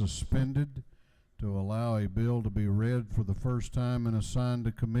temporarily suspended to allow a bill to be read for the first time and assigned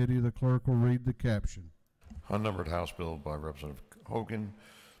to committee. The clerk will read the caption. Unnumbered House Bill by Representative Hogan,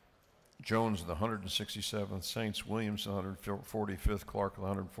 Jones, the 167th, Saints, Williams, the 145th, Clark, the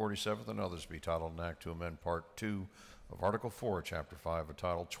 147th, and others be titled an act to amend Part 2 of Article 4, Chapter 5 of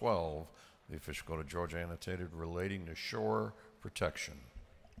Title 12, the official code of Georgia annotated relating to shore protection.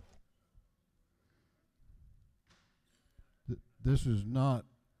 This is not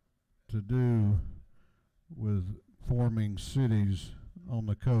to do with forming cities on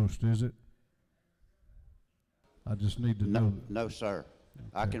the coast, is it? I just need to know. No, sir. Okay.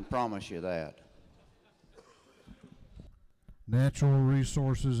 I can promise you that. Natural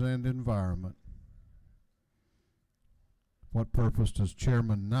resources and environment. What purpose does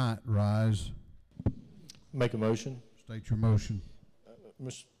Chairman Knight rise? Make a motion. State your motion.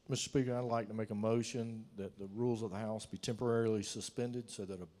 Mr. Speaker, I'd like to make a motion that the rules of the House be temporarily suspended so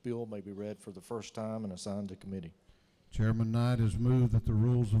that a bill may be read for the first time and assigned to committee. Chairman Knight has moved that the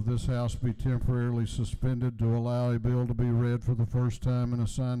rules of this House be temporarily suspended to allow a bill to be read for the first time and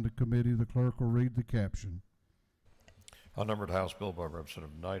assigned to committee. The clerk will read the caption. Unnumbered House Bill by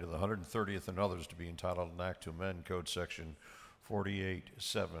Representative Knight of the 130th and others to be entitled an act to amend Code Section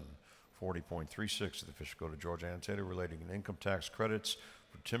 48.7, 40.36 of the official code of Georgia annotated relating to income tax credits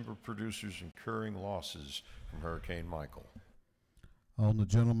for timber producers incurring losses from Hurricane Michael. On the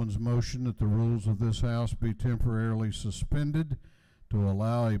gentleman's motion that the rules of this House be temporarily suspended to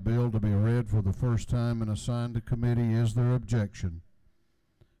allow a bill to be read for the first time and assigned to committee, is there objection?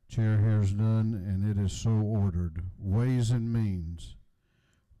 Chair hears none, and it is so ordered. Ways and Means.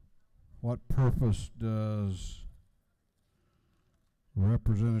 What purpose does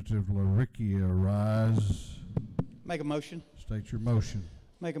Representative LaRicchia rise? Make a motion. State your motion.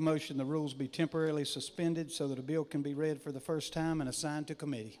 Make a motion the rules be temporarily suspended so that a bill can be read for the first time and assigned to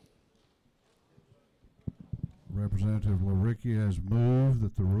committee. Representative LaRicchia has moved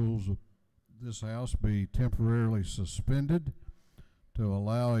that the rules of this House be temporarily suspended to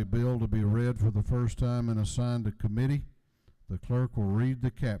allow a bill to be read for the first time and assigned to committee. The clerk will read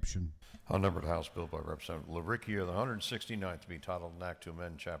the caption. Unnumbered House Bill by Representative LaRicchia, the 169th, to be titled an act to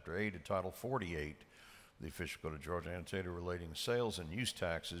amend Chapter 8 of Title 48, The official code of Georgia annotated relating sales and use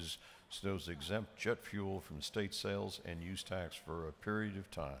taxes so as to exempt jet fuel from state sales and use tax for a period of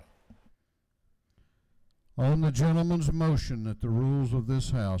time. On the gentleman's motion that the rules of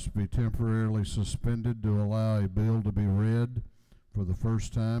this House be temporarily suspended to allow a bill to be read for the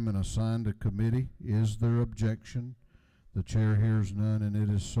first time and assigned to committee, is there objection? The chair hears none, and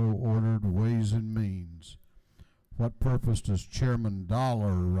it is so ordered. Ways and Means. What purpose does Chairman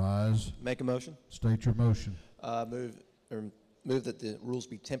Dollar rise? Make a motion. State your motion. Move that the rules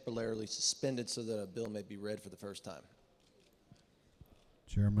be temporarily suspended so that a bill may be read for the first time.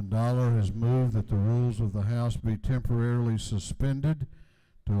 Chairman Dollar has moved that the rules of the House be temporarily suspended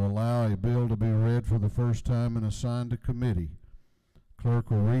to allow a bill to be read for the first time and assigned to committee.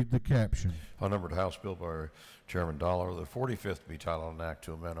 Clerk will read the caption. Unnumbered House Bill by Chairman Dollar, the 45th be titled an act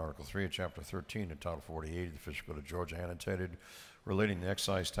to amend Article 3 of Chapter 13 and Title 48 of the Official Code of Georgia annotated relating the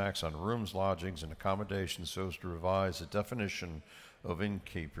excise tax on rooms, lodgings, and accommodations so as to revise the definition of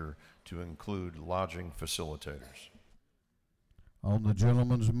innkeeper to include lodging facilitators. On the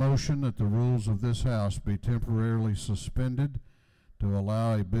gentleman's motion that the rules of this House be temporarily suspended to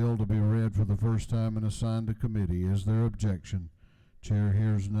allow a bill to be read for the first time and assigned to committee, is there objection? Chair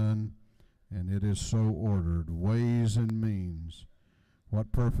hears none, and it is so ordered. Ways and Means.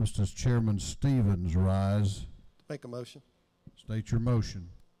 What purpose does Chairman Stevens rise? Make a motion. State your motion.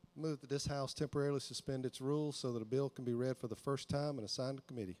 Move that this House temporarily suspend its rules so that a bill can be read for the first time and assigned to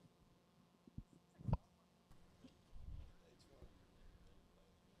committee.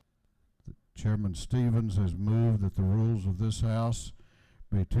 Chairman Stevens has moved that the rules of this House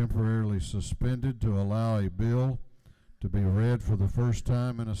be temporarily suspended to allow a bill to be read for the first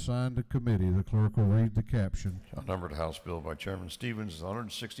time and assigned to committee. The clerk will read the caption. Unnumbered House Bill by Chairman Stevens, the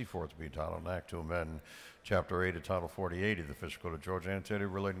 164th to be titled an act to amend Chapter 8 of Title 48 of the Official Code of Georgia annotated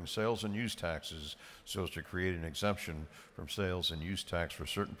relating sales and use taxes so as to create an exemption from sales and use tax for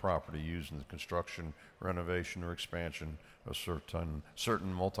certain property used in the construction, renovation, or expansion of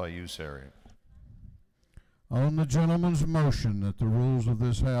certain multi-use area. On the gentleman's motion that the rules of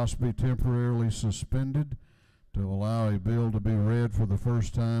this House be temporarily suspended to allow a bill to be read for the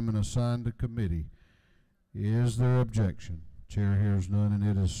first time and assigned to committee, is there objection? Chair hears none, and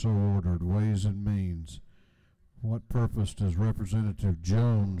it is so ordered. Ways and Means. What purpose does Representative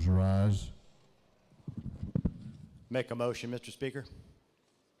Jones rise? Make a motion, Mr. Speaker.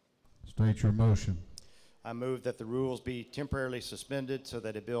 State your motion. I move that the rules be temporarily suspended so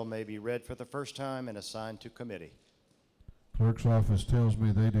that a bill may be read for the first time and assigned to committee. Clerk's office tells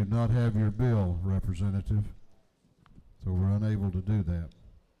me they do not have your bill, Representative, so we're unable to do that.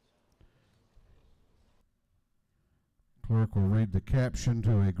 Clerk will read the caption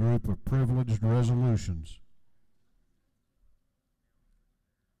to a group of privileged resolutions.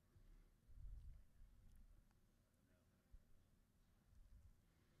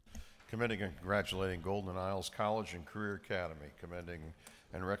 Commending and congratulating Golden Isles College and Career Academy, commending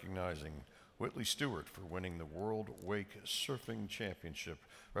and recognizing Whitley Stewart for winning the World Wake Surfing Championship,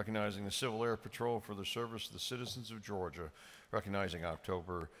 recognizing the Civil Air Patrol for their service to the citizens of Georgia, recognizing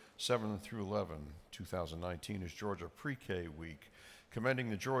October 7 through 11, 2019 as Georgia Pre-K Week, commending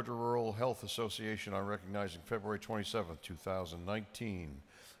the Georgia Rural Health Association on recognizing February 27, 2019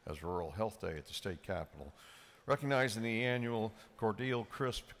 as Rural Health Day at the state capitol, recognizing the annual Cordele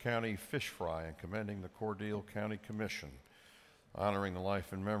Crisp County Fish Fry and commending the Cordele County Commission, honoring the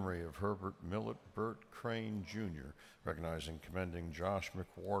life and memory of Herbert Millet Burt Crane Jr., recognizing commending Josh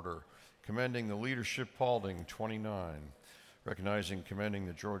McWhorter, commending the Leadership Paulding 29, recognizing commending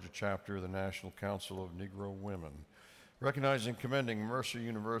the Georgia chapter of the National Council of Negro Women, recognizing commending Mercer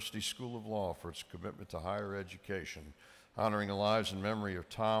University School of Law for its commitment to higher education, honoring the lives and memory of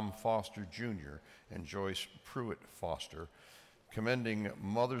Tom Foster Jr. and Joyce Pruitt Foster, commending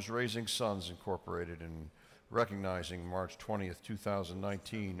Mothers Raising Sons Incorporated, and recognizing March 20th,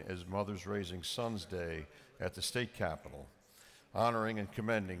 2019 as Mothers Raising Sons Day at the state capitol, honoring and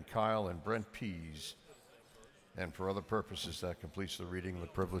commending Kyle and Brent Pease, and for other purposes. That completes the reading of the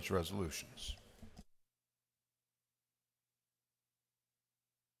privileged resolutions.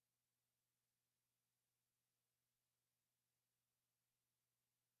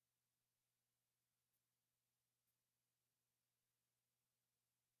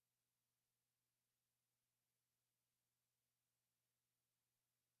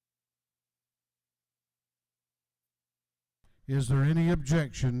 Is there any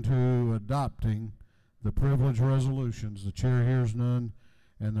objection to adopting the privilege resolutions? The chair hears none,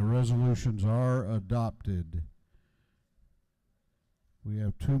 and the resolutions are adopted. We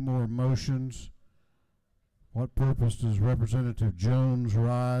have two more motions. What purpose does Representative Jones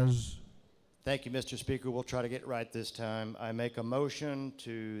rise? Thank you, Mr. Speaker. We'll try to get it right this time. I make a motion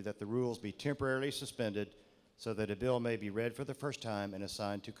that the rules be temporarily suspended so that a bill may be read for the first time and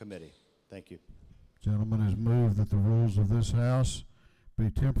assigned to committee. Thank you. Gentleman has moved that the rules of this House be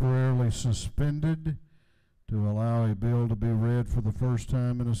temporarily suspended to allow a bill to be read for the first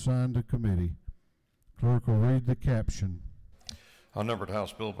time and assigned to committee. Clerk will read the caption. Unnumbered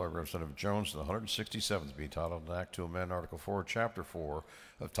House Bill by Representative Jones, the 167th, be titled an act to amend Article 4, Chapter 4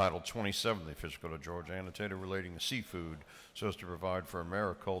 of Title 27 of the Official Code of Georgia, annotated relating to seafood, so as to provide for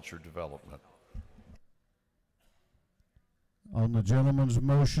mariculture development. On the gentleman's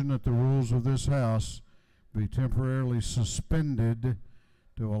motion that the rules of this House be temporarily suspended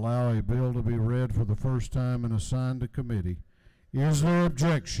to allow a bill to be read for the first time and assigned to committee, is there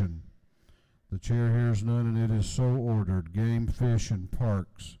objection? The chair hears none, and it is so ordered. Game, Fish, and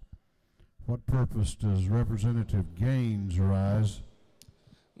Parks. What purpose does Representative Gaines rise?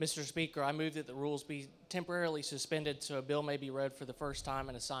 Mr. Speaker, I move that the rules be temporarily suspended so a bill may be read for the first time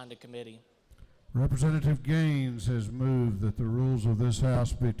and assigned to committee. Representative Gaines has moved that the rules of this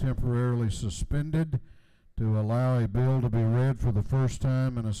House be temporarily suspended to allow a bill to be read for the first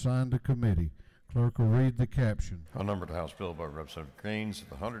time and assigned to committee. Clerk will read the caption. Unnumbered House Bill by Representative Gaines,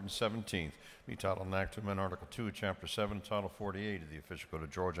 the 117th, be titled an act to amend Article 2 of Chapter 7, Title 48 of the Official Code of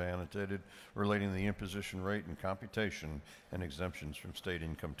Georgia, annotated relating to the imposition rate and computation and exemptions from state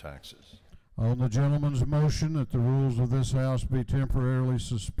income taxes. On the gentleman's motion that the rules of this House be temporarily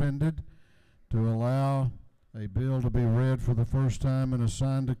suspended to allow a bill to be read for the first time and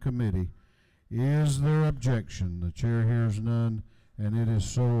assigned to committee, is there objection? The chair hears none, and it is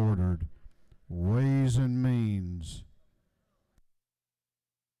so ordered. Ways and Means.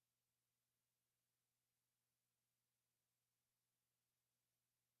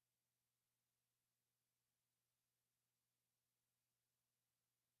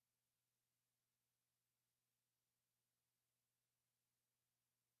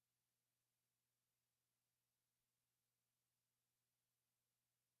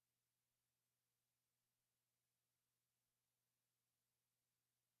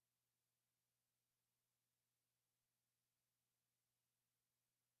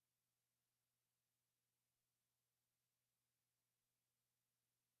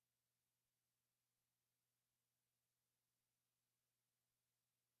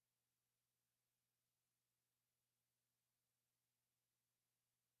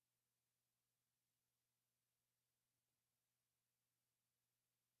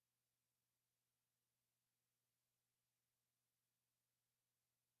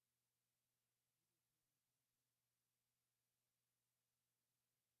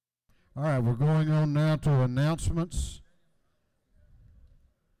 All right, we're going on now to announcements.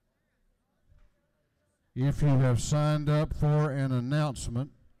 If you have signed up for an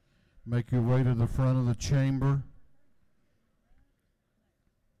announcement, make your way to the front of the chamber.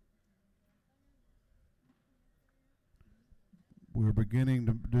 We're beginning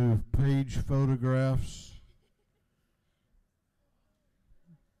to do page photographs.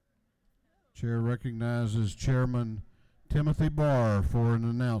 Chair recognizes Chairman Timothy Barr for an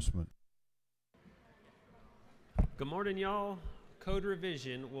announcement. Good morning, y'all. Code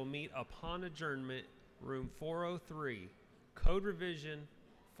revision will meet upon adjournment, room 403. Code revision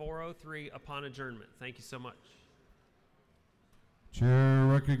 403 upon adjournment. Thank you so much. Chair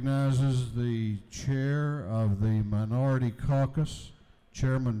recognizes the chair of the Minority Caucus,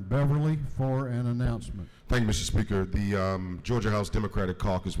 Chairman Beverly, for an announcement. Thank you, Mr. Speaker. The Georgia House Democratic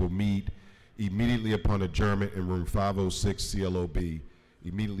Caucus will meet immediately upon adjournment in room 506 CLOB.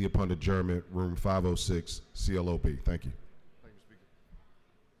 Immediately upon adjournment, room 506 CLOB. Thank you. Thank you, Speaker.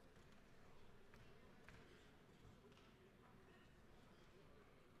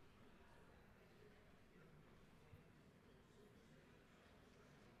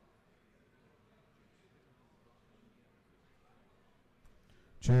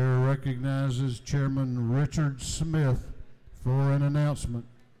 Chair recognizes Chairman Richard Smith for an announcement.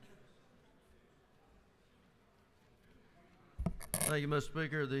 Thank you, Mr.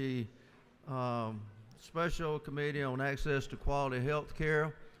 Speaker. The Special Committee on Access to Quality Health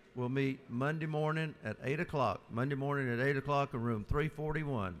Care will meet Monday morning at 8 o'clock. Monday morning at 8 o'clock in room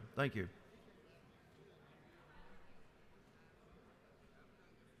 341. Thank you.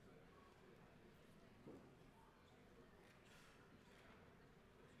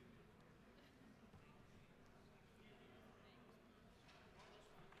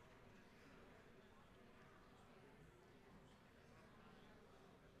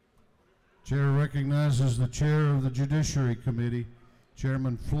 Chair recognizes the chair of the Judiciary Committee,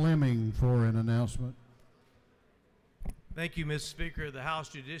 Chairman Fleming, for an announcement. Thank you, Mr. Speaker. The House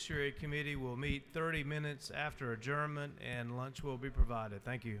Judiciary Committee will meet 30 minutes after adjournment, and lunch will be provided.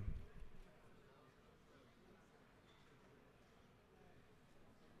 Thank you.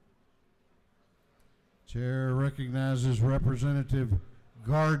 Chair recognizes Representative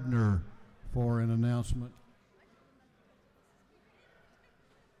Gardner for an announcement.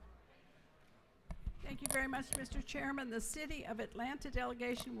 Thank you very much, Mr. Chairman. The City of Atlanta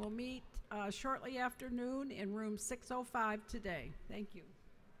delegation will meet shortly after noon in room 605 today. Thank you.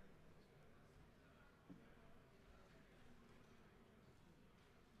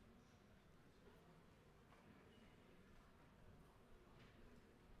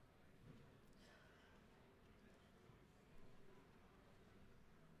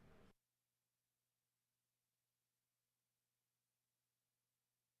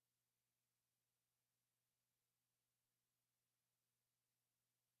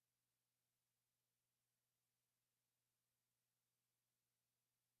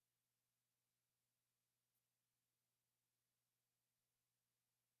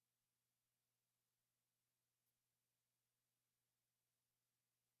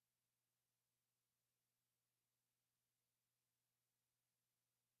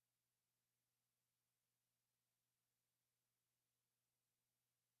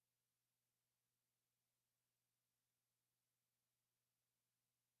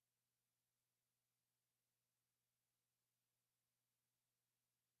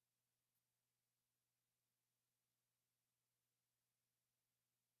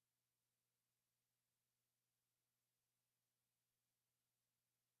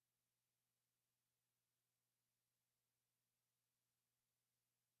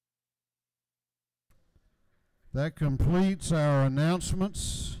 That completes our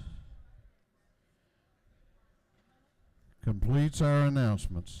announcements. Chair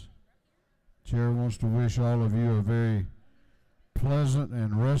wants to wish all of you a very pleasant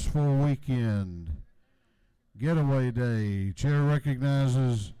and restful weekend. Getaway day. Chair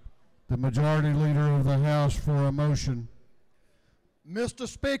recognizes the Majority Leader of the House for a motion. Mr.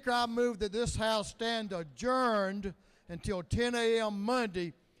 Speaker, I move that this House stand adjourned until 10 a.m.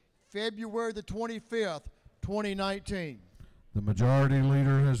 Monday, February the 25th, 2019. The Majority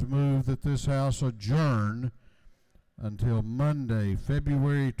Leader has moved that this House adjourn until Monday,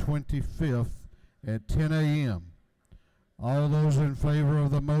 February 25th at 10 a.m. All those in favor of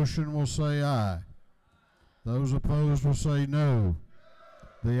the motion will say aye. Those opposed will say no.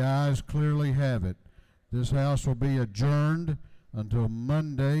 The ayes clearly have it. This House will be adjourned until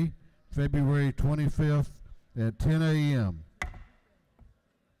Monday, February 25th at 10 a.m.